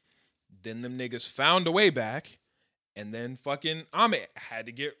 Then them niggas found a way back, and then fucking Amit had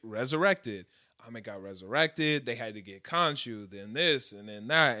to get resurrected. Amit got resurrected. They had to get Khonshu. Then this, and then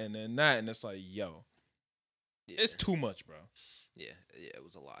that, and then that, and it's like, yo. yeah. It's too much, bro. Yeah, it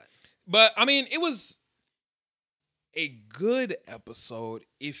was a lot. But I mean, it was a good episode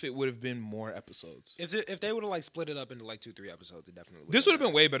if it would have been more episodes. If they would have like split it up into like 2-3 episodes, it definitely would. This would have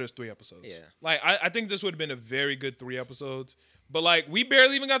been way better as 3 episodes. Yeah. Like I think this would have been a very good 3 episodes. But like we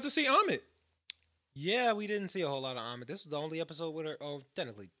barely even got to see Amit. Yeah, we didn't see a whole lot of Amit. This is the only episode with her. Oh,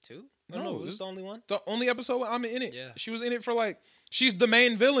 technically 2. No, this is the only one. The only episode with Amit in it. Yeah. She was in it for like she's the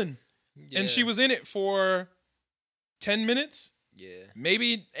main villain, and she was in it for 10 minutes. Yeah.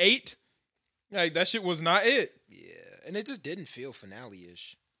 Maybe 8. Like that shit was not it. Yeah. And it just didn't feel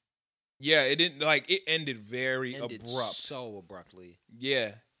finale-ish. Yeah, it didn't like it ended very abrupt. So abruptly.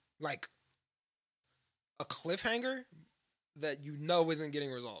 Yeah. Like a cliffhanger that you know isn't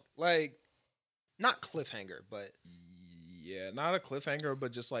getting resolved. Like not cliffhanger, but yeah, not a cliffhanger,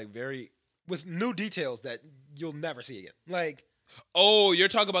 but just like very with new details that you'll never see again. Like, oh, you're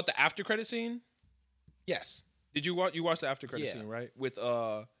talking about the after credit scene? Yes. Did you watch? You watched the after credit Yeah. scene, right? With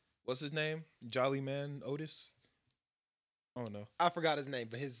what's his name? Jolly Man Otis. Oh no, I forgot his name,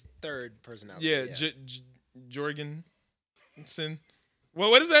 but his third personality. yeah, Jorgensen.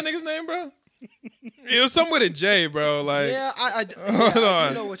 What is that nigga's name, bro? It was something with a J, bro. Like, yeah, I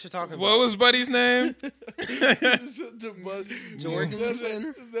do know what you're talking about. What was Buddy's name?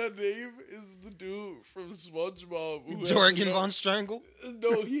 Jorgensen. That name is the dude from SpongeBob. Jorgen von Strangle.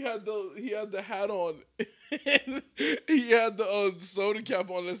 No, he had the hat on. He had the soda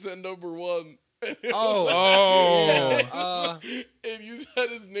cap on that said number 1. Oh. And you said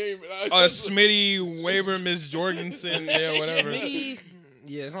his name. And Smitty Weber, Miss Jorgensen, yeah, whatever. Smitty,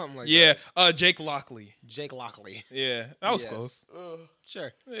 yeah, something like Yeah, that. Jake Lockley. Jake Lockley. Yeah, that was Yes. close.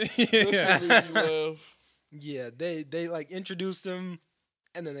 Sure. Yeah. made me laugh. Yeah, they like introduced him,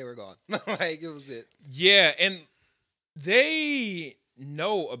 and then they were gone. Like it was it. Yeah, and they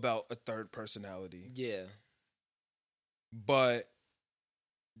know about a third personality, Yeah. but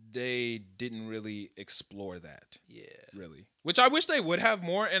they didn't really explore that. Yeah. Really, which I wish they would have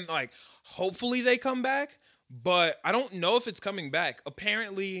more, and like hopefully they come back, but I don't know if it's coming back.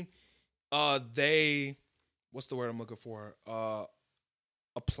 Apparently, they what's the word I'm looking for?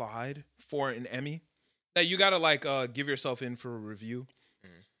 Applied for an Emmy. That you gotta like give yourself in for a review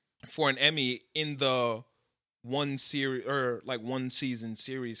for an Emmy in the one series or like one season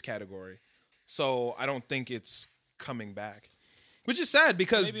series category. So I don't think it's coming back, which is sad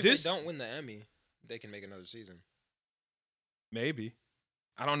because Maybe this if they don't win the Emmy, they can make another season. maybe.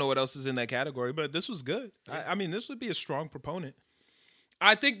 I don't know what else is in that category, but this was good. I mean, this would be a strong proponent.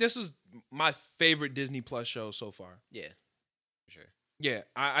 I think this is my favorite Disney Plus show so far. Yeah. For sure. Yeah,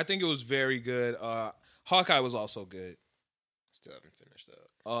 I think it was very good. Hawkeye was also good. Still haven't finished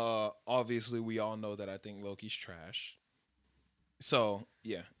up. Obviously, we all know that I think Loki's trash. So,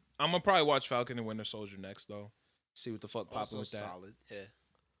 yeah. I'm going to probably watch Falcon and Winter Soldier next, though. See what the fuck popping Also with that. solid. Yeah.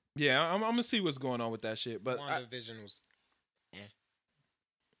 Yeah, I'm going to see what's going on with that shit. But WandaVision was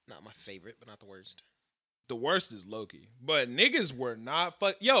not my favorite, but not the worst. the worst is Loki. But niggas were not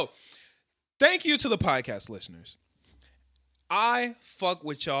fuck. Yo, thank you to the podcast listeners. I fuck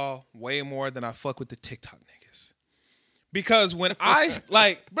with y'all way more than I fuck with the TikTok niggas. Because when I,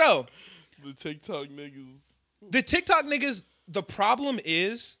 like, bro, The TikTok niggas. the TikTok niggas, the problem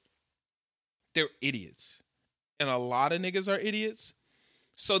is they're idiots. And a lot of niggas are idiots.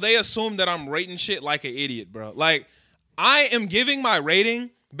 So they assume that I'm rating shit like an idiot, bro. Like, I am giving my rating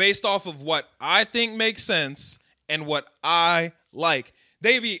based off of what I think makes sense and what I like.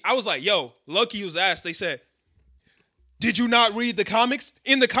 I was like, yo, Loki was asked. They said, did you not read the comics?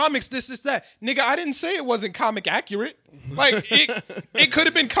 In the comics, this, that. Nigga, I didn't say it wasn't comic accurate. Like, it could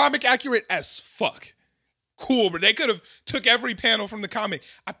have been comic accurate as fuck. Cool, but they could have took every panel from the comic.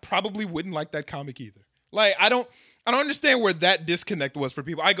 I probably wouldn't like that comic either. Like, I don't understand where that disconnect was for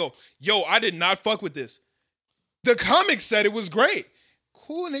people. I go, yo, I did not fuck with this. The comic said it was great.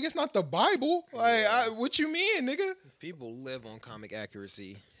 Cool, nigga, it's not the Bible. Like, what you mean, nigga? People live on comic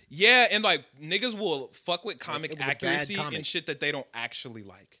accuracy. Yeah, and like niggas will fuck with comic It was a bad accuracy comic. and shit that they don't actually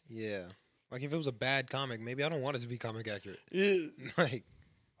like. Yeah. Like if it was a bad comic, maybe I don't want it to be comic accurate. Yeah. Like,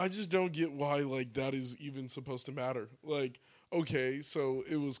 I just don't get why like that is even supposed to matter. Like, okay, so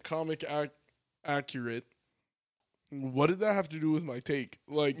it was comic accurate, what did that have to do with my take?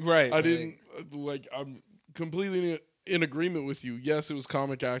 Like, Right. I didn't I'm completely in agreement with you. Yes, it was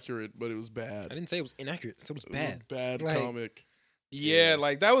comic accurate, but it was bad. I didn't say it was inaccurate. I said it was It was a bad. bad Like, comic. Yeah,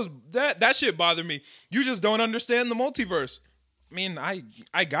 like that shit bothered me. You just don't understand the multiverse. I mean,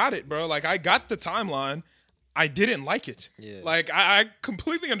 I got it, bro. Like I got the timeline. I didn't like it. Yeah. Like I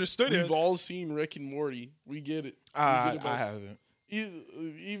completely understood it. We've all seen Rick and Morty. We get it. I haven't.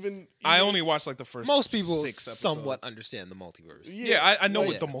 Even I only watched like the first. most people 6 episodes. somewhat understand the multiverse. Yeah, I know like,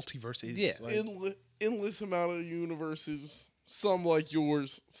 what the multiverse is. Yeah. Like, endless amount of universes. Some like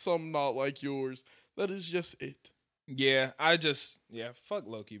yours, some not like yours. That is just it. yeah. Fuck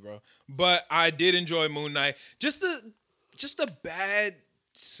Loki, bro. But I did enjoy Moon Knight. Just a bad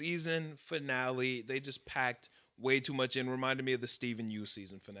season finale. They just packed way too much in. Reminded me of the Stephen Yu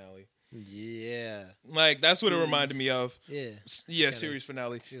season finale. Yeah. Like that's what it reminded me of. Yeah. Yeah, Kinda series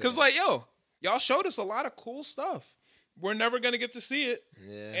finale. feel Because that. like, y'all showed us a lot of cool stuff. We're never gonna get to see it,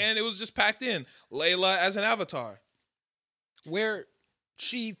 Yeah. and it was just packed in. Layla as an avatar. Where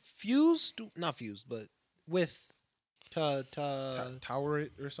she not fused, but with Tower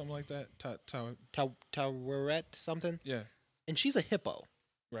it or something like that. Towerette something, Yeah, and she's a hippo.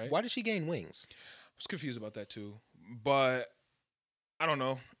 right. Why did she gain wings? I was confused about that too, but I don't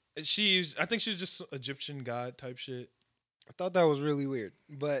know. I think she's just Egyptian god type shit. I thought that was really weird,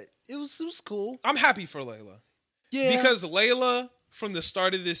 but it was cool. I'm happy for Layla. Yeah, Because Layla, from the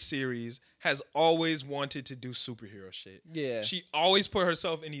start of this series, has always wanted to do superhero shit. yeah, She always put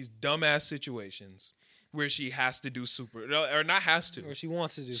herself in these dumbass situations where she has to do or not has to. or she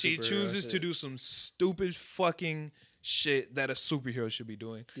wants to do. She superhero chooses shit. to do some stupid fucking shit that a superhero should be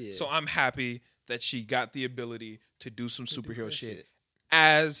doing. Yeah. So I'm happy that she got the ability to do some superhero her shit shit.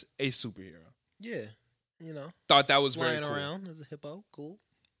 as a superhero. Yeah, Thought that was very flying cool. around as a hippo, cool.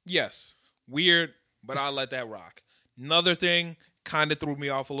 Yes, weird, but I'll let that rock. Another thing kind of threw me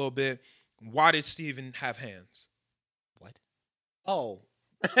off a little bit. Why did Steven have hands? What? Oh,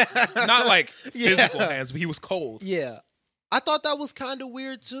 Not like physical Yeah. hands, but he was cold. Yeah, I thought that was kind of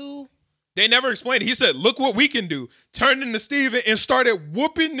weird too. They never explained it. He said, "Look what we can do." Turned into Steven and started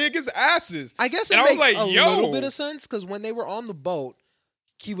whooping niggas' asses. I guess it And I was makes like, a yo. little bit of sense because when they were on the boat,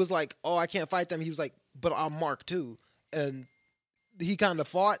 he was like, "Oh, I can't fight them." He was like, "But I'm Mark too," and he kind of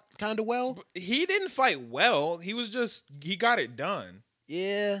fought kind of well. He didn't fight well. He got it done.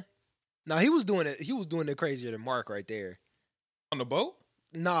 Yeah. No, he was doing it. He was doing it crazier than Mark right there. On the boat?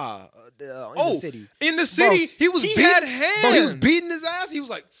 Nah, in the city. In the city, Bro, he was beating, had hands. Bro, he was beating his ass. He was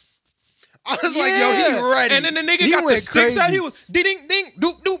like, I was like, yo, Yeah. he ready. And then the nigga He got the went sticks out. crazy. He was ding ding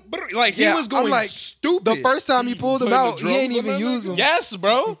doop doop. brr. Like he Yeah, was I'm going like, stupid. The first time he pulled them putting out, the he ain't drums on even that use them. Yes,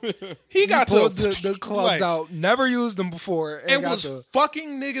 bro. He got he pulled to the clubs like, out. Never used them before. and got was to,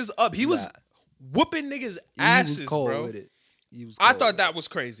 fucking niggas up. He was Nah. whooping niggas' he asses, was cold bro. with it. He was I cold thought with that was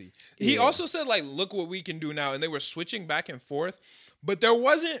crazy. He Yeah. also said, like, look what we can do now. And they were switching back and forth. But there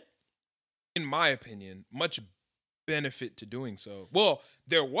wasn't, in my opinion, much benefit to doing so. Well,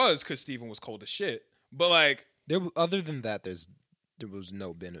 there was because Steven was cold as shit. But, like, Other than that, there was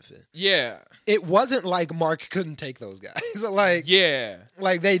no benefit. yeah. It wasn't like Mark couldn't take those guys. Yeah.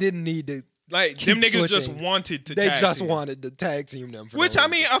 Like they didn't need to. Like, Keep them niggas just switching. wanted to They tag just team. wanted to tag team them. For Which, no I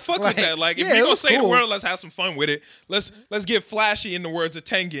mean, reason. I fuck with that. Like, if yeah, we it gonna was say the cool. word, let's have some fun with it. Let's get flashy in the words of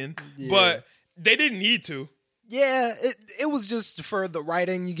Tengen. Yeah. But they didn't need to. Yeah, it was just for the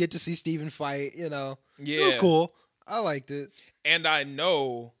writing. You get to see Steven fight. It was Yeah. cool. I liked it. And I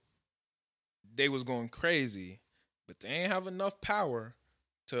know they was going crazy, but they ain't have enough power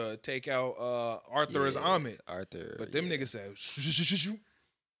to take out Arthur as Amit. Arthur. But them yeah. niggas said,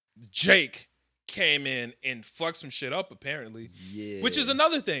 Jake came in and fucked some shit up, apparently. Yeah. Which is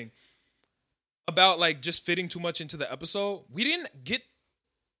another thing about like just fitting too much into the episode. We didn't get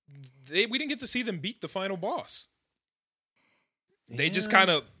to see them beat the final boss. They just Yeah. kind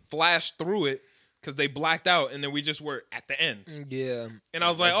of flashed through it because they blacked out, and then we just were at the end. Yeah. And I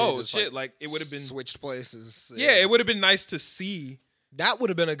was like, they oh just, shit! Like it would have been, switched places. yeah, it would have been nice to see. That would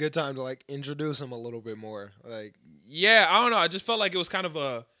have been a good time to like introduce him a little bit more. Like, Yeah, I don't know. I just felt like it was kind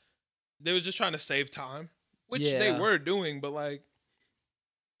of they was just trying to save time, which they Yeah. were doing, but like,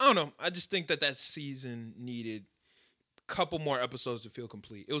 I don't know. I just think that season needed a couple more episodes to feel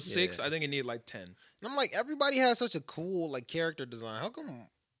complete. It was 6. Yeah. I think it needed like 10. and I'm like, everybody has such a cool like character design. How come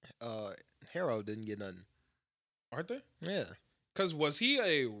Harrow didn't get none? Arthur? Yeah. Because was he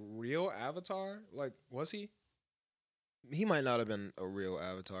a real Avatar? Like, was he? He might not have been a real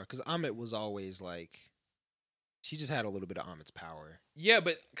Avatar because Amit was always like, she just had a little bit of Amit's power. Yeah,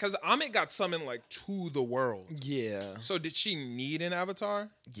 but because Amit got summoned like to the world. Yeah. So did she need an avatar?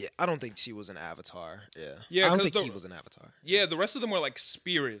 Yeah, I don't think she was an avatar. Yeah. Yeah, I don't 'cause think the- he was an avatar. Yeah, the rest of them were like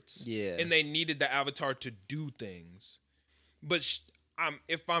spirits. Yeah. And they needed the avatar to do things. But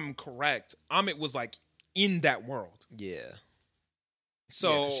if I'm correct, Amit was like in that world. Yeah.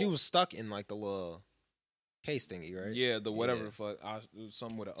 So 'cause she was stuck in like the little case thingy, right? Yeah, the whatever Yeah. the fuck.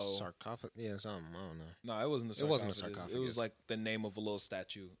 Something with an O. Sarcophagus. Yeah, something. I don't know. No, it wasn't a sarcophagus. It wasn't a It was sarcophagus. like the name of a little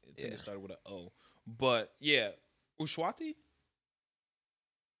statue. I think Yeah. it started with an O. But yeah, Ushwati?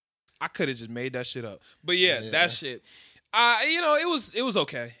 I could have just made that shit up. But yeah, Yeah. that shit. It was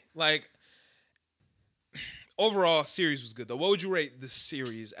okay. Like overall, series was good though. What would you rate the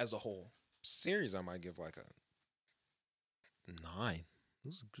series as a whole? Series, I might give like a 9.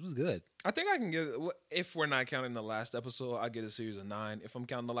 It was good. I think I can give, if we're not counting the last episode, I get a series of 9. If I'm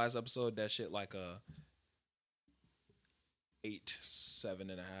counting the last episode, that shit like a 8,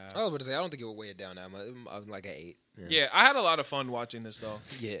 7.5. I was about to say, I don't think it would weigh it down that much. I'm like an 8. Yeah, I had a lot of fun watching this though.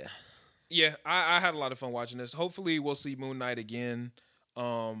 Yeah. Yeah, I had a lot of fun watching this. Hopefully, we'll see Moon Knight again.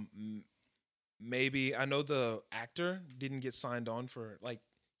 Maybe I know the actor didn't get signed on for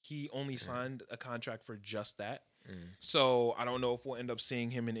he only signed a contract for just that. So I don't know if we'll end up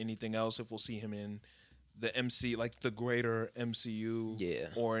seeing him in anything else. If we'll see him in the MC, like the greater MCU, Yeah.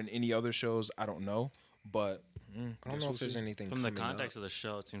 or in any other shows. I don't know, but I don't know if there's anything From the coming context up. of the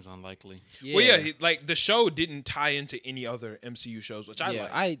show, it seems unlikely. Yeah. Well, yeah, like the show didn't tie into any other MCU shows, which I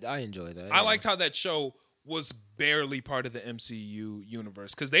like. I enjoy that. I liked how that show was barely part of the MCU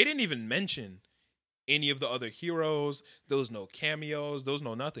universe because they didn't even mention any of the other heroes. There was no cameos. There was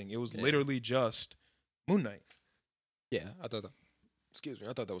no nothing. It was literally just Moon Knight. Yeah, I thought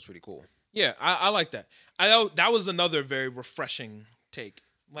that was pretty cool. Yeah, I like that. I know that was another very refreshing take.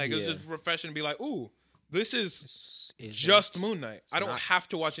 Like it was Yeah. just refreshing to be like, ooh, this is It's just Moon Knight. I don't not have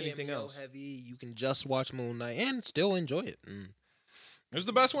to watch anything cameo else. heavy. You can just watch Moon Knight and still enjoy it. It was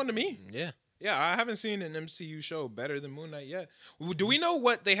the best one to me. Yeah. Yeah, I haven't seen an MCU show better than Moon Knight yet. Do we know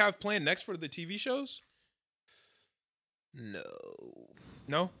what they have planned next for the TV shows? No.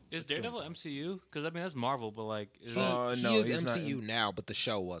 No? Is Daredevil MCU? Because I mean that's Marvel, but like is Uh, he no, is he's not MCU now, but the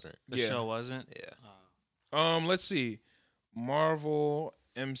show wasn't. the yeah. show wasn't? Yeah. Let's see. Marvel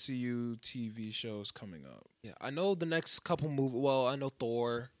MCU TV shows coming up. Yeah, I know the next couple movies. Well, I know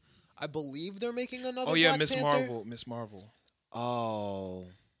Thor. I believe they're making another. Oh yeah, Black Miss Panther. Marvel. Miss Marvel. Oh.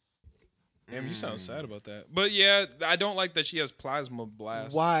 Damn, you sound sad about that. But yeah, I don't like that she has plasma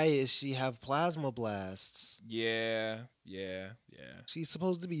blast. Why does she have plasma blasts? Yeah. She's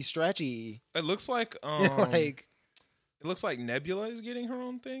supposed to be stretchy. It looks like Like, it looks like Nebula is getting her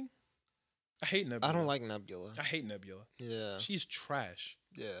own thing. I hate Nebula. I don't like Nebula. I hate Nebula. Yeah. She's trash.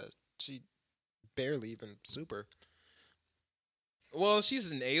 Yeah. She barely even super. Well,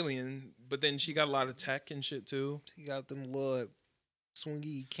 she's an alien, but then she got a lot of tech and shit too. She got them little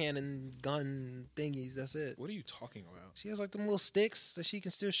swingy cannon gun thingies. That's it. What are you talking about? She has like them little sticks that she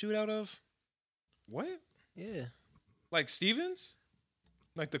can still shoot out of. What? Yeah. Like Stevens?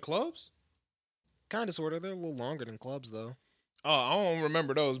 Like the clubs? Kind of, sort of. They're a little longer than clubs, though. Oh, I don't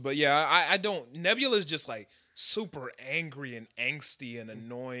remember those, but yeah, I don't. Nebula's just like super angry and angsty and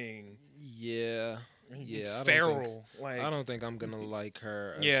annoying. Yeah. Yeah. Feral. I don't think I'm going to like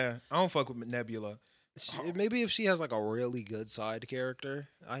her. Yeah, I don't fuck with Nebula. Maybe if she has like a really good side character,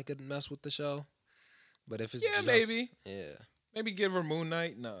 I could mess with the show. But if it's Yeah, just, maybe. Yeah. Maybe give her Moon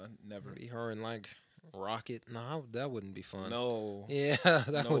Knight. No, never. Be her and like Rocket. No, that wouldn't be fun. No. Yeah,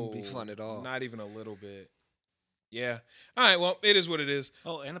 that wouldn't be No, fun at all. Not even a little bit. Yeah. All right. Well, it is what it is.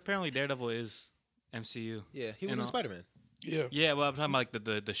 Oh, and apparently Daredevil is MCU. Yeah, he was You in know. Spider-Man. Yeah. Yeah, well I'm talking about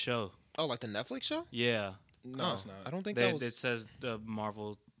like the show. Oh, like the Netflix show? Yeah. No, Oh, it's not. I don't think They, that was. it says the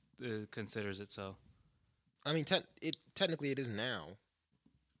Marvel considers it so. I mean, technically it is now.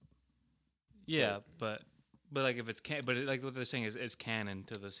 Yeah, but like if it's like what they're saying is it's canon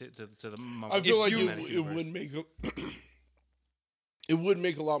to the Marvel. I feel like Cinematic it Universe. would make it would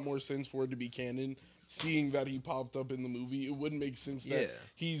make a lot more sense for it to be canon. Seeing that he popped up in the movie, it wouldn't make sense that Yeah.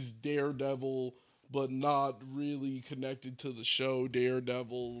 he's Daredevil, but not really connected to the show.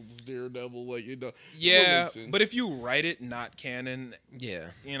 Daredevil, like it wouldn't Yeah, make sense. but if you write it not canon,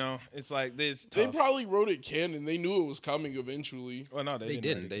 Yeah, it's like it's they tough. probably wrote it canon, they knew it was coming eventually. Well, no, they didn't.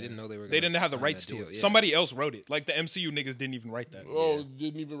 didn't. write They it didn't canon. know they were. They didn't have the sign rights that to deal, it. yeah. Somebody else wrote it. Like the MCU niggas didn't even write that. Oh,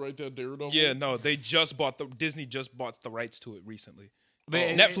 didn't even write that Daredevil. Yeah, no, they just bought Disney just bought the rights to it recently. But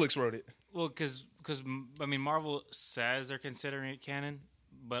it- Netflix wrote it. Well, because I mean, Marvel says they're considering it canon,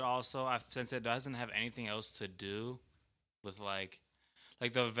 but also since it doesn't have anything else to do with like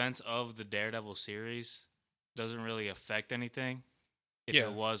the events of the Daredevil series, doesn't really affect anything. if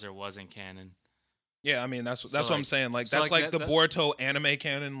it was or wasn't canon. Yeah, I mean that's what I'm saying. Like that's like the Boruto anime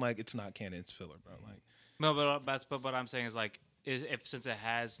canon. Like it's not canon, it's filler, bro. Like no, but what I'm saying is like since it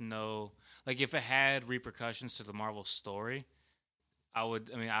has no like if it had repercussions to the Marvel story, I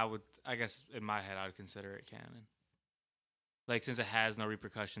guess in my head I would consider it canon. Like since it has no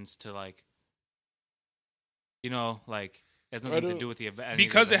repercussions to like, like it has nothing to do with the event.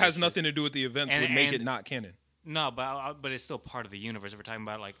 Because it has nothing to do with the events would make it not canon. No, but it's still part of the universe. If we're talking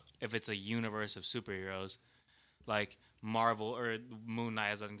about like if it's a universe of superheroes, like Marvel or Moon Knight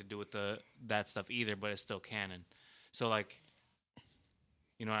has nothing to do with that stuff either, but it's still canon. So like,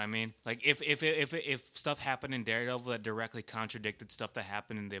 you know what I mean? Like if stuff happened in Daredevil that directly contradicted stuff that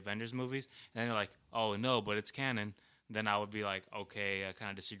happened in the Avengers movies, and they're like, oh no, but it's canon. Then I would be like, okay, I kind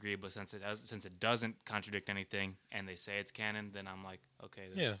of disagree. But since it doesn't contradict anything, and they say it's canon, then I'm like, okay.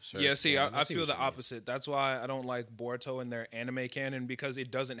 Yeah, sure. Yeah, see, I feel the opposite. That's why I don't like Boruto in their anime canon because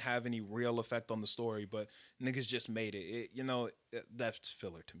it doesn't have any real effect on the story. But niggas just made it. That's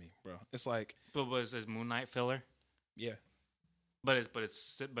filler to me, bro. It's like, but is Moon Knight filler? Yeah, but it's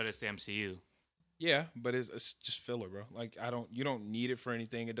the MCU. Yeah, but it's just filler, bro. Like you don't need it for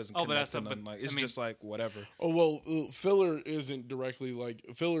anything. It doesn't connect to nothing. Like it's just like whatever. Oh well, filler isn't directly like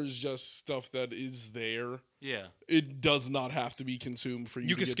filler is just stuff that is there. Yeah, it does not have to be consumed for you.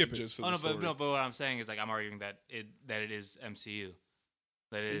 You to can get skip the it. Gist of the story. But what I'm saying is like I'm arguing that it is MCU,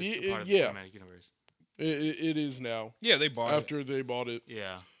 that it is part of the cinematic universe. It is now. Yeah, they bought after they bought it.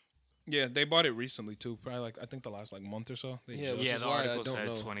 Yeah. Yeah, they bought it recently too. Probably I think the last month or so. The article said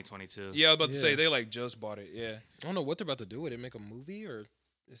 2022. Yeah, I was about to say they just bought it. Yeah, I don't know what they're about to do with it. Make a movie or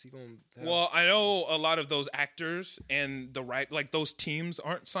is he going? Well, I know a lot of those actors and those teams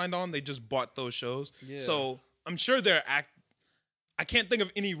aren't signed on. They just bought those shows. Yeah. So I'm sure I can't think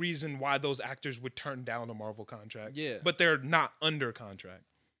of any reason why those actors would turn down a Marvel contract. Yeah, but they're not under contract.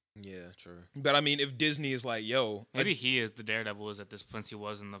 Yeah, true. But I mean, if Disney is like, yo, maybe he is the Daredevil is at this point he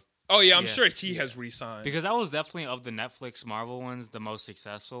was in the. Oh yeah, I'm sure he has re-signed because that was definitely of the Netflix Marvel ones the most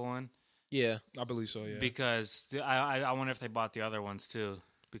successful one. Yeah, I believe so. Yeah, because I wonder if they bought the other ones too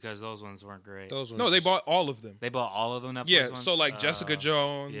because those ones weren't great. No, they bought all of them. They bought all of them. Netflix yeah, ones? So like Jessica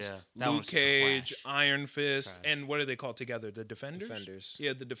Jones, Luke Cage, Iron Fist, trash. And what are they called together? The Defenders.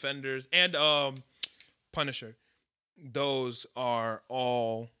 Yeah, the Defenders and Punisher. Those are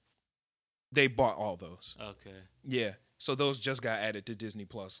all. They bought all those. Okay. Yeah. So those just got added to Disney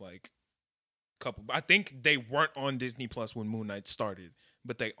Plus couple. I think they weren't on Disney Plus when Moon Knight started,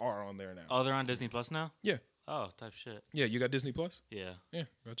 but they are on there now. Oh, they're on Disney Plus now? Yeah. Oh, type shit. Yeah, you got Disney Plus? Yeah. Yeah,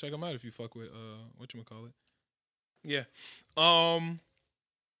 go check them out if you fuck with whatchamacallit. Yeah.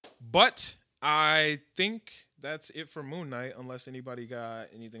 But I think that's it for Moon Knight unless anybody got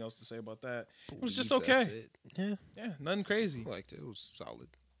anything else to say about that. It was just okay. Yeah. Yeah, nothing crazy. I liked it. It was solid.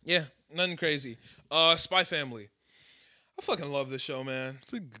 Yeah, nothing crazy. Spy Family. I fucking love this show, man.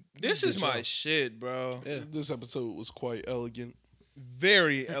 This is my shit, bro. Yeah. This episode was quite elegant.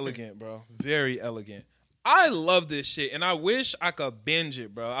 Very elegant, bro. Very elegant. I love this shit, and I wish I could binge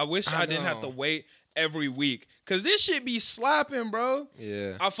it, bro. I wish I didn't have to wait every week. Because this shit be slapping, bro.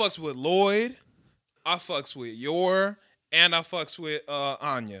 Yeah. I fucks with Lloyd. I fucks with Yor. And I fucks with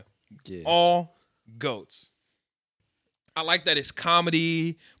Anya. Yeah. All goats. I like that it's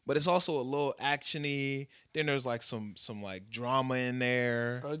comedy, but it's also a little actiony. Then there's like some like drama in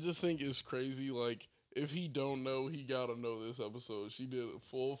there. I just think it's crazy. Like if he don't know, he gotta know this episode. She did a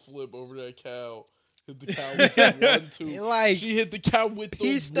full flip over that cow. Hit the cow with the 1, 2. Like she hit the cow with the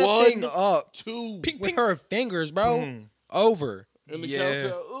pieced 1, the thing up 2 with her fingers, bro. Over. And the cow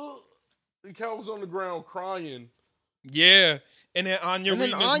said, "Ugh." The cow was on the ground crying. Yeah, and then Anya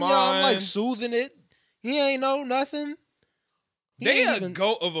reading his mind. I'm like soothing it. He ain't know nothing. They a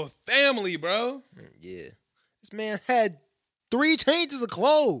goat of a family, bro. Yeah. This man had 3 changes of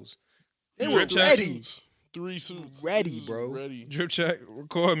clothes. They were Drip ready. 3 suits. Ready, bro. Ready. Drip check,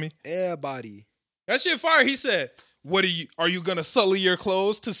 record me. Everybody. That shit fire. He said, are you gonna sully your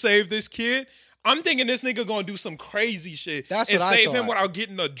clothes to save this kid? I'm thinking this nigga gonna do some crazy shit That's and what I save thought. him without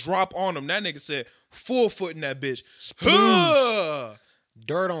getting a drop on him. That nigga said, full foot in that bitch.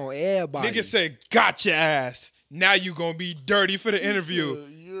 Dirt on everybody. Nigga said, got your ass. Now you gonna be dirty for the interview.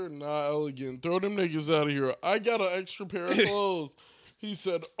 Said, you're not elegant. Throw them niggas out of here. I got an extra pair of clothes. He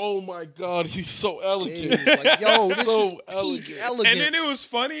said, oh my God, he's so elegant. Like, yo, this so is elegant. elegance. And then it was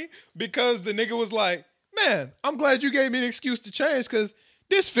funny because the nigga was like, man, I'm glad you gave me an excuse to change because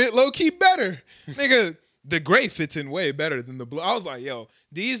this fit low-key better. Nigga, the gray fits in way better than the blue. I was like, yo,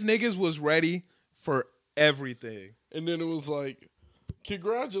 these niggas was ready for everything. And then it was like,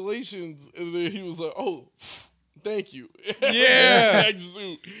 congratulations. And then he was like, oh, Thank you. Yeah. Black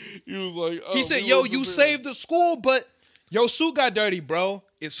suit. He was like, He said, yo, you saved the school, but your suit got dirty, bro.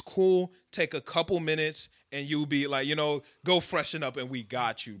 It's cool. Take a couple minutes and you'll be like, go freshen up and we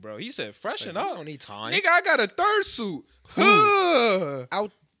got you, bro. He said, freshen up. You don't need time. Nigga, I got a third suit.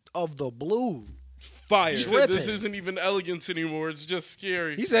 Out of the blue. Fire. He said, this isn't even elegance anymore. It's just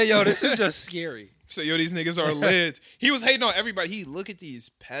scary. He said, yo, this is just scary. He said, yo, these niggas are lit. He was hating on everybody. He look at these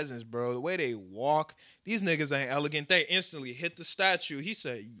peasants, bro. The way they walk. These niggas ain't elegant. They instantly hit the statue. He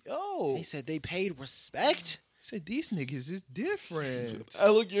said, yo. He said they paid respect. He said, these niggas is different.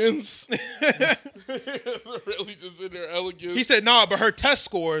 Elegance. Really just in there, elegance. He said, nah, but her test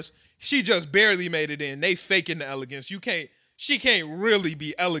scores, she just barely made it in. They faking the elegance. She can't really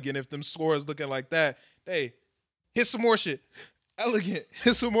be elegant if them scores looking like that. Hey, hit some more shit. Elegant.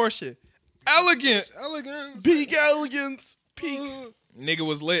 Hit some more shit. Elegant. Elegance. Peak elegance. Peak. Nigga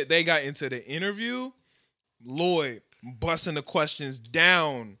was lit. They got into the interview. Lloyd busting the questions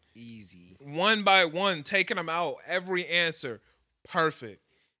down. Easy. One by one, taking them out. Every answer. Perfect.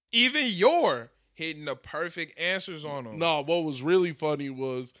 Even your hitting the perfect answers on them. Nah, what was really funny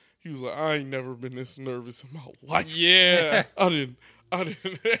was he was like, I ain't never been this nervous in my life. Yeah. I didn't.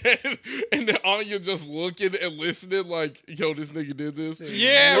 And then Anya just looking and listening like, yo, this nigga did this.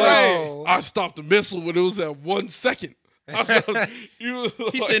 Yeah, Like, right. I stopped the missile when it was at 1 second. He said,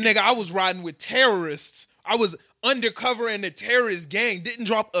 nigga, I was riding with terrorists. I was undercover in the terrorist gang. Didn't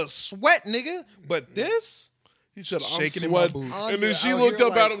drop a sweat, nigga. But this? He said, I'm Shaking in my sweating. boots. And then Anya she out looked here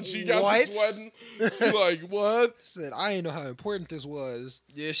up at like, him. She got what? to sweating. She's like, what? Said, I didn't know how important this was.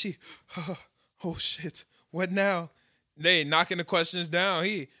 Yeah, she, oh shit. What now? They knocking the questions down.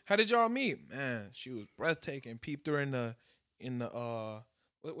 How did y'all meet? Man, she was breathtaking. Peeped her in the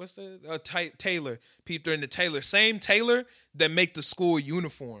what's the Taylor. Peeped her in the Taylor. Same Taylor that make the school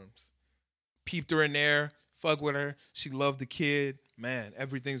uniforms. Peeped her in there. Fuck with her. She loved the kid. Man,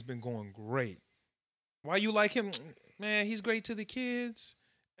 everything's been going great. Why you like him? Man, he's great to the kids.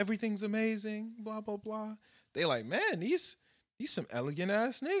 Everything's amazing. Blah blah blah. They like, man, these some elegant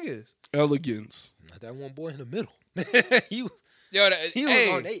ass niggas. Elegance. Not that one boy in the middle. he was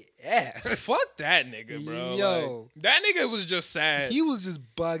on their ass. Fuck that nigga, bro. Yo. Like, that nigga was just sad. He was just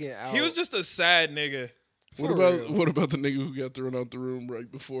bugging out. He was just a sad nigga. What about the nigga who got thrown out the room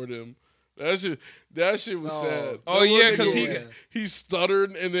right before them? That shit was sad. Oh, yeah, because he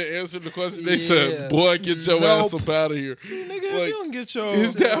stuttered and then answered the question. They Yeah. said, "Boy, get your ass up out of here." See, nigga, if you don't get your...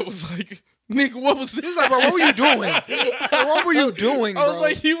 His dad was like, "Nigga, what was this?" He's like, bro, what were you doing? He's like, what were you doing, bro? I was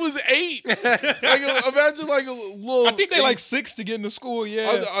like, he was 8. Like, imagine like a little. I think they like 6 to get into school,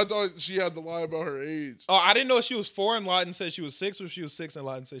 yeah. I thought she had to lie about her age. Oh, I didn't know if she was 4 and Lawton said she was 6, or if she was 6 and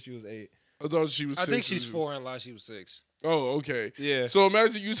Lawton said she was 8. I thought she was. I 6 think she's and- 4 and last she was 6. Oh, okay. Yeah. So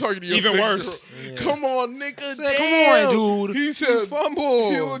imagine you talking to your Even 6-year-old. worse. Yeah. Come on, nigga. Said, damn. come on, dude. He said, Fumble.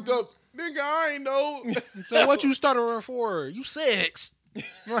 He looked up. Nigga, I ain't know. So what you stuttering for? You 6.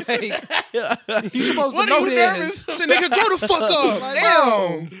 Like, you supposed What to are know you this. nervous? Say, nigga, grow the fuck up. Like,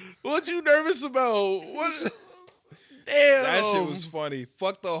 Damn. What you nervous about? What? Damn. That shit was funny.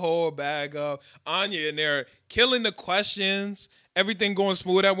 Fuck the whole bag up. Anya in there killing the questions. Everything going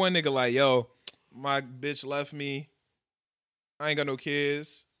smooth. That one nigga like, yo, my bitch left me. I ain't got no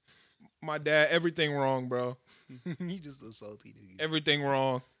kids. My dad, everything wrong, bro. He just a salty nigga. Everything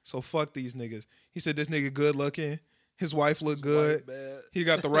wrong. So fuck these niggas. He said this nigga good looking. His wife look good. Bad. He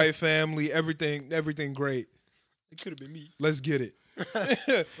got the right family. Everything great. It could have been me. Let's get it.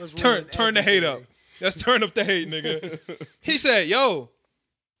 Let's turn ruin the hate up. everything. Let's turn up the hate, nigga. He said, yo,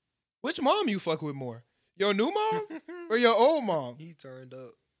 which mom you fuck with more? Your new mom or your old mom? He turned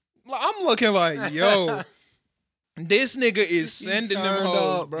up. I'm looking like, yo, this nigga is sending them turned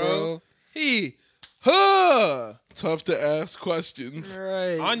hoes, up, bro. He, huh. Tough to ask questions.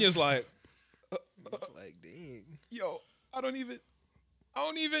 Right. Anya's like, Like, dang. yo, I don't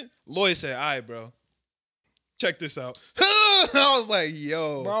even. Lloyd said, all right, bro. Check this out. I was like,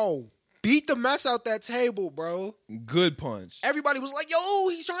 yo. Bro, beat the mess out that table, bro. Good punch. Everybody was like, yo,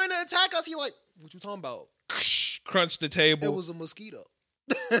 he's trying to attack us. He like, what you talking about? Crunch the table. It was a mosquito.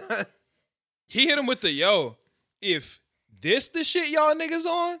 He hit him with the, yo, if this the shit y'all niggas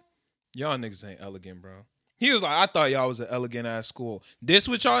on, y'all niggas ain't elegant, bro. He was like, I thought y'all was an elegant ass school. This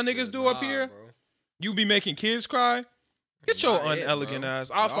what y'all niggas do up here? Bro. You be making kids cry? Get your Not it, unelegant bro.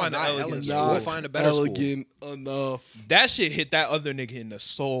 ass. I'll Y'all find an not elegant elegant. school. We'll find a better school. Elegant enough. That shit hit that other nigga in the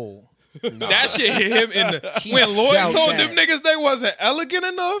soul. That shit hit him in the... He When Lloyd felt told that. them niggas they wasn't elegant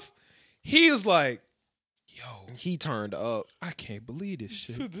enough, he was like, yo, He turned up. I can't believe this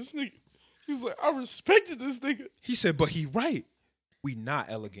shit. So this nigga, he's like, I respected this nigga. He said, but he right. We not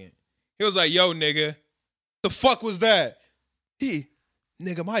elegant. He was like, yo, nigga, The fuck was that?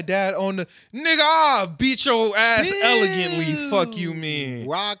 Nigga, my dad owned the nigga. I'll beat your ass elegantly. Fuck you, mean.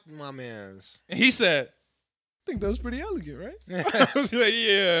 Rock my mans. And he said, I think that was pretty elegant, right? I was like,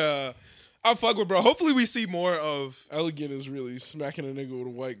 yeah. I fuck with bro. Hopefully we see more of Elegant is really smacking a nigga with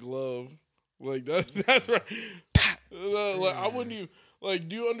a white glove. Like that's right. Like I wouldn't even like.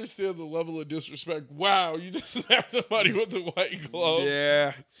 Do you understand the level of disrespect? Wow, you just smacked somebody with a white glove.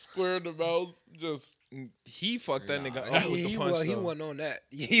 Yeah. Square in the mouth. Just he fucked that nigga up with the punch. He wasn't on that.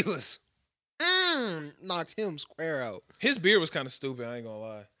 He was knocked him square out. His beard was kind of stupid. I ain't gonna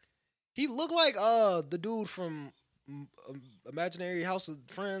lie. He looked like the dude from Imaginary House of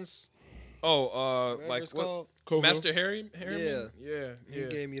Friends. Oh, like it's what? called. Coco. Master Harry? Yeah. He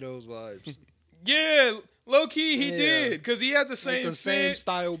gave me those vibes. Yeah, low key he Yeah. did because he had the Like same same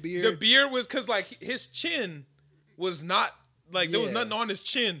style beard. The beard was because like his chin was not like there was Yeah. nothing on his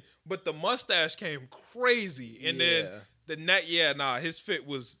chin, but the mustache came crazy, and then Yeah. the neck. Yeah, nah, his fit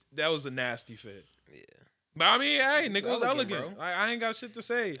was that was a nasty fit. Yeah. But I mean, hey, nigga was elegant, elegant. bro. I ain't got shit to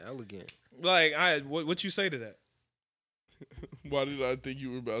say. Elegant. Like, what you say to that? Why did I think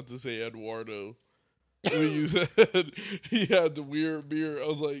you were about to say Eduardo? When you said he had the weird beard, I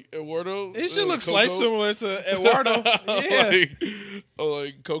was like, Eduardo? It shit looks Coco? like similar to Eduardo. Yeah.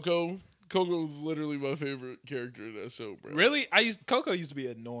 like Coco. Coco was literally my favorite character in that show, bro. Really? Coco used to be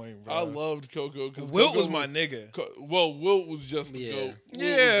annoying, bro. I loved Coco because Wilt was my nigga. Wilt was just the Yeah. goat. Wilt was the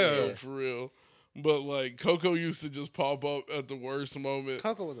Yeah. goat, for real. But like Coco used to just pop up at the worst moment.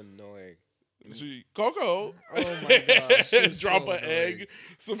 Coco was annoying. Coco. Oh my gosh, she was Drop so an egg,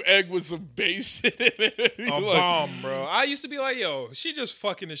 some egg with some base shit in it. A Like, bomb, bro. I used to be like, yo, she just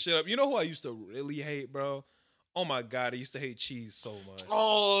fucking the shit up. You know who I used to really hate, bro? Oh my God, I used to hate cheese so much.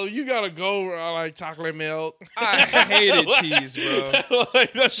 oh, you gotta go. I like chocolate milk. I hated cheese, bro.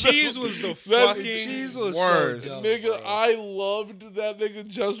 Like, Cheese was the fucking cheese was so worst. dumb. Nigga, bro. I loved that nigga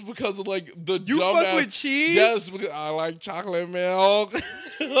just because of like the You dumb fuck ass- with cheese? Yes, because I like chocolate milk.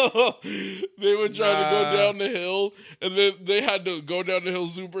 They were trying to go Nah. down the hill, and then they had to go down the hill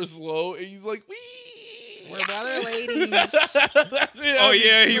super slow, and he's like, "Wee." We're brother ladies. That's it. Oh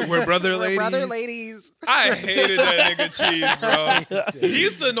yeah, we're brother We're ladies. brother ladies. I hated that nigga cheese, bro. He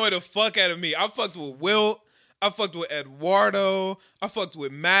used to annoy the fuck out of me. I fucked with Wilt. I fucked with Eduardo. I fucked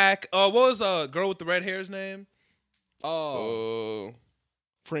with Mac. What was girl with the red hair's name? Oh.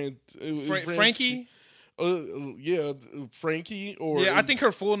 Frankie. Yeah, Frankie. Or Yeah, I think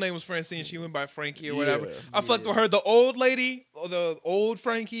her full name was Francine. She went by Frankie or whatever. Yeah, I fucked with her. The old lady, or the old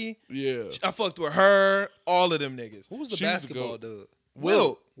Frankie. Yeah, I fucked with her. All of them niggas. Who was the She was basketball the dude?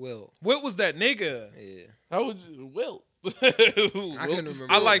 Wilt. Will. Wilt was that nigga. Yeah. how was Wilt? I couldn't remember.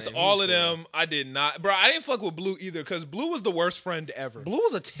 I his liked name. all He of was cool. them. I did not, bro. I didn't fuck with Blue either because Blue was the worst friend ever. Blue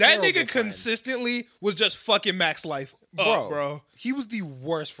was a That terrible nigga friend. consistently was just fucking Mac's life up, Bro. bro. He was the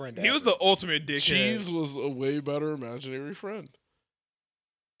worst friend ever. He was the ultimate dickhead. Cheese was a way better imaginary friend.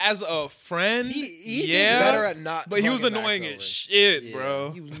 As a friend, He yeah, did better at not. but he was fucking annoying Max as over. shit, Yeah,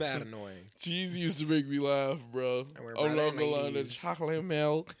 bro. He was mad annoying. Cheese used to make me laugh, bro. And we're I'm brother not gonna lie, the ladies. chocolate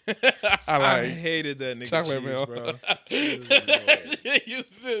milk. I hated that nigga chocolate cheese, milk. bro.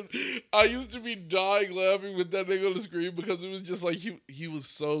 I used to be dying laughing with that nigga on the screen because it was just like he was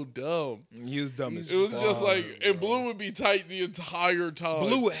so dumb. He was dumb as It was fuck. just like, and Blue would be tight the entire time.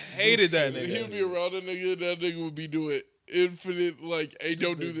 Blue hated that And he nigga. would be around a nigga, and that nigga would be doing infinite, like, hey,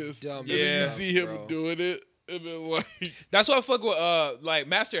 don't do this. dumb And then you Yeah. see him bro. doing it, and then, like, That's why I fuck with like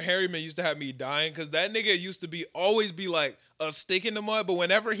Master Harryman used to have me dying because that nigga used to be always be like a stick in the mud, but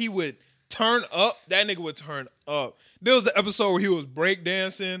whenever he would turn up, that nigga would turn up. There was the episode where he was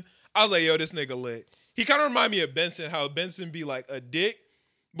breakdancing. I was like, yo, this nigga lit. He kind of remind me of Benson, how Benson be like a dick,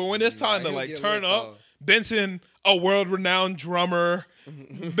 but when it's time to he'll like get turn lit, up, though. Benson, a world-renowned drummer,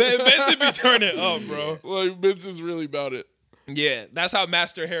 Benson be turning up, bro. like Benson's really about it. Yeah, that's how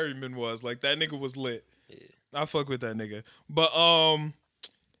Master Harryman was. Like that nigga was lit. I fuck with that nigga. But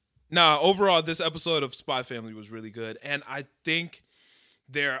nah, overall this episode of Spy Family was really good. And I think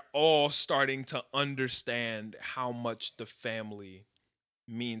they're all starting to understand how much the family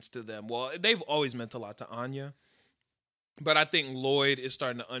means to them. Well, they've always meant a lot to Anya. But I think Lloyd is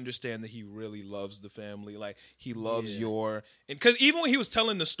starting to understand that he really loves the family. Like he loves Yor. And cause even when he was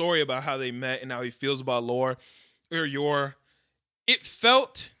telling the story about how they met and how he feels about Yor, it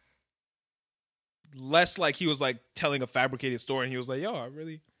felt less like he was like telling a fabricated story, and he was like, "Yo, I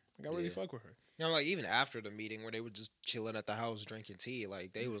really fuck with her." You know, like even after the meeting where they were just chilling at the house drinking tea,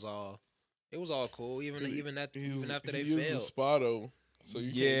 like it was all cool. Even after they he is a failed. Spotto, so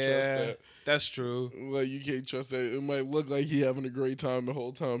you can't trust that. That's true. Like you can't trust that. It might look like he having a great time the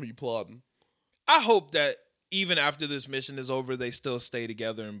whole time he plotting. I hope that even after this mission is over, they still stay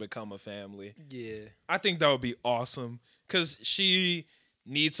together and become a family. Yeah. I think that would be awesome because she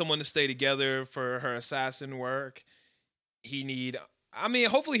needs someone to stay together for her assassin work.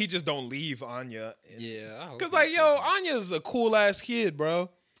 Hopefully he just don't leave Anya. Yeah. Because, like, yo, Anya's a cool-ass kid, bro.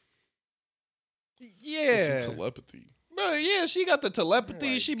 Yeah. Some telepathy. Bro, yeah, she got the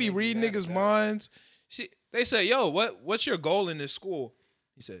telepathy. Like, She be reading niggas' minds. They say, yo, what's your goal in this school?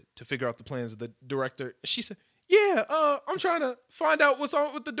 He said, to figure out the plans of the director. She said, yeah, I'm trying to find out what's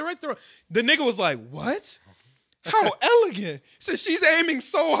on with the director. The nigga was like, what? How elegant. He said, she's aiming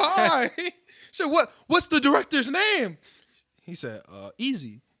so high. He said, what's the director's name? He said,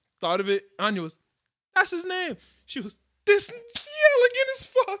 Easy. Thought of it. Anya was, that's his name. She was, she elegant as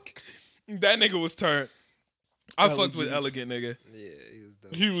fuck. That nigga was turned. I fucked with elegant nigga. Yeah, he was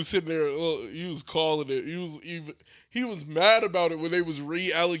dope. He was sitting there. He was calling it. He was mad about it when they was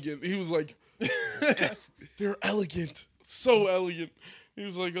elegant. He was like, they're elegant, so elegant. He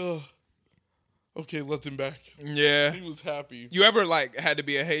was like, okay, let them back. Yeah. He was happy. You ever like had to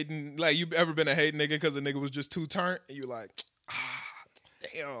be a hating? Like you ever been a hating nigga because the nigga was just too turned? And you like,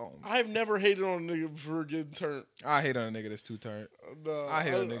 damn. I've never hated on a nigga for getting turned. I hate on a nigga that's too turned. No, I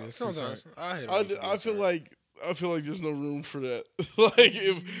hate on niggas too Sometimes turned. I hate. I feel like there's no room for that. Like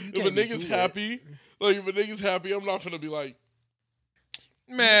if a nigga's happy, I'm not gonna be like,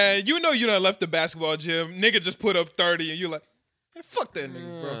 man, you know you done left the basketball gym. Nigga just put up 30 and you're like, man, fuck that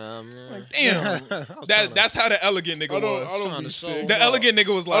nigga, bro. Like, damn. That's how the elegant nigga was. I don't be sick. The elegant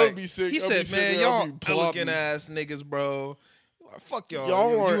nigga was I like, don't be sick. he I'll be said, sick, man, I'll y'all be plopping. elegant ass niggas, bro. Like, fuck y'all.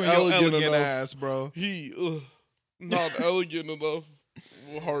 Y'all You aren't and your elegant enough. ass, bro. He not elegant enough.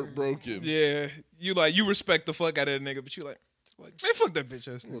 Heartbroken. Yeah, you respect the fuck out of that nigga, but you like, man, fuck that bitch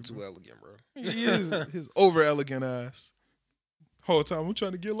ass. A little too elegant, bro. He is his over elegant ass. Whole time I'm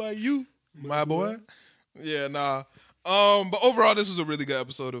trying to get like you, my boy. Yeah, nah. But overall, this was a really good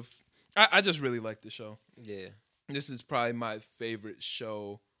episode of. I just really like the show. Yeah. This is probably my favorite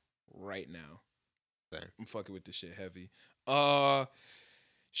show right now. Same. I'm fucking with this shit heavy.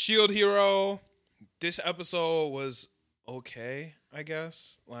 Shield Hero. This episode was okay, I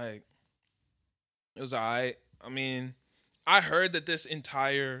guess. Like, it was alright. I mean, I heard that this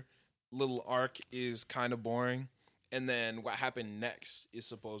entire little arc is kind of boring, and then what happened next is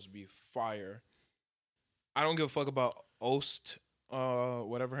supposed to be fire. I don't give a fuck about Ost,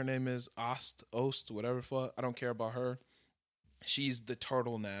 whatever her name is, Ost, whatever fuck. I don't care about her. She's the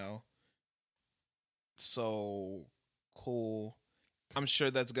turtle now. So cool. I'm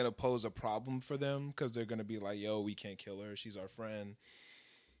sure that's going to pose a problem for them because they're going to be like, yo, we can't kill her. She's our friend.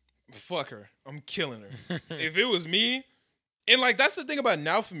 Fuck her. I'm killing her. If it was me, and like, that's the thing about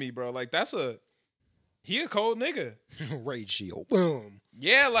now for me, bro. Like, he a cold nigga. Raid shield. Boom.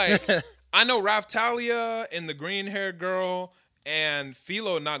 Yeah, like, I know Raftalia and the green haired girl and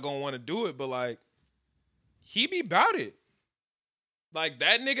Philo not going to want to do it, but like, he be about it. Like,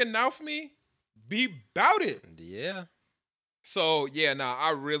 that nigga now for me be about it. Yeah. So, yeah,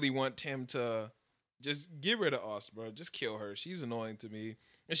 I really want him to just get rid of us, bro. Just kill her. She's annoying to me.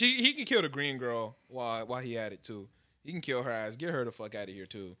 And he can kill the green girl while he at it, too. He can kill her ass. Get her the fuck out of here,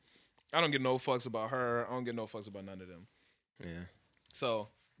 too. I don't give no fucks about her. I don't give no fucks about none of them. Yeah. So,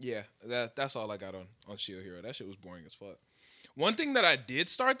 yeah, that's all I got on Shield Hero. That shit was boring as fuck. One thing that I did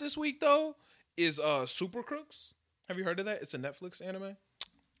start this week, though, is Super Crooks. Have you heard of that? It's a Netflix anime.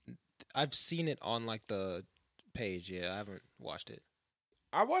 I've seen it on like the page. Yeah, I haven't watched it.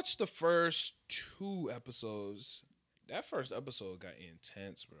 I watched the first 2 episodes. That first episode got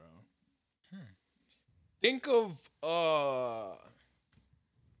intense, bro. Think of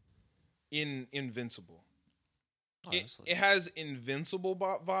Invincible. It has Invincible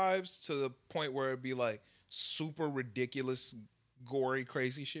vibes to the point where it'd be like super ridiculous, gory,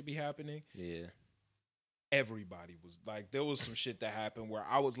 crazy shit be happening. Yeah. Everybody was like, there was some shit that happened where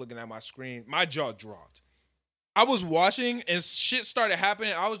I was looking at my screen, my jaw dropped. I was watching and shit started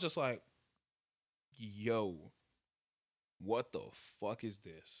happening. I was just like, yo, what the fuck is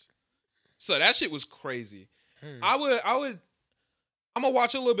this? So that shit was crazy. I'm gonna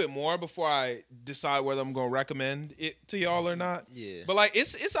watch a little bit more before I decide whether I'm gonna recommend it to y'all or not. Yeah. But like,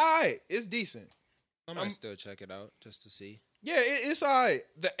 it's alright. It's decent. I might still check it out just to see. Yeah, it's alright.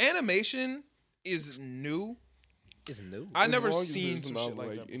 The animation is new. It's new. I never As long as seen there's some not shit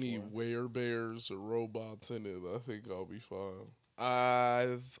like that any before. werebears or robots in it, I think I'll be fine.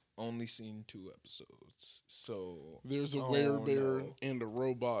 I've only seen 2 episodes, so There's a werebear and a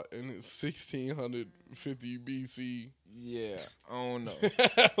robot, and it's 1650 BC. Yeah, I don't know.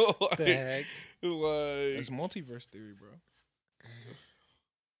 Like, the heck? like It's multiverse theory, bro.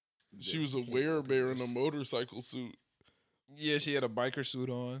 She was a werebear in a motorcycle suit. Yeah, she had a biker suit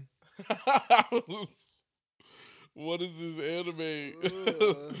on. What is this anime?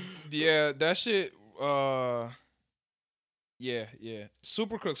 Yeah, that shit. Yeah.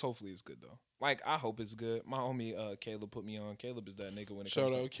 Super Crooks hopefully is good though. Like I hope it's good. My homie Caleb put me on. Caleb is that nigga when it comes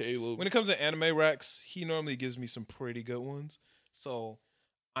Shout out Caleb. When it comes to anime racks, he normally gives me some pretty good ones. So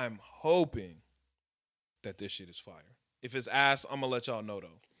I'm hoping that this shit is fire. If it's ass, I'm gonna let y'all know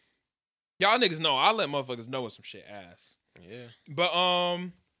though. Y'all niggas know. I'll let motherfuckers know when some shit ass. Yeah. But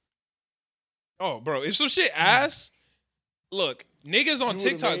oh, bro, if some shit ass, look, niggas on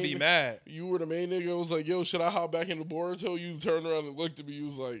TikTok be mad. You were the main nigga. I was like, yo, should I hop back into Boruto? You turned around and looked at me. You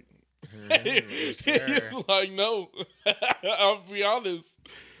was like, he was like, no. I'll be honest.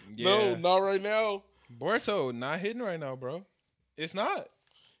 Yeah. No, not right now. Boruto not hitting right now, bro. It's not.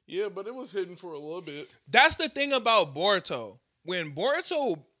 Yeah, but it was hitting for a little bit. That's the thing about Boruto. When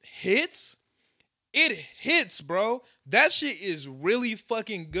Boruto hits, it hits, bro. That shit is really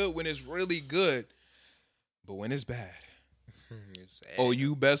fucking good when it's really good. But when it's bad, oh,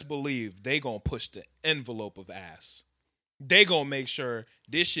 you best believe they gonna push the envelope of ass. They gonna make sure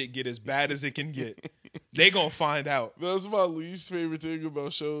this shit get as bad as it can get. They gonna find out. That's my least favorite thing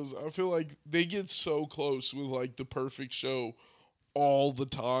about shows. I feel like they get so close with like the perfect show all the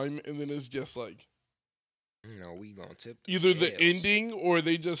time, and then it's just like, no, we gonna tip either the ending or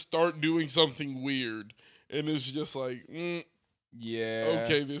they just start doing something weird, and it's just like, yeah,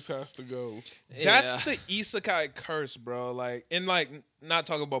 okay, this has to go. That's the isekai curse, bro. Like, and like, not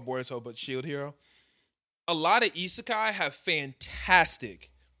talking about Boruto, but Shield Hero. A lot of isekai have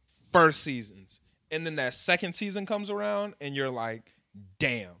fantastic first seasons, and then that second season comes around, and you're like,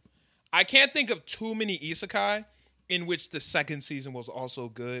 damn. I can't think of too many isekai in which the second season was also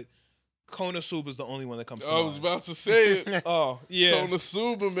good. Konosuba is the only one that comes to mind. I was about to say it. Oh, yeah.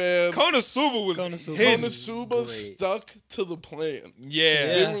 Konosuba, man. Konosuba was Konosuba stuck to the plan. Yeah.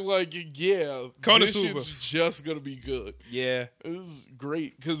 They were like, yeah, Konosuba. This shit's just going to be good. Yeah. It was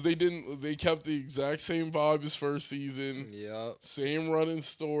great because they kept the exact same vibe as first season. Yeah. Same running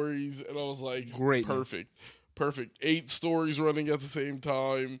stories. And I was like, great. Perfect. 8 stories running at the same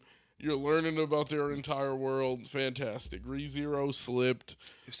time. You're learning about their entire world. Fantastic. ReZero slipped.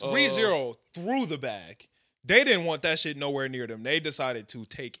 ReZero threw the bag. They didn't want that shit nowhere near them. They decided to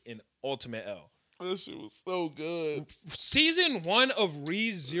take an ultimate L. That shit was so good. Season 1 of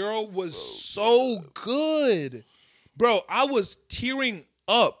ReZero was so good. Bro, I was tearing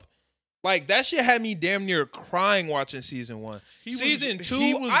up. Like, that shit had me damn near crying watching season 1. Season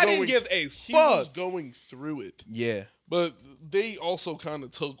 2, I didn't give a fuck. He was going through it. Yeah. But they also kind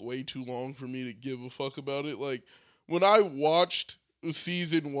of took way too long for me to give a fuck about it. Like, when I watched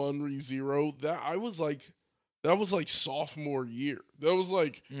season 1 ReZero, that was like sophomore year. That was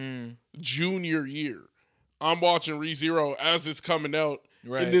like junior year. I'm watching ReZero as it's coming out.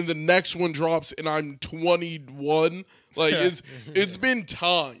 Right. And then the next one drops and I'm 21. Like, it's been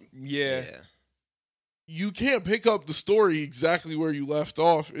time. Yeah. You can't pick up the story exactly where you left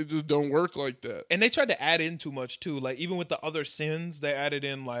off. It just don't work like that. And they tried to add in too much too. Like, even with the other sins, they added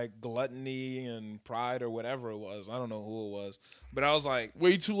in like gluttony and pride or whatever it was. I don't know who it was. But I was like,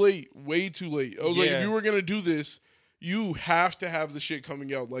 way too late. I was like, if you were going to do this, you have to have the shit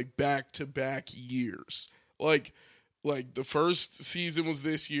coming out like back-to-back years. Like the first season was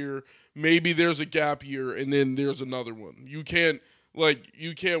this year. Maybe there's a gap year and then there's another one. You can't wait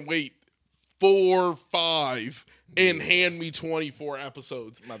 4, 5 and hand me 24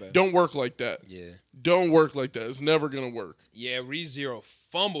 episodes. My bad. Don't work like that. Yeah. Don't work like that. It's never going to work. Yeah, ReZero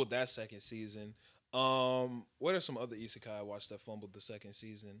fumbled that second season. What are some other isekai I watched that fumbled the second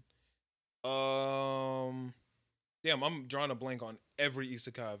season? Damn, I'm drawing a blank on every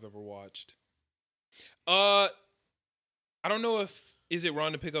isekai I've ever watched. I don't know if is it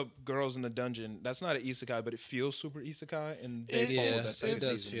wrong to pick up girls in the dungeon. That's not an isekai, but it feels super isekai, and they followed that second season. It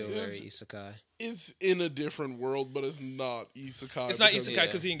does feel very isekai. It's in a different world, but it's not isekai. It's not isekai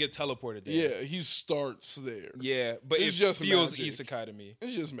because he didn't get teleported there. Yeah, he starts there. Yeah, but it's it just feels magic. isekai to me.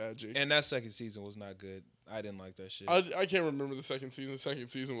 It's just magic. And that second season was not good. I didn't like that shit. I can't remember the second season. The second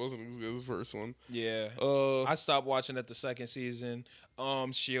season wasn't as good as the first one. Yeah. I stopped watching at the second season.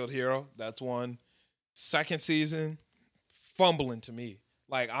 Shield Hero, that's one. Second season, fumbling to me.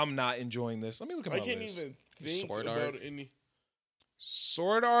 Like, I'm not enjoying this. Let me look at my list. I can't even think Sword about Art. any.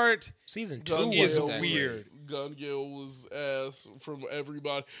 Sword Art Season 2 is was weird. Gun Gale was ass from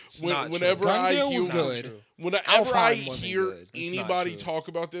everybody. Not Whenever true. I Gun Gale hear, was good. Whenever Alfheim I wasn't hear good. It's not anybody true. talk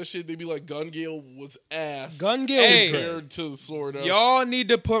about that shit, they be like, Gun Gale was ass. Gun Gale Hey. was good. compared to Sword Art. Y'all need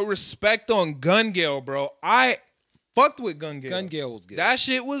to put respect on Gun Gale, bro. fucked with Gun Gale. Gun Gale was good. That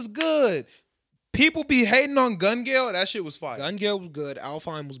shit was good. People be hating on Gun Gale. That shit was fire. Gun Gale was good.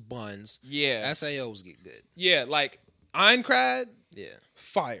 Alfheim was buns. Yeah. SAOs get good. Yeah, like Aincrad, Yeah.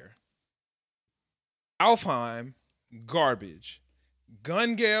 fire. Alfheim, garbage.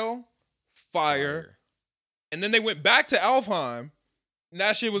 Gun Gale, fire. And then they went back to Alfheim. And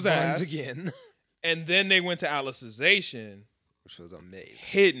that shit was buns ass. again. And then they went to Alicization, Which was amazing.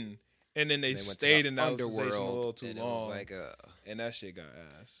 hidden. And then they Went to stayed the in Alicization a Underworld, little too and long. It was like and that shit got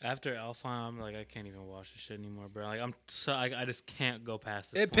ass. After Alpha, like I can't even watch this shit anymore, bro. Like I just can't go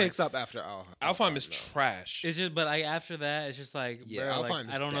past this. it point. picks up after Alfheim is though. trash. It's just, but after that, it's just like, Yeah, bro, Alpheim like,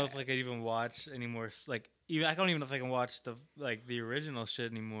 is I don't know if bad. like I even watch anymore. Like even I don't even know if I can watch the original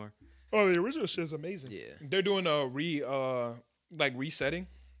shit anymore. Oh, the original shit is amazing. Yeah. They're doing a resetting.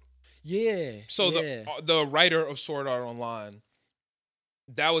 Yeah. So yeah. the writer of Sword Art Online,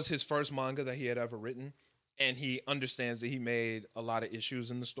 that was his first manga that he had ever written, and he understands that he made a lot of issues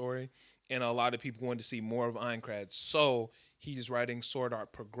in the story, and a lot of people wanted to see more of Aincrad. So he's writing Sword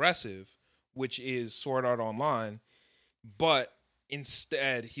Art Progressive, which is Sword Art Online, but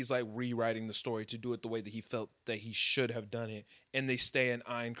instead he's like rewriting the story to do it the way that he felt that he should have done it, and they stay in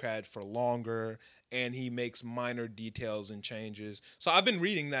Aincrad for longer, and he makes minor details and changes. So I've been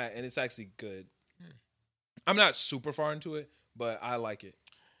reading that, and it's actually good. I'm not super far into it, but I like it.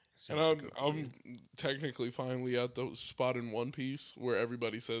 And I'm technically finally at the spot in One Piece where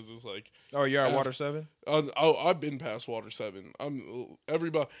everybody says it's like, Oh, you're at Water 7? I've been past Water 7.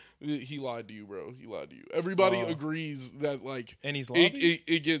 Everybody. He lied to you, bro. He lied to you. Everybody agrees that like Enies Lobby?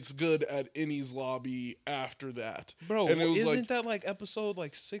 it gets good at Enies Lobby after that, Bro, And it was isn't like, that like episode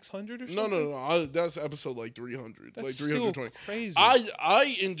like 600 or no, something? no. That's episode like 300, That's like still 320. crazy.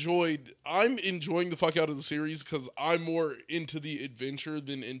 I'm enjoying the fuck out of the series because I'm more into the adventure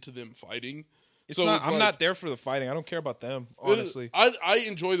than into them fighting. I'm like- not there for the fighting. I don't care about them, honestly. I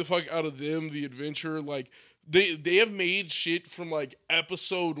enjoy the fuck out of them, the adventure. Like they have made shit from like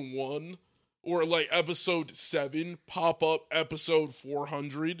episode 1 or like episode 7 pop up episode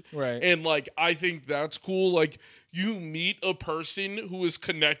 400. Right. And like I think that's cool. Like you meet a person who is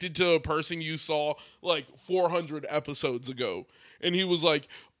connected to a person you saw like 400 episodes ago. And he was like,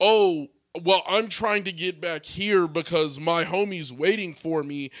 "Oh, well, I'm trying to get back here because my homie's waiting for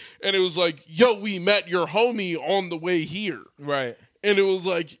me." And it was like, "Yo, we met your homie on the way here." Right. And it was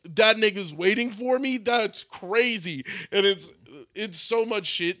like, that nigga's waiting for me? That's crazy. And it's so much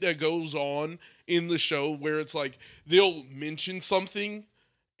shit that goes on in the show where it's like, they'll mention something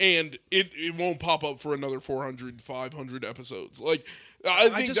and it won't pop up for another 400, 500 episodes. Like, I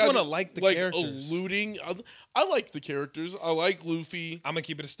think just want to like the characters. Alluding. I like the characters. I like Luffy. I'm going to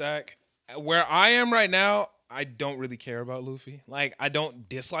keep it a stack. Where I am right now, I don't really care about Luffy. Like, I don't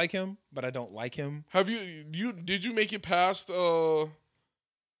dislike him, but I don't like him. Did you make it past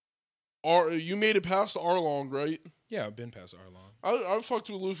you made it past Arlong, right? Yeah, I've been past Arlong. I fucked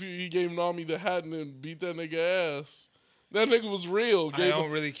with Luffy. He gave Nami the hat and then beat that nigga ass. That nigga was real. I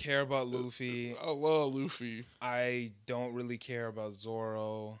don't really care about Luffy. I love Luffy. I don't really care about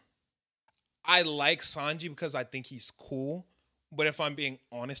Zoro. I like Sanji because I think he's cool. But if I'm being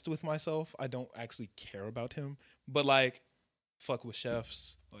honest with myself, I don't actually care about him. But like, fuck with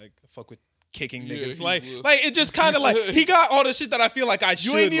chefs. Like, fuck with kicking Yeah, niggas. he's Like lit. it just kind of like he got all the shit that I feel like I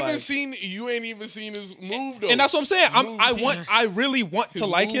should. You ain't even like. seen his move though. And that's what I'm saying. His I really want his to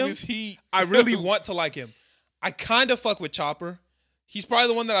like move him. is heat. I really want to like him. I kind of fuck with Chopper. He's probably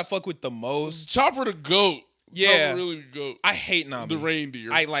the one that I fuck with the most. Chopper the goat. Yeah. Chopper really the goat. I hate Nami. The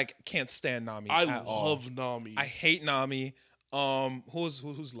reindeer. I like can't stand Nami. I at all. love Nami. I hate Nami.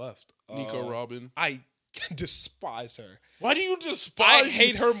 Who's left? Nico Robin. I despise her. Why do you despise? I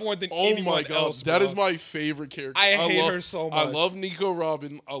hate her more than Oh anyone my god, else. that bro. is my favorite character. I hate love her so I much. love Nico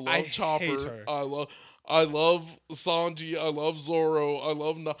Robin. I love Chopper. hate her. I love Sanji. I love Zoro. I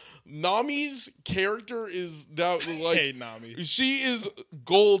love Nami's character is that I like hate Nami. she is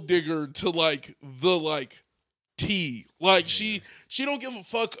gold digger to like the T. Like she don't give a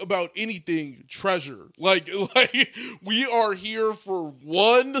fuck about anything treasure. Like we are here for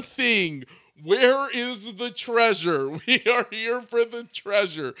one thing. Where is the treasure? We are here for the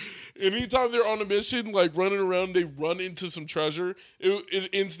treasure. Anytime they're on a mission, like running around, they run into some treasure. It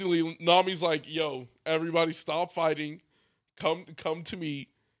instantly, Nami's like, "Yo, everybody, stop fighting. Come to me.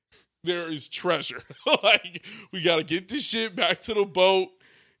 There is treasure. Like we gotta get this shit back to the boat.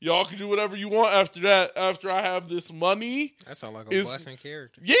 Y'all can do whatever you want after that. After I have this money." That sounds like a blessing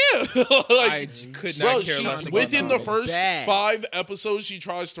character. Yeah. I could bro, not care she- less about within the Nami. first Bad. 5 episodes, she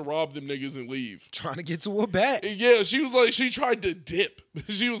tries to rob them niggas and leave. Trying to get to a bet. Yeah, she was like, she tried to dip.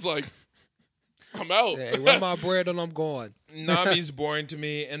 She was like, I'm out. Hey, run my bread and I'm gone. Nami's boring to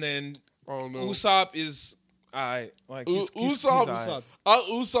me, and then Usopp is like Usopp.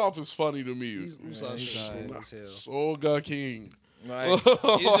 Usopp is funny to me. Usopp's Soga King. Like,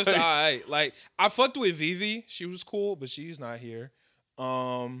 he's just alright. Like, I fucked with Vivi. She was cool, but she's not here.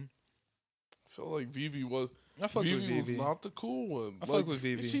 I feel like Vivi was not the cool one. I fucked with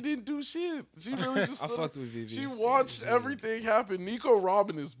Vivi. She didn't do shit. She really just I fucked with Vivi. She watched everything happen. Nico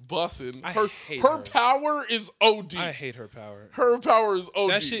Robin is bussing. Her her power is OD. I hate her power. Her power is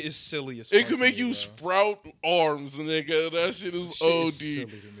OD. That shit is silly as fuck. It could make you sprout arms, nigga. That shit is OD. Is silly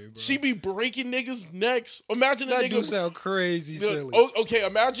to me, bro. She be breaking niggas' necks. Imagine a nigga. That do sound crazy silly. Okay,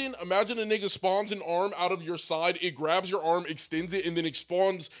 imagine a nigga spawns an arm out of your side. It grabs your arm, extends it, and then it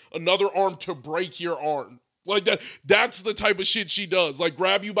spawns another arm to break your arm. Like that's the type of shit she does. Like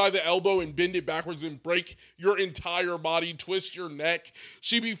grab you by the elbow and bend it backwards and break your entire body, twist your neck.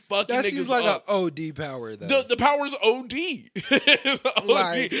 She be fucking niggas. That seems like an OD power though. The power's OD.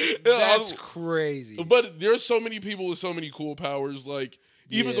 Like, that's crazy. But there's so many people with so many cool powers. Like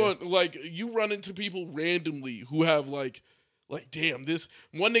even going like you run into people randomly who have like damn, this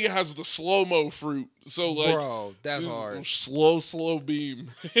one nigga has the slow-mo fruit. So like, bro, that's hard. Slow beam.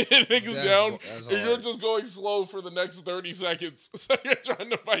 Niggas down, and you're just going slow for the next 30 seconds. So you're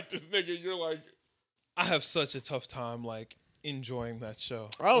trying to fight this nigga. You're like, I have such a tough time like enjoying that show.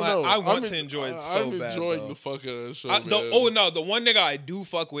 I don't know. I want to enjoy it so bad. I'm enjoying the fuck out of that show. The one nigga I do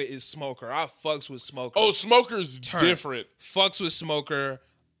fuck with is Smoker. I fucks with Smoker. Oh, Smoker's different. Fucks with Smoker.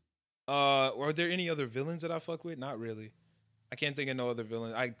 Are there any other villains that I fuck with? Not really. I can't think of no other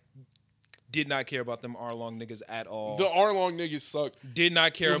villain. I did not care about them Arlong niggas at all. The Arlong niggas suck. Did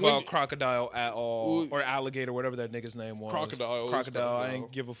not care about Crocodile at all. Or Alligator, whatever that nigga's name was. Crocodile. I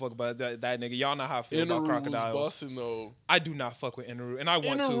ain't give a fuck about that nigga. Y'all know how I feel about crocodiles. Bussin', though. I do not fuck with Inaru, and I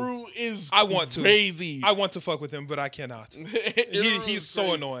want to. Inaru is crazy. I want to fuck with him, but I cannot. He's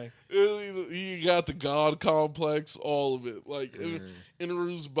so annoying. He got the God complex, all of it. Like,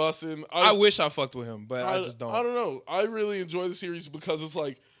 Inaru's bussin'. I wish I fucked with him, but I just don't. I don't know. I really enjoy the series because it's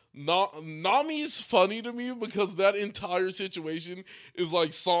like, Nami's funny to me because that entire situation is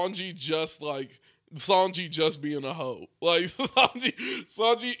like Sanji just being a hoe. Like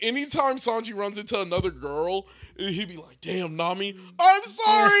Sanji, anytime Sanji runs into another girl, he'd be like, damn, Nami, I'm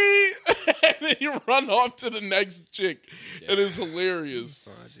sorry. And then you run off to the next chick. And it's hilarious.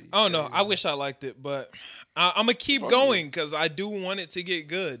 Sanji, I don't know. I wish I liked it, but I'm going to keep going because I do want it to get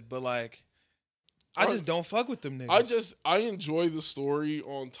good. But like, I just don't fuck with them niggas. I enjoy the story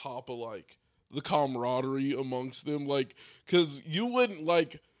on top of like the camaraderie amongst them. Like, cause you wouldn't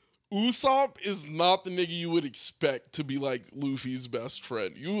like Usopp is not the nigga you would expect to be like Luffy's best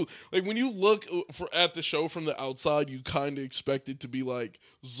friend. You like when you look at the show from the outside, you kind of expect it to be like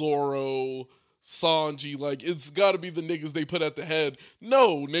Zoro, Sanji, like it's got to be the niggas they put at the head.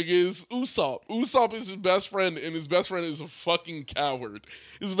 No, niggas, Usopp. Usopp is his best friend, and his best friend is a fucking coward.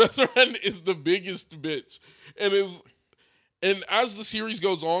 His best friend is the biggest bitch, and as the series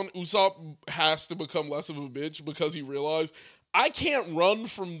goes on, Usopp has to become less of a bitch because he realized I can't run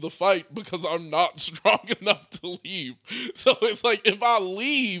from the fight because I'm not strong enough to leave. So it's like if I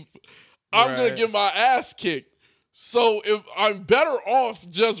leave, I'm gonna get my ass kicked. So if I'm better off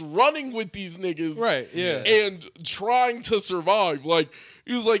just running with these niggas, right? Yeah, and trying to survive. Like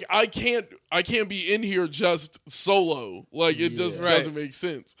he was like, I can't be in here just solo. Like it just doesn't make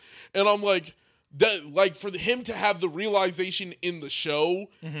sense. And I'm like, that like for him to have the realization in the show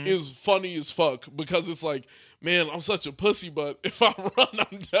is funny as fuck because it's like, man, I'm such a pussy, but if I run,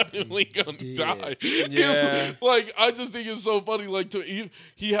 I'm definitely gonna die. Yeah. Like, I just think it's so funny. Like,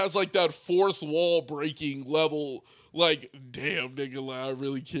 he has like that fourth wall breaking level. Like, damn, nigga, like, I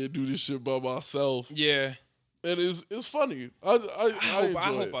really can't do this shit by myself. Yeah. And it's funny. I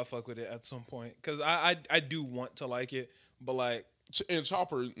hope I fuck with it at some point because I do want to like it, but like and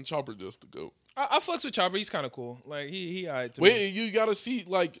Chopper just the goat. I fucks with Chopper. He's kind of cool. Like he alright to me. Wait, you gotta see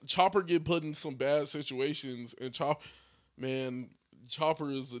like Chopper get put in some bad situations, and Chopper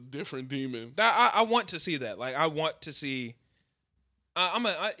is a different demon. I want to see that. Like I want to see. I'm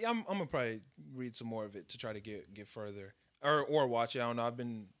gonna probably read some more of it to try to get further or watch it. I don't know. I've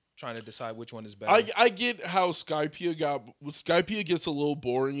been trying to decide which one is better. I get how Skypiea gets a little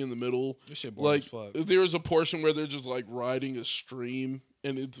boring in the middle. This shit boring as fuck. There's a portion where they're just like riding a stream.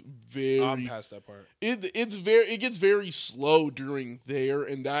 And it's very. I'm past that part. It gets very slow during there,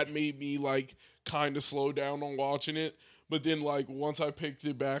 and that made me like kind of slow down on watching it. But then like once I picked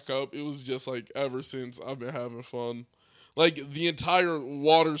it back up, it was just like ever since I've been having fun. Like the entire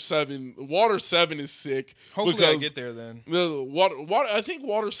Water 7 is sick. Hopefully I get there then. The water I think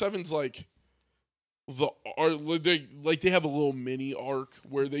Water 7's like the arc, they have a little mini arc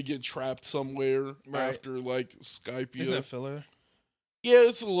where they get trapped somewhere after like Skypiea. Isn't that filler? Yeah,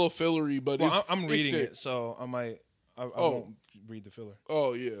 it's a little fillery, but I'm reading it, so I won't read the filler.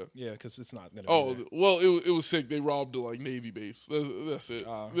 Oh yeah, yeah, because it's not gonna. Oh well, it was sick. They robbed a like Navy base. That's it.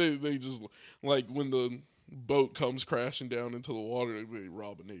 They just like when the boat comes crashing down into the water, they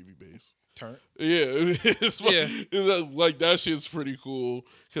rob a Navy base. Turn. Yeah, like that shit's pretty cool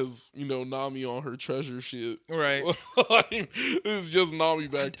because Nami on her treasure shit. Right. It's just Nami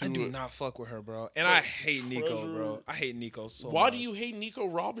back to it. I do not fuck with her, bro, and I hate Nico, bro. I hate Nico so. Why much. do you hate Nico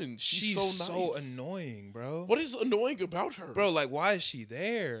Robin? She's so annoying, bro. What is annoying about her, bro? Like, why is she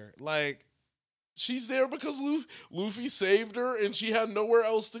there? Like, she's there because Luffy saved her, and she had nowhere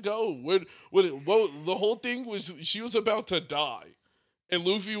else to go. The whole thing was she was about to die, and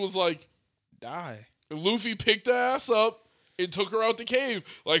Luffy was like, die. And Luffy picked the ass up and took her out the cave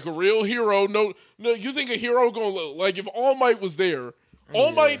like a real hero. No, you think a hero gonna like if All Might was there?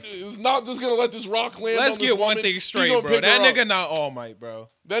 All Might is not just gonna let this rock land. Let's on this get one woman. thing straight, bro. That nigga not All Might, bro.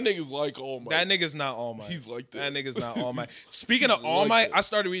 That nigga's like All Might. That nigga's not All Might. He's like that. That nigga's not All Might. Speaking of All Might, I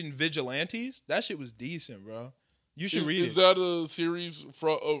started reading Vigilantes. That shit was decent, bro. You should read it. Is that a series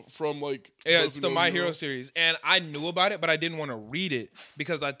from like? Yeah, it's the My Hero series, and I knew about it, but I didn't want to read it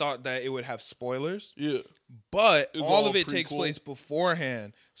because I thought that it would have spoilers. Yeah, but all of it takes place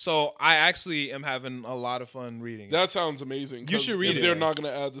beforehand, so I actually am having a lot of fun reading it. That sounds amazing. You should read it. They're not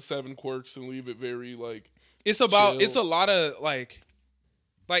going to add the 7 quirks and leave it very like. It's a lot of like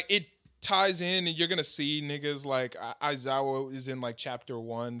it ties in, and you're gonna see niggas like Aizawa is in like chapter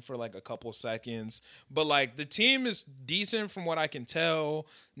 1 for like a couple seconds, but like the team is decent from what I can tell.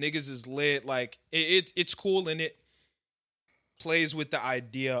 Niggas is lit. Like it's cool, and it plays with the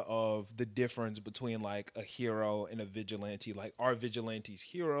idea of the difference between like a hero and a vigilante. Like, are vigilantes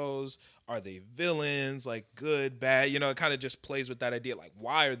heroes? Are they villains? Like, good, bad? It kind of just plays with that idea. Like,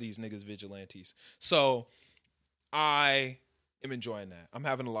 why are these niggas vigilantes? So I am enjoying that. I'm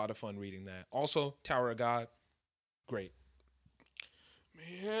having a lot of fun reading that. Also, Tower of God, great.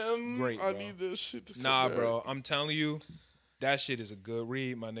 Man, great, bro. I need this shit to come back. Bro. I'm telling you, that shit is a good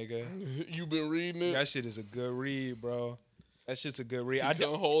read, my nigga. You been reading it? That shit is a good read, bro. That shit's a good read. I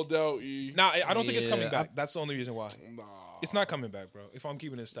don't hold out, E. Nah, I don't think it's coming back. That's the only reason why. Nah. It's not coming back, bro. If I'm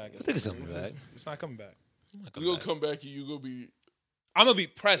keeping it stacked, I think it's coming back. It's not coming back. It's gonna come back, and you gonna be. I'm gonna be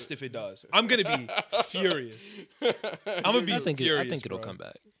pressed if it does. I'm gonna be furious. I'm gonna be furious. I think it'll come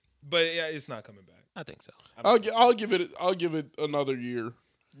back, but yeah, it's not coming back. I think so. I'll give it another year.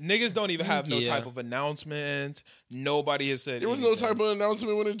 Niggas don't even have no type of announcement. Nobody has said there was no type of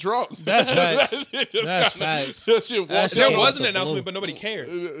announcement when it dropped. That's facts. That's facts. That shit there was an announcement, but nobody cared.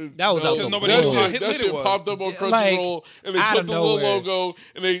 That was out the nobody blue. That shit popped up on Crunchyroll, and they put the little logo,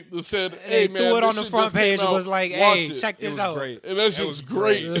 and they said, "Hey man," threw it on the front page. It was like, "Hey, check this out." Great. And that shit was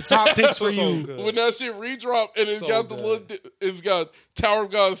great. The top picks for you. When that shit redropped, and it's got the little, it's got Tower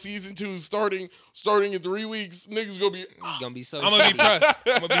of God season 2 starting in 3 weeks. Niggas gonna be so. I'm gonna be pressed.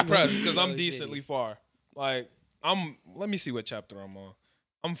 I'm gonna be pressed because I'm decently far. Like let me see what chapter I'm on.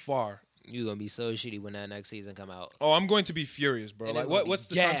 I'm far. You gonna be so shitty when that next season come out. Oh, I'm going to be furious, bro. Like what's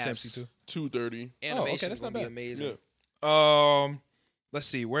the timestamp? 2:30. Animation okay, that's not bad. Amazing. Yeah. Let's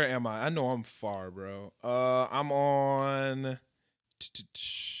see. Where am I? I know I'm far, bro. I'm on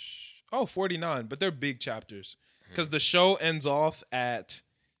 49, but they're big chapters because the show ends off at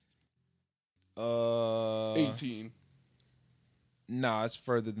 18. Nah, it's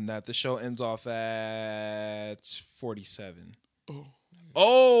further than that. The show ends off at 47.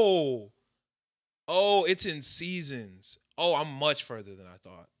 Oh, it's in seasons. Oh, I'm much further than I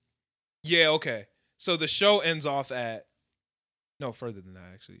thought. Yeah, okay. So the show ends off at further than that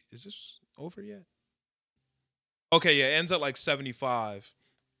actually. Is this over yet? Okay, yeah, it ends at like 75.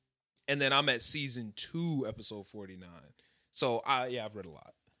 And then I'm at season 2, episode 49. So I've read a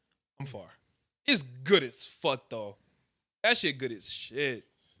lot. I'm far. It's good as fuck though. That shit good as shit.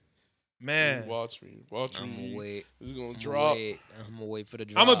 Man. Watch me. I'm gonna wait. It's gonna drop. I'm gonna wait for the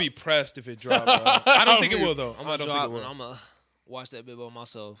drop. I'm gonna be pressed if it drops, bro. I don't think it will though. I'm gonna drop and I'm gonna watch that bit by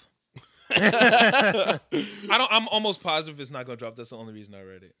myself. I'm almost positive it's not gonna drop. That's the only reason I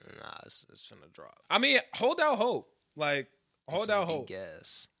read it. Nah, it's finna drop. I mean, hold out hope. Like, hold out hope.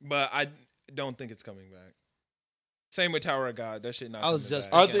 Guess. But I don't think it's coming back. Same with Tower of God. That shit not. I was just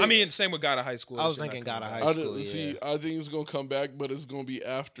back. thinking, same with God of High School. I was thinking God of High School. I think it's gonna come back, but it's gonna be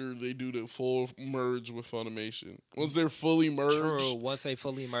after they do the full merge with Funimation. Once they're fully merged. True. Once they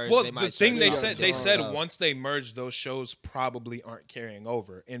fully merge, well, they might the thing they said stuff. once they merge, those shows probably aren't carrying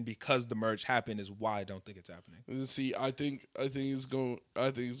over, and because the merge happened, is why I don't think it's happening. See, I think it's gonna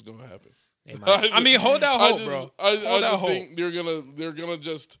happen. I mean, hold out hope, bro. I just think they're gonna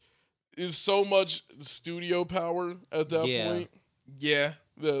just is so much studio power at that point. Yeah,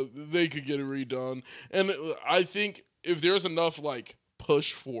 they could get it redone, and I think if there's enough like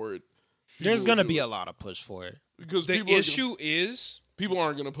push for it, there's gonna be a lot of push for it. Because the issue is people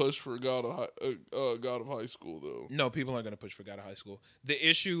aren't gonna push for God of High School though. No, people aren't gonna push for God of High School. The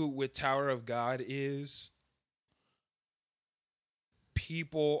issue with Tower of God is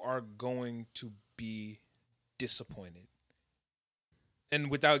people are going to be disappointed. And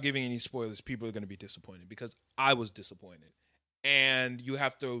without giving any spoilers, people are going to be disappointed because I was disappointed. And you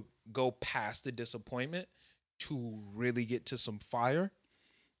have to go past the disappointment to really get to some fire.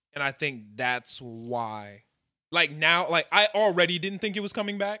 And I think that's why, like now, like I already didn't think it was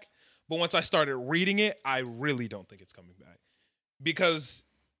coming back. But once I started reading it, I really don't think it's coming back. Because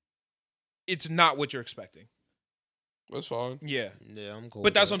it's not what you're expecting. That's fine. Yeah. Yeah, I'm cool.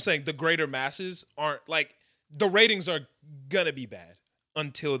 But that's what I'm saying. The greater masses aren't like the ratings are gonna be bad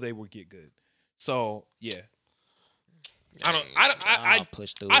until they will get good. So yeah. I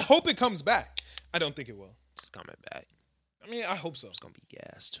push through. I hope it comes back. I don't think it will. It's coming back. I mean, I hope so. It's gonna be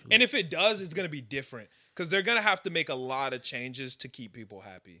gas too. And if it does, it's gonna be different because they're gonna have to make a lot of changes to keep people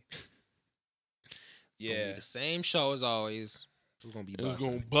happy. It's gonna be the same show as always. It's gonna be It's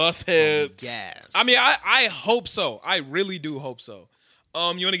gonna bust heads. Gas. I mean, I hope so. I really do hope so. You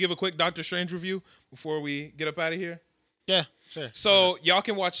want to give a quick Doctor Strange review before we get up out of here? Yeah, sure. So y'all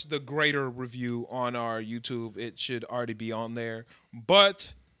can watch the greater review on our YouTube. It should already be on there.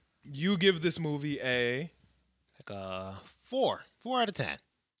 But you give this movie a 4 out of 10.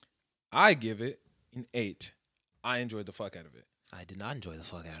 I give it an 8. I enjoyed the fuck out of it. I did not enjoy the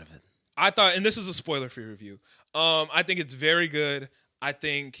fuck out of it. I thought, and this is a spoiler-free review. I think it's very good. I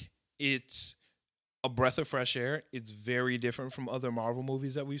think it's a breath of fresh air. It's very different from other Marvel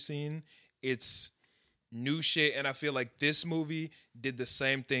movies that we've seen. It's new shit, and I feel like this movie did the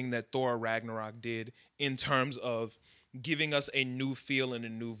same thing that Thor Ragnarok did in terms of giving us a new feel and a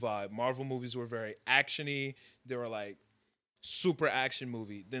new vibe. Marvel movies were very action-y. They were like super action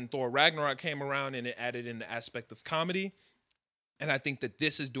movie. Then Thor Ragnarok came around and it added in the aspect of comedy. And I think that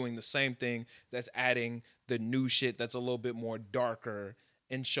this is doing the same thing, that's adding the new shit that's a little bit more darker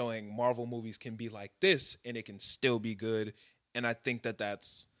and showing Marvel movies can be like this and it can still be good. And I think that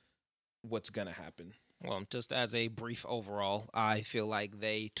that's what's going to happen. Well, just as a brief overall, I feel like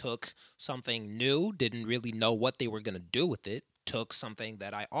they took something new, didn't really know what they were going to do with it, took something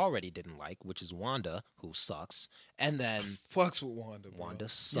that I already didn't like, which is Wanda, who sucks, and then... Fucks with Wanda, bro. Wanda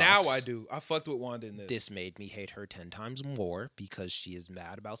sucks. Now I do. I fucked with Wanda in this. This made me hate her 10 times more because she is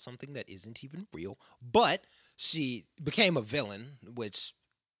mad about something that isn't even real, but she became a villain, which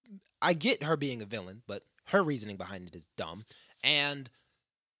I get her being a villain, but her reasoning behind it is dumb, and...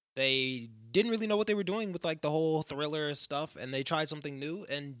 They didn't really know what they were doing with like the whole thriller stuff, and they tried something new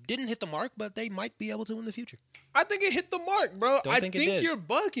and didn't hit the mark, but they might be able to in the future. I think it hit the mark, bro. I think you're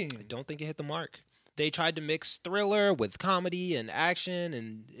bugging. I don't think it hit the mark. They tried to mix thriller with comedy and action,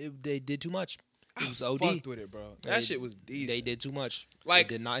 and they did too much. It was OD. Fucked with it, bro. That shit was decent. They did too much. Like,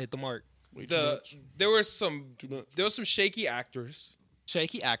 they did not hit the mark. There were some shaky actors.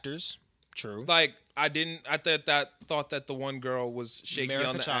 Shaky actors. True. Like I thought that the one girl was shaky America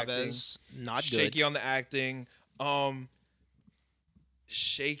on the Chavez, acting. Not good. Shaky on the acting.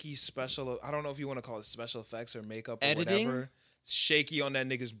 Shaky special. I don't know if you want to call it special effects or makeup or editing. Whatever. Shaky on that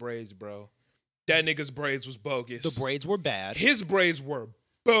nigga's braids, bro. That nigga's braids was bogus. The braids were bad. His braids were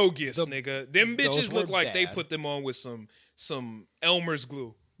bogus, nigga. Them bitches look like bad. they put them on with some Elmer's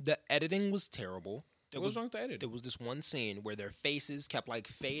glue. The editing was terrible. What's wrong with the editing? There was this one scene where their faces kept like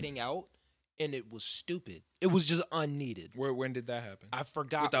fading out. And it was stupid. It was just unneeded. When did that happen? I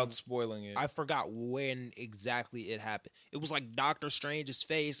forgot. Without spoiling it. I forgot when exactly it happened. It was like Doctor Strange's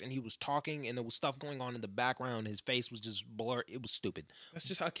face, and he was talking, and there was stuff going on in the background. His face was just blurred. It was stupid. That's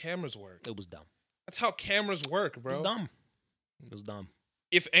just how cameras work. It was dumb. That's how cameras work, bro. It was dumb. It was dumb.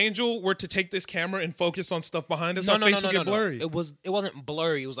 If Angel were to take this camera and focus on stuff behind us, our face would get blurry. It wasn't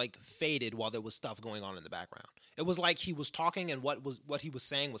blurry. It was like faded while there was stuff going on in the background. It was like he was talking and what he was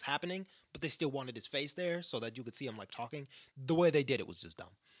saying was happening, but they still wanted his face there so that you could see him like talking. The way they did it was just dumb.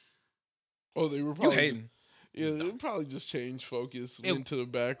 Oh, they were probably hating. Yeah, they probably just changed focus into the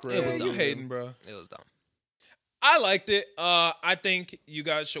background. It was dumb. You hating, bro. It was dumb. I liked it. I think you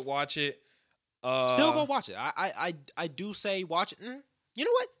guys should watch it. Still go watch it. I do say watch it. You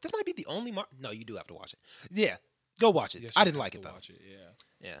know what? This might be the only No, you do have to watch it. Yeah, go watch it. Yes, I didn't like it though. Watch it,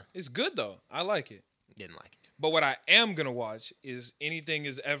 Yeah, it's good though. I like it. Didn't like it. But what I am gonna watch is Anything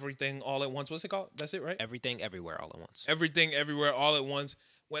Is Everything All at Once. What's it called? That's it, right? Everything, Everywhere, All at Once. Everything, Everywhere, All at Once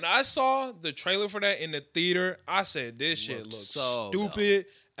When I saw the trailer for that in the theater, I said, this shit looks so stupid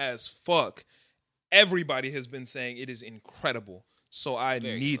as fuck. Everybody has been saying it is incredible. So I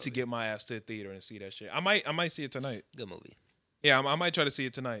need to get my ass to the theater and see that shit. I might see it tonight. Good movie. Yeah, I might try to see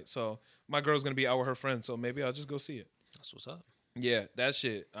it tonight. So my girl's going to be out with her friends, so maybe I'll just go see it. That's what's up. Yeah, that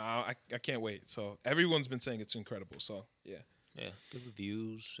shit. I can't wait. So everyone's been saying it's incredible. So, yeah. Yeah, good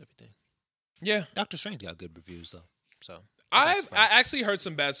reviews, everything. Yeah. Doctor Strange got good reviews, though. So I actually heard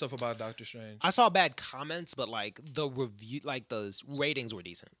some bad stuff about Doctor Strange. I saw bad comments, but like the review, like the ratings were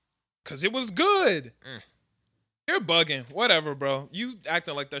decent. Cause it was good. You're bugging. Whatever, bro. You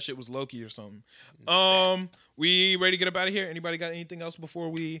acting like that shit was Loki or something. We ready to get up out of here? Anybody got anything else before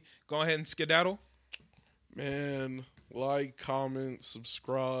we go ahead and skedaddle? Man, like, comment,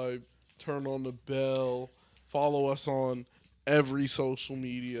 subscribe, turn on the bell, follow us on every social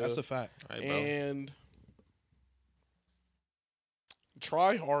media. That's a fact. All right, bro. And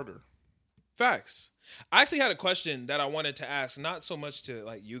try harder. Facts. I actually had a question that I wanted to ask, not so much to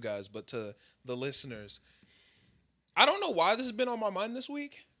like you guys, but to the listeners. I don't know why this has been on my mind this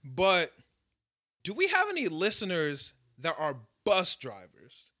week, but do we have any listeners that are bus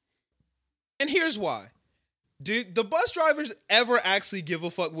drivers? And here's why. Did the bus drivers ever actually give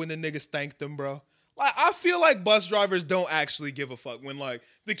a fuck when the niggas thanked them, bro? Like, I feel like bus drivers don't actually give a fuck when, like,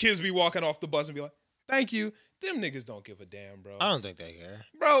 the kids be walking off the bus and be like, thank you. Them niggas don't give a damn, bro. I don't think they care.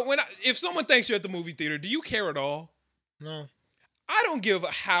 Bro, if someone thanks you at the movie theater, do you care at all? No. I don't give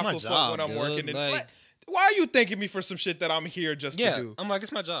a half a fuck when I'm working. Why are you thanking me for some shit that I'm here just to do? I'm like,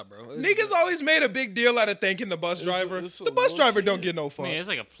 it's my job, bro. Niggas always made a big deal out of thanking the bus driver. It's the bus driver low-key. don't get no fuck. I mean, it's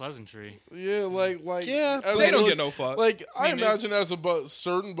like a pleasantry. Yeah, like Yeah, as they a don't bus- get no fuck. Like, I mean, imagine as a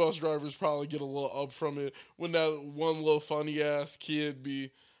certain bus drivers probably get a little up from it when that one little funny ass kid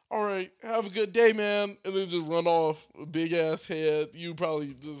be, all right, have a good day, man, and then just run off a big ass head. You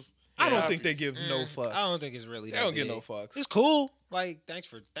probably just. I don't happy. think they give no fucks. I don't think it's really They that don't get big. no fucks. It's cool. Like, thanks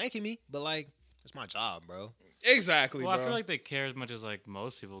for thanking me, but like, it's my job, bro. Exactly, Well, bro. I feel like they care as much as like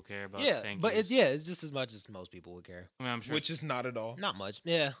most people care about. Yeah, thank but yous. it's just as much as most people would care. I mean, I'm sure. Which is not at all. Not much.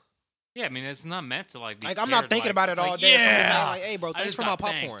 Yeah. Yeah, I mean, it's not meant to like be. Like, I'm not cared, thinking like, about it it's all like, day. Someone Yeah. saying, like, hey, bro, I thanks just for my got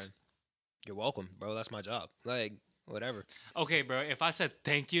popcorn. thanked. You're welcome, bro. That's my job. Like, whatever. Okay, bro. If I said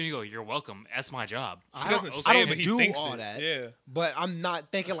thank you and you go, you're welcome. That's my job. He doesn't I say don't it, but he do thinks all it. that. Yeah. But I'm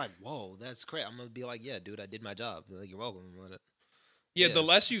not thinking like, whoa, that's great. I'm gonna be like, yeah, dude, I did my job. Like, you're welcome. Yeah, Yeah. the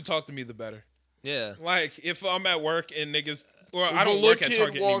less you talk to me, the better. Yeah. Like, if I'm at work and niggas... Or If I don't a work little at kid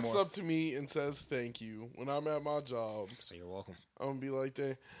Target walks anymore. up to me and says thank you when I'm at my job, So you're welcome. I'm gonna be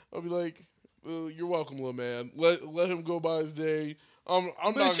like, you're welcome, little man. Let him go by his day. I'm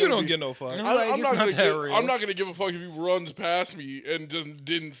But not. you gonna don't be- get no fuck. No. I, Like, I'm it's not not gonna that give, real. I'm not gonna give a fuck if he runs past me and just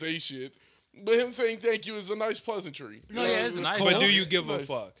didn't say shit. But him saying thank you is a nice pleasantry. No, yeah, it's nice. But Cool. do you give a Nice.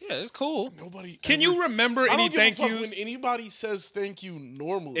 fuck? Yeah, it's cool. Nobody. Can ever- you remember I any don't give thank a fuck yous? when anybody says thank you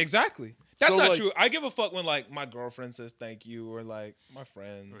normally. Exactly. That's So, not like- true. I give a fuck when, like, my girlfriend says thank you or, like, my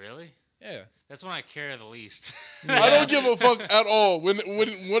friends. Really? Yeah. That's when I care the least. I don't give a fuck at all. When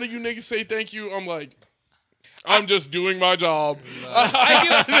one of you niggas say thank you, I'm like, I'm just doing my job.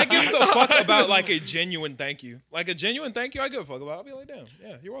 I give the fuck about, like, a genuine thank you. Like, a genuine thank you, I give a fuck about. I'll be like, damn,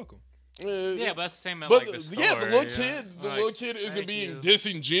 yeah, you're welcome. Yeah, but that's the same at But like the store. yeah, the little you know? kid, the Like, little kid isn't thank being you.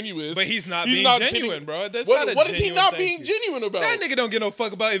 disingenuous. But he's not being genuine, sitting- bro. That's what not a what is he genuine not thank being you. genuine about? That nigga don't get no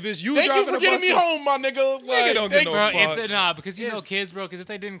fuck about if it's you Thank you driving for a getting bus me or- home, my nigga. Like, don't get thank no you. Bro, fuck. if they, because you Yes. know kids, bro. Because if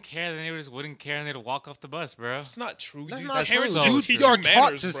they didn't care, then they just wouldn't care and they'd walk off the bus, bro. It's not true. That's You- not parents true. just So teach You're you taught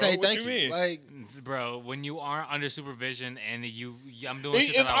manners, to bro. say What thank you you. mean? Like, Bro, when you aren't under supervision and I'm doing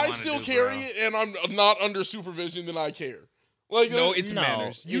shit If that I I want to still do, carry bro. it and I'm not under supervision, then I care. Like, No, it's No,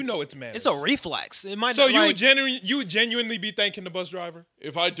 manners. You it's- know it's manners. it's a reflex. It might So not, you like, would genuinely be thanking the bus driver?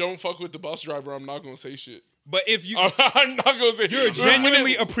 if I don't fuck with the bus driver, I'm not gonna say shit. But if you I'm not gonna say. you're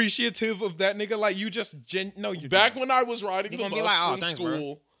genuinely appreciative of that nigga, like you just no, you're Back when I was riding You the gonna bus be like, "Oh, from thanks, bro."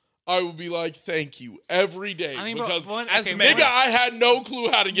 school, I would be like, "Thank you" every day I mean, bro, because one- as okay, men- nigga, I had no clue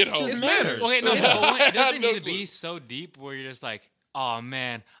how to get home. just manners. Okay, no, So- but when, it doesn't No need to clue. be so deep where you're just like, oh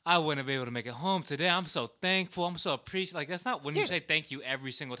man, I wouldn't be able to make it home today. I'm so thankful. I'm so appreciative. Like that's not when you say thank you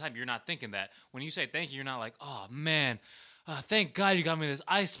every single time. You're not thinking that. When you say thank you, you're not like, oh man, thank God you got me this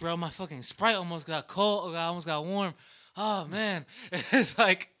ice, bro. My fucking Sprite almost got cold. I almost got warm. Oh man, it's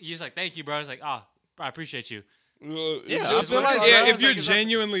like you're just like thank you, bro. It's like oh, I appreciate you. I feel like if you're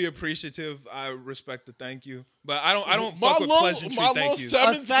genuinely appreciative, I respect the thank you. But I don't fuck with pleasantry thank yous.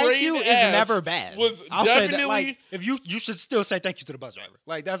 A thank you is never bad. I'll say that. Definitely- Like, if you should still say thank you to the bus driver.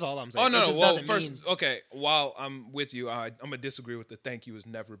 Like, that's all I'm saying. Oh no! It just Well, doesn't first, mean- okay. While I'm with you, I'm gonna disagree with the thank you is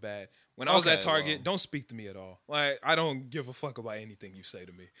never bad. When I was at Target, don't speak to me at all. Like, I don't give a fuck about anything you say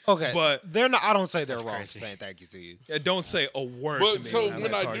to me. Okay, but they're not. I don't say they're wrong for crazy. saying thank you to you. don't say a word to But me. so I'm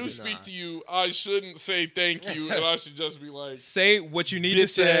when at I Target. do speak to you, I shouldn't say thank you, and I should just be like, Say what you need to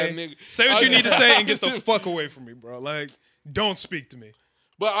Bitch ass say. nigga. Say what you need to say and get the fuck away from me, bro. Like, don't speak to me.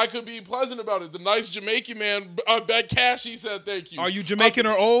 but I could be pleasant about it. The nice Jamaican man, I bet Cash, he said thank you. Are you Jamaican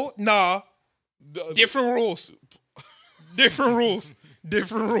or old? Nah. Different rules. Different rules.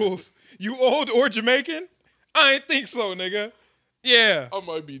 Different rules. You old or Jamaican? I ain't think so, nigga. Yeah. I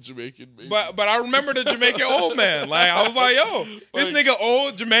might be Jamaican, maybe. But I remember the Jamaican old man. Like, I was like, yo, this Like, nigga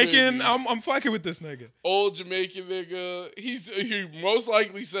old Jamaican. maybe. I'm fucking with this nigga. Old Jamaican nigga, he most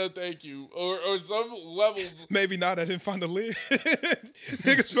likely said thank you, or some levels. Maybe not. I didn't find the lid.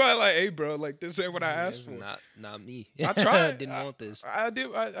 Niggas probably like, hey, bro, like this ain't what I asked for. Not me. I tried. Didn't want this. I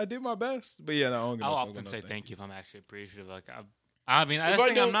did my best. But yeah, no, I don't give I'll no fuck often with say no thank you if I'm actually appreciative. Like, I mean, I If just I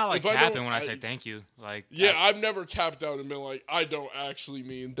think I'm don't- not like if I capping don't- when I say thank you. Like, Yeah, I've never capped out and been like, I don't actually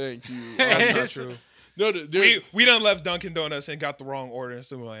mean thank you. That's not true. No, We done left Dunkin' Donuts and got the wrong order and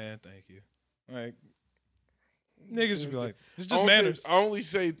still be like, thank you. Like, niggas just be like, it's just manners. I only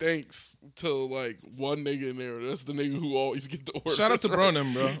say thanks to like one nigga in there. That's the nigga who always get the order. Shout out to right.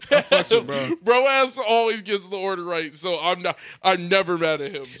 Bronem, bro. I fucks with bro. Bro ass always gets the order right, so I'm never mad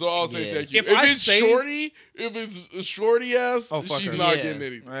at him. So I'll say Yeah. thank you. If If I it's say- shorty, if it's a shorty ass, Oh, fuck she's her. not Yeah. getting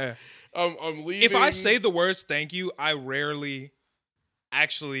anything. Yeah. I'm leaving. If I say the words thank you, I rarely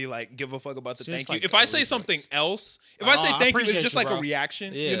actually like give a fuck about the It's just thank you. like if I a say reflex. something else, if Oh, I say I thank you, it's appreciate just you, like bro. a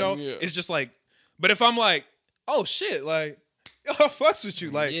reaction, Yeah. you know? Yeah. It's just like, but if I'm like, oh shit, like, yo, I fucks with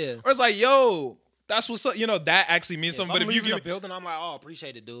you, like, Yeah. or it's like, yo, that's what's up, you know, that actually means something. But I'm if you leaving give, the building, I'm like, oh,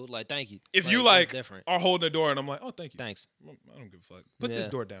 appreciate it, dude. Like, thank you. if you that's like different. are holding the door and I'm like, oh, thank you, Thanks. I don't give a fuck. Put this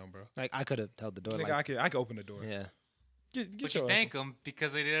Yeah. door down, bro. Like, I could have held the door. Nigga, Like, I can open the door. yeah. Get but your you ass thank them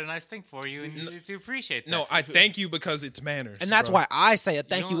because they did a nice thing for you, and you to appreciate that. No, I thank you because it's manners, And that's bro. why I say a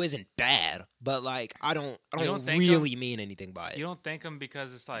thank you don't- isn't bad, but like I don't don't thank really mean anything by it. You don't thank them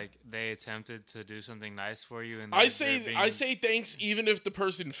because it's like they attempted to do something nice for you, and I they're say being- I say thanks even if the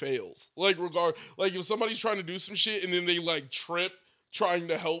person fails. Like if somebody's trying to do some shit and then they like trip trying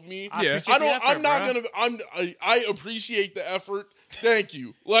to help me. I Yeah. appreciate the effort, I'm not bro. gonna. I appreciate the effort. Thank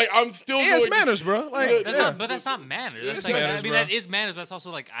you. Like I'm still. Yeah, going it's to- manners, bro. Like, Yeah, That's yeah. not, but that's not manners. That's It's like, manners, I mean, bro. that is manners, but that's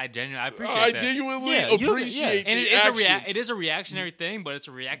also like I appreciate I that. genuinely Yeah, you- appreciate And the it is action. it is a reactionary thing, but it's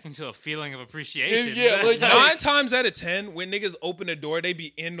reacting to a feeling of appreciation. Yeah, That's like, not- 9 times out of 10, when niggas open the door, they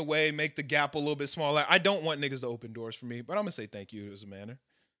be in the way, make the gap a little bit smaller. I don't want niggas to open doors for me, but I'm gonna say thank you as a manner.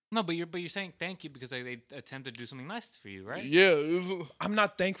 no, but you're saying thank you because they attempt to do something nice for you, right? Yeah. I'm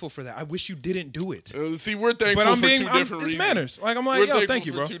not thankful for that. I wish you didn't do it. See, we're thankful But I'm for being, two different it's reasons. manners. Like I'm We're like, yo, thankful thank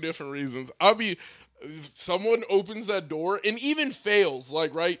you, for bro. two different reasons. I'll be. If someone opens that door and even fails,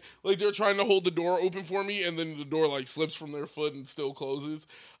 like right, like they're trying to hold the door open for me, and then the door like slips from their foot and still closes.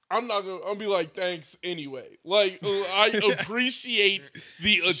 I'm not gonna. I'll be like, thanks anyway. Like I appreciate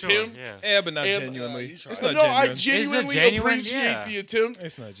the Sure, attempt. yeah. Yeah, but not And- genuinely. you try. It's not No, I genuine. genuinely genuine? appreciate Yeah. the attempt.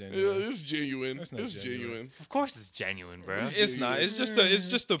 It's not Yeah, genuine. it's genuine. It's It's, not genuine. genuine. Of course, it's genuine, bro. It's not. It's just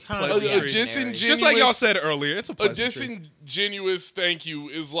a Kinda A, pleasantry. reactionary. Just like y'all said earlier, it's a A pleasantry. disingenuous thank you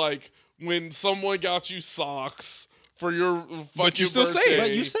is like when someone got you socks for your fucking But you still say it. birthday.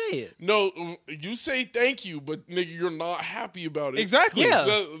 But you say it. No, you say thank you, but nigga, you're not happy about it. Exactly. Yeah.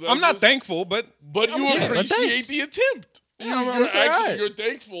 That's I'm not just- thankful, but But you saying, but appreciate thanks. the attempt. Yeah, I'm You're saying, actually alright. you're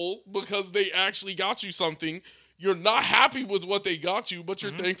thankful because they actually got you something. You're not happy with what they got you, but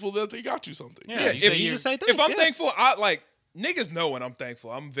you're thankful that they got you something. Yeah, yeah, you if say you you're- just say thanks. if I'm yeah. thankful, I like niggas know when I'm thankful.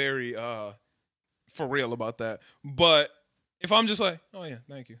 I'm very for real about that. But if I'm just like, oh yeah,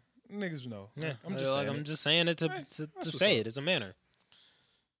 thank you, niggas know. Yeah, I'm just saying. I'm just saying it to That's to what's say up. it. It's a manner.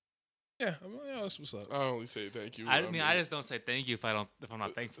 Yeah, that's what's up. I only say thank you. I mean, I just don't say thank you if I'm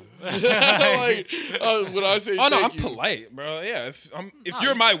not thankful. like when I say Oh no, I'm thank you, polite, bro. Yeah, if Nah,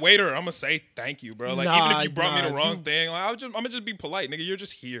 you're my waiter, I'm gonna say thank you, bro. Like even Nah, if you brought me nah, the wrong you- thing, like I'm gonna just be polite, nigga. You're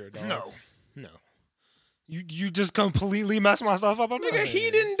just here, dog. No. You just completely messed my stuff up. I'm not nigga, saying he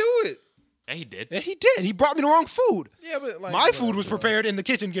it. didn't do it. Yeah, he did. Yeah, he did. He brought me the wrong food. Yeah, but like My food was whatever, prepared in the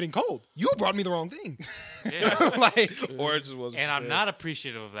kitchen getting cold. You brought me the wrong thing. Yeah. like, bro. Or it just wasn't. And I'm prepared. not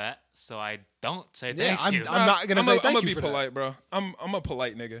appreciative of that, so I don't say yeah, thank you. I'm not gonna say I'm thank gonna you be for polite, bro. I'm a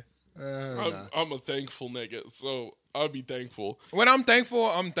polite nigga. that. I'm a thankful nigga, so I'll be thankful. When I'm thankful,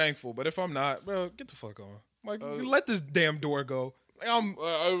 I'm thankful. But if I'm not, bro, get the fuck on. Like, let this damn door go. Like,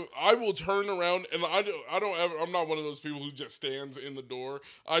 I will turn around and I'm not one of those people who just stands in the door.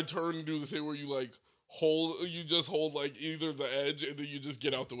 I turn and do the thing where you like hold like either the edge and then you just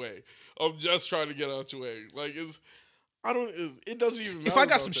get out the way. I'm just trying to get out the way. Like it doesn't even matter. If I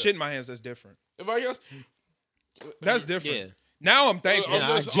got some shit in my hands, that's different. That's different. Yeah. Now I'm thankful.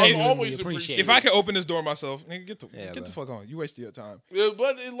 I'm always appreciative. If I can open this door myself, nigga, get the fuck on. You wasted your time.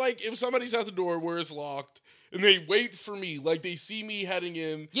 But if somebody's at the door where it's locked and they wait for me, like they see me heading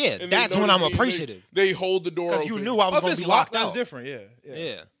in. Yeah, that's when I'm appreciative. They hold the door because you knew I was going to be locked out. That's different.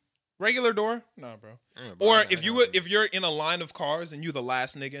 Yeah. Regular door, nah, bro. Bro, or if you're in a line of cars and you're the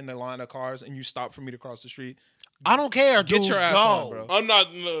last nigga in the line of cars and you stop for me to cross the street. I don't care, dude. Get your ass on, bro. I'm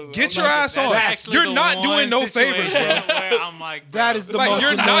not. Get your ass on. You're not doing no favors, bro. I'm like, bro. That is the most.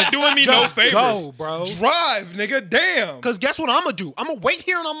 You're not doing me no favors. Go, bro. Drive, nigga. Damn. Because guess what I'm gonna do? I'm gonna wait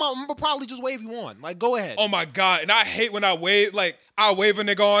here and I'm gonna probably just wave you on. Like, go ahead. Oh my god. And I hate when I wave. Like, I wave a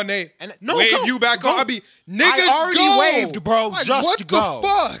nigga on, they wave you back on. I be nigga. I already waved, bro. Like, just what go. What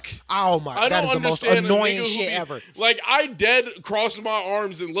the fuck? Oh my. That is the most annoying shit ever. Like, I dead crossed my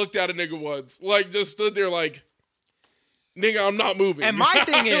arms and looked at a nigga once. Like, just stood there like. Nigga, I'm not moving. And my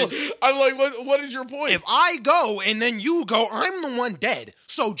thing is, I'm like, what is your point? If I go and then you go, I'm the one dead.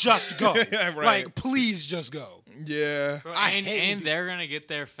 So just go. Right. Like, please just go. Yeah. Bro, and they're gonna get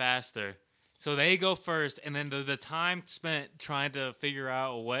there faster. So they go first, and then the time spent trying to figure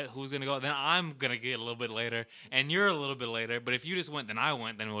out who's gonna go, then I'm gonna get a little bit later, and you're a little bit later. But if you just went, then I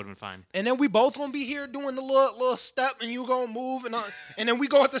went, then it would have been fine. And then we both gonna be here doing the little step, and you gonna move, and then we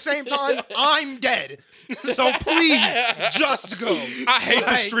go at the same time. I'm dead, so please just go. I hate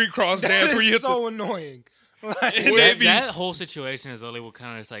the street cross dance where you It's so annoying. Like, that whole situation is literally what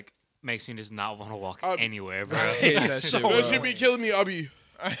kind of just like makes me just not want to walk anywhere, bro. That should be killing me.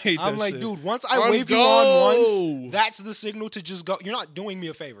 I hate that I'm like, shit. dude, once I wave you on once, that's the signal to just go. You're not doing me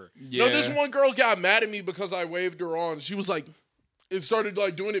a favor. Yeah. No, this one girl got mad at me because I waved her on. She was like, it started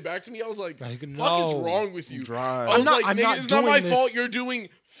like doing it back to me. I was like no. fuck is wrong with you? Drive. I was I'm like, not it's not my doing fault this. you're doing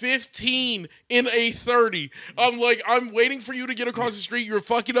 15 in a 30. I'm like, I'm waiting for you to get across the street. You're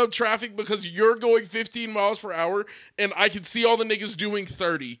fucking up traffic because you're going 15 miles per hour, and I can see all the niggas doing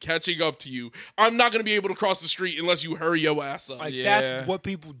 30 catching up to you. I'm not going to be able to cross the street unless you hurry your ass up. Like, that's what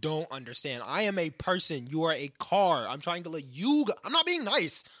people don't understand. I am a person. You are a car. I'm trying to let you go. I'm not being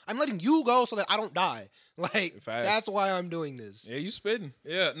nice. I'm letting you go so that I don't die. Like, Facts. That's why I'm doing this. Yeah, you spitting.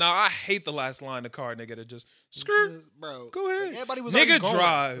 Yeah. Now, I hate the last line of car nigga that just skirt. Bro. Go ahead. Like, everybody was nigga going.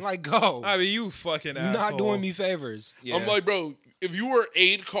 drive. Like, go. I mean, you fucking You're asshole. not doing me favors. Yeah. I'm like, bro, if you were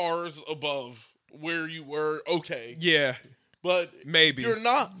 8 cars above where you were, okay. Yeah. But Maybe. You're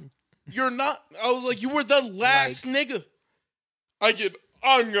not. I was like, you were the last nigga.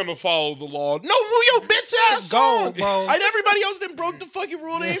 I'm gonna follow the law. No, move your bitch ass Go, on. bro. Everybody else done broke the fucking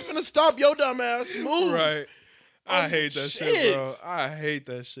rule. They ain't finna stop your dumb ass. Move. Right. I hate that shit, shit. bro. I hate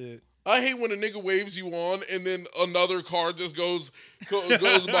that shit. I hate when a nigga waves you on and then another car just goes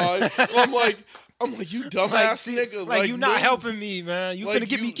by. I'm like, you dumbass nigga. Like, you not move. helping me, man. You Like, finna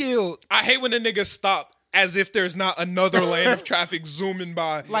get me killed. I hate when the niggas stop as if there's not another lane of traffic zooming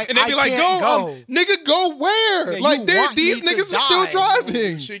by. Like, and they be I like, can't go. nigga, go where? Yeah, like, you want these me to niggas are still die.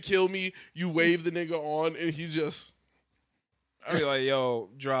 driving. Shit kill me. You wave the nigga on and he just. I be like, yo,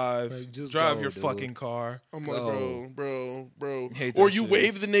 drive. Like, just drive go, your dude. fucking car. I'm like, bro. Hate that Or you shit.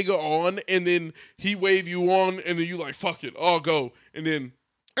 wave the nigga on and then he wave you on and then you like, fuck it, I'll go. And then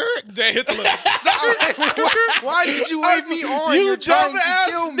They hit the lips. Why did you wave me on? You You're trying to dumbass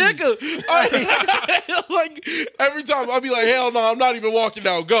kill me. nigga. Like every time I'll be like, hell no, I'm not even walking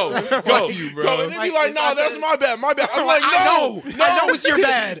now. Go. you, bro. Go. And they Like, be like, it's nah, not that's that- my bad. I'm like, I no. know it's your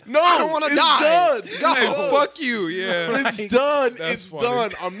bad. No, I don't want to it's die. done. Hey, fuck you. Yeah. It's done. That's It's funny.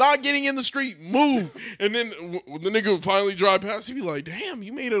 done. I'm not getting in the street. Move. And then when the nigga would finally drive past, he'd be like, damn,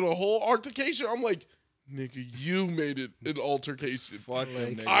 you made it a whole altercation. I'm like, nigga, you made it an altercation. Fuck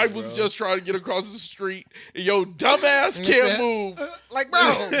them niggas, I was bro. just trying to get across the street, and yo, dumbass can't move. Like, bro,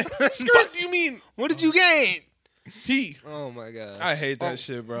 Fuck do you mean? what did you gain? He. Oh my god. I hate that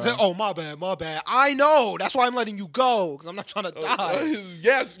shit, bro. Oh, my bad. I know. That's why I'm letting you go, because I'm not trying to die.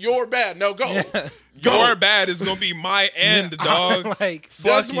 Yes, you're bad. Now go. Your bad is gonna be my end, dog. Like,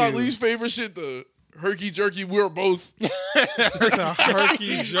 That's Fuck my you. least favorite shit. The herky jerky. We were both. The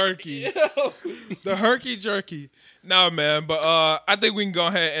herky jerky. The herky jerky. Nah, man. But I think we can go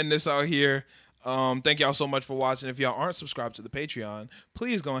ahead and end this out here. Thank y'all so much for watching. If y'all aren't subscribed to the Patreon,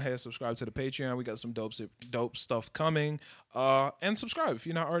 please go ahead and subscribe to the Patreon. We got some dope stuff coming. And subscribe if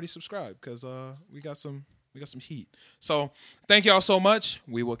you're not already subscribed, because we got some We got some heat. So thank y'all so much.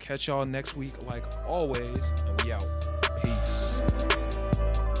 We will catch y'all next week like always. And we out. Peace.